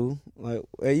right, boo. Like,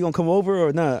 hey, you gonna come over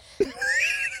or not?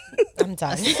 I'm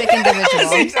done. Sick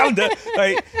individual. I'm done.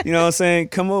 Like, you know what I'm saying?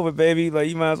 Come over, baby. Like,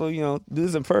 you might as well, do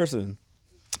this in person.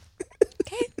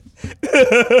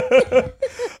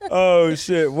 Oh,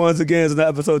 shit. Once again, it's an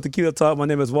episode of Tequila Talk. My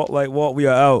name is Walt Like Walt. We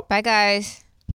are out. Bye, guys.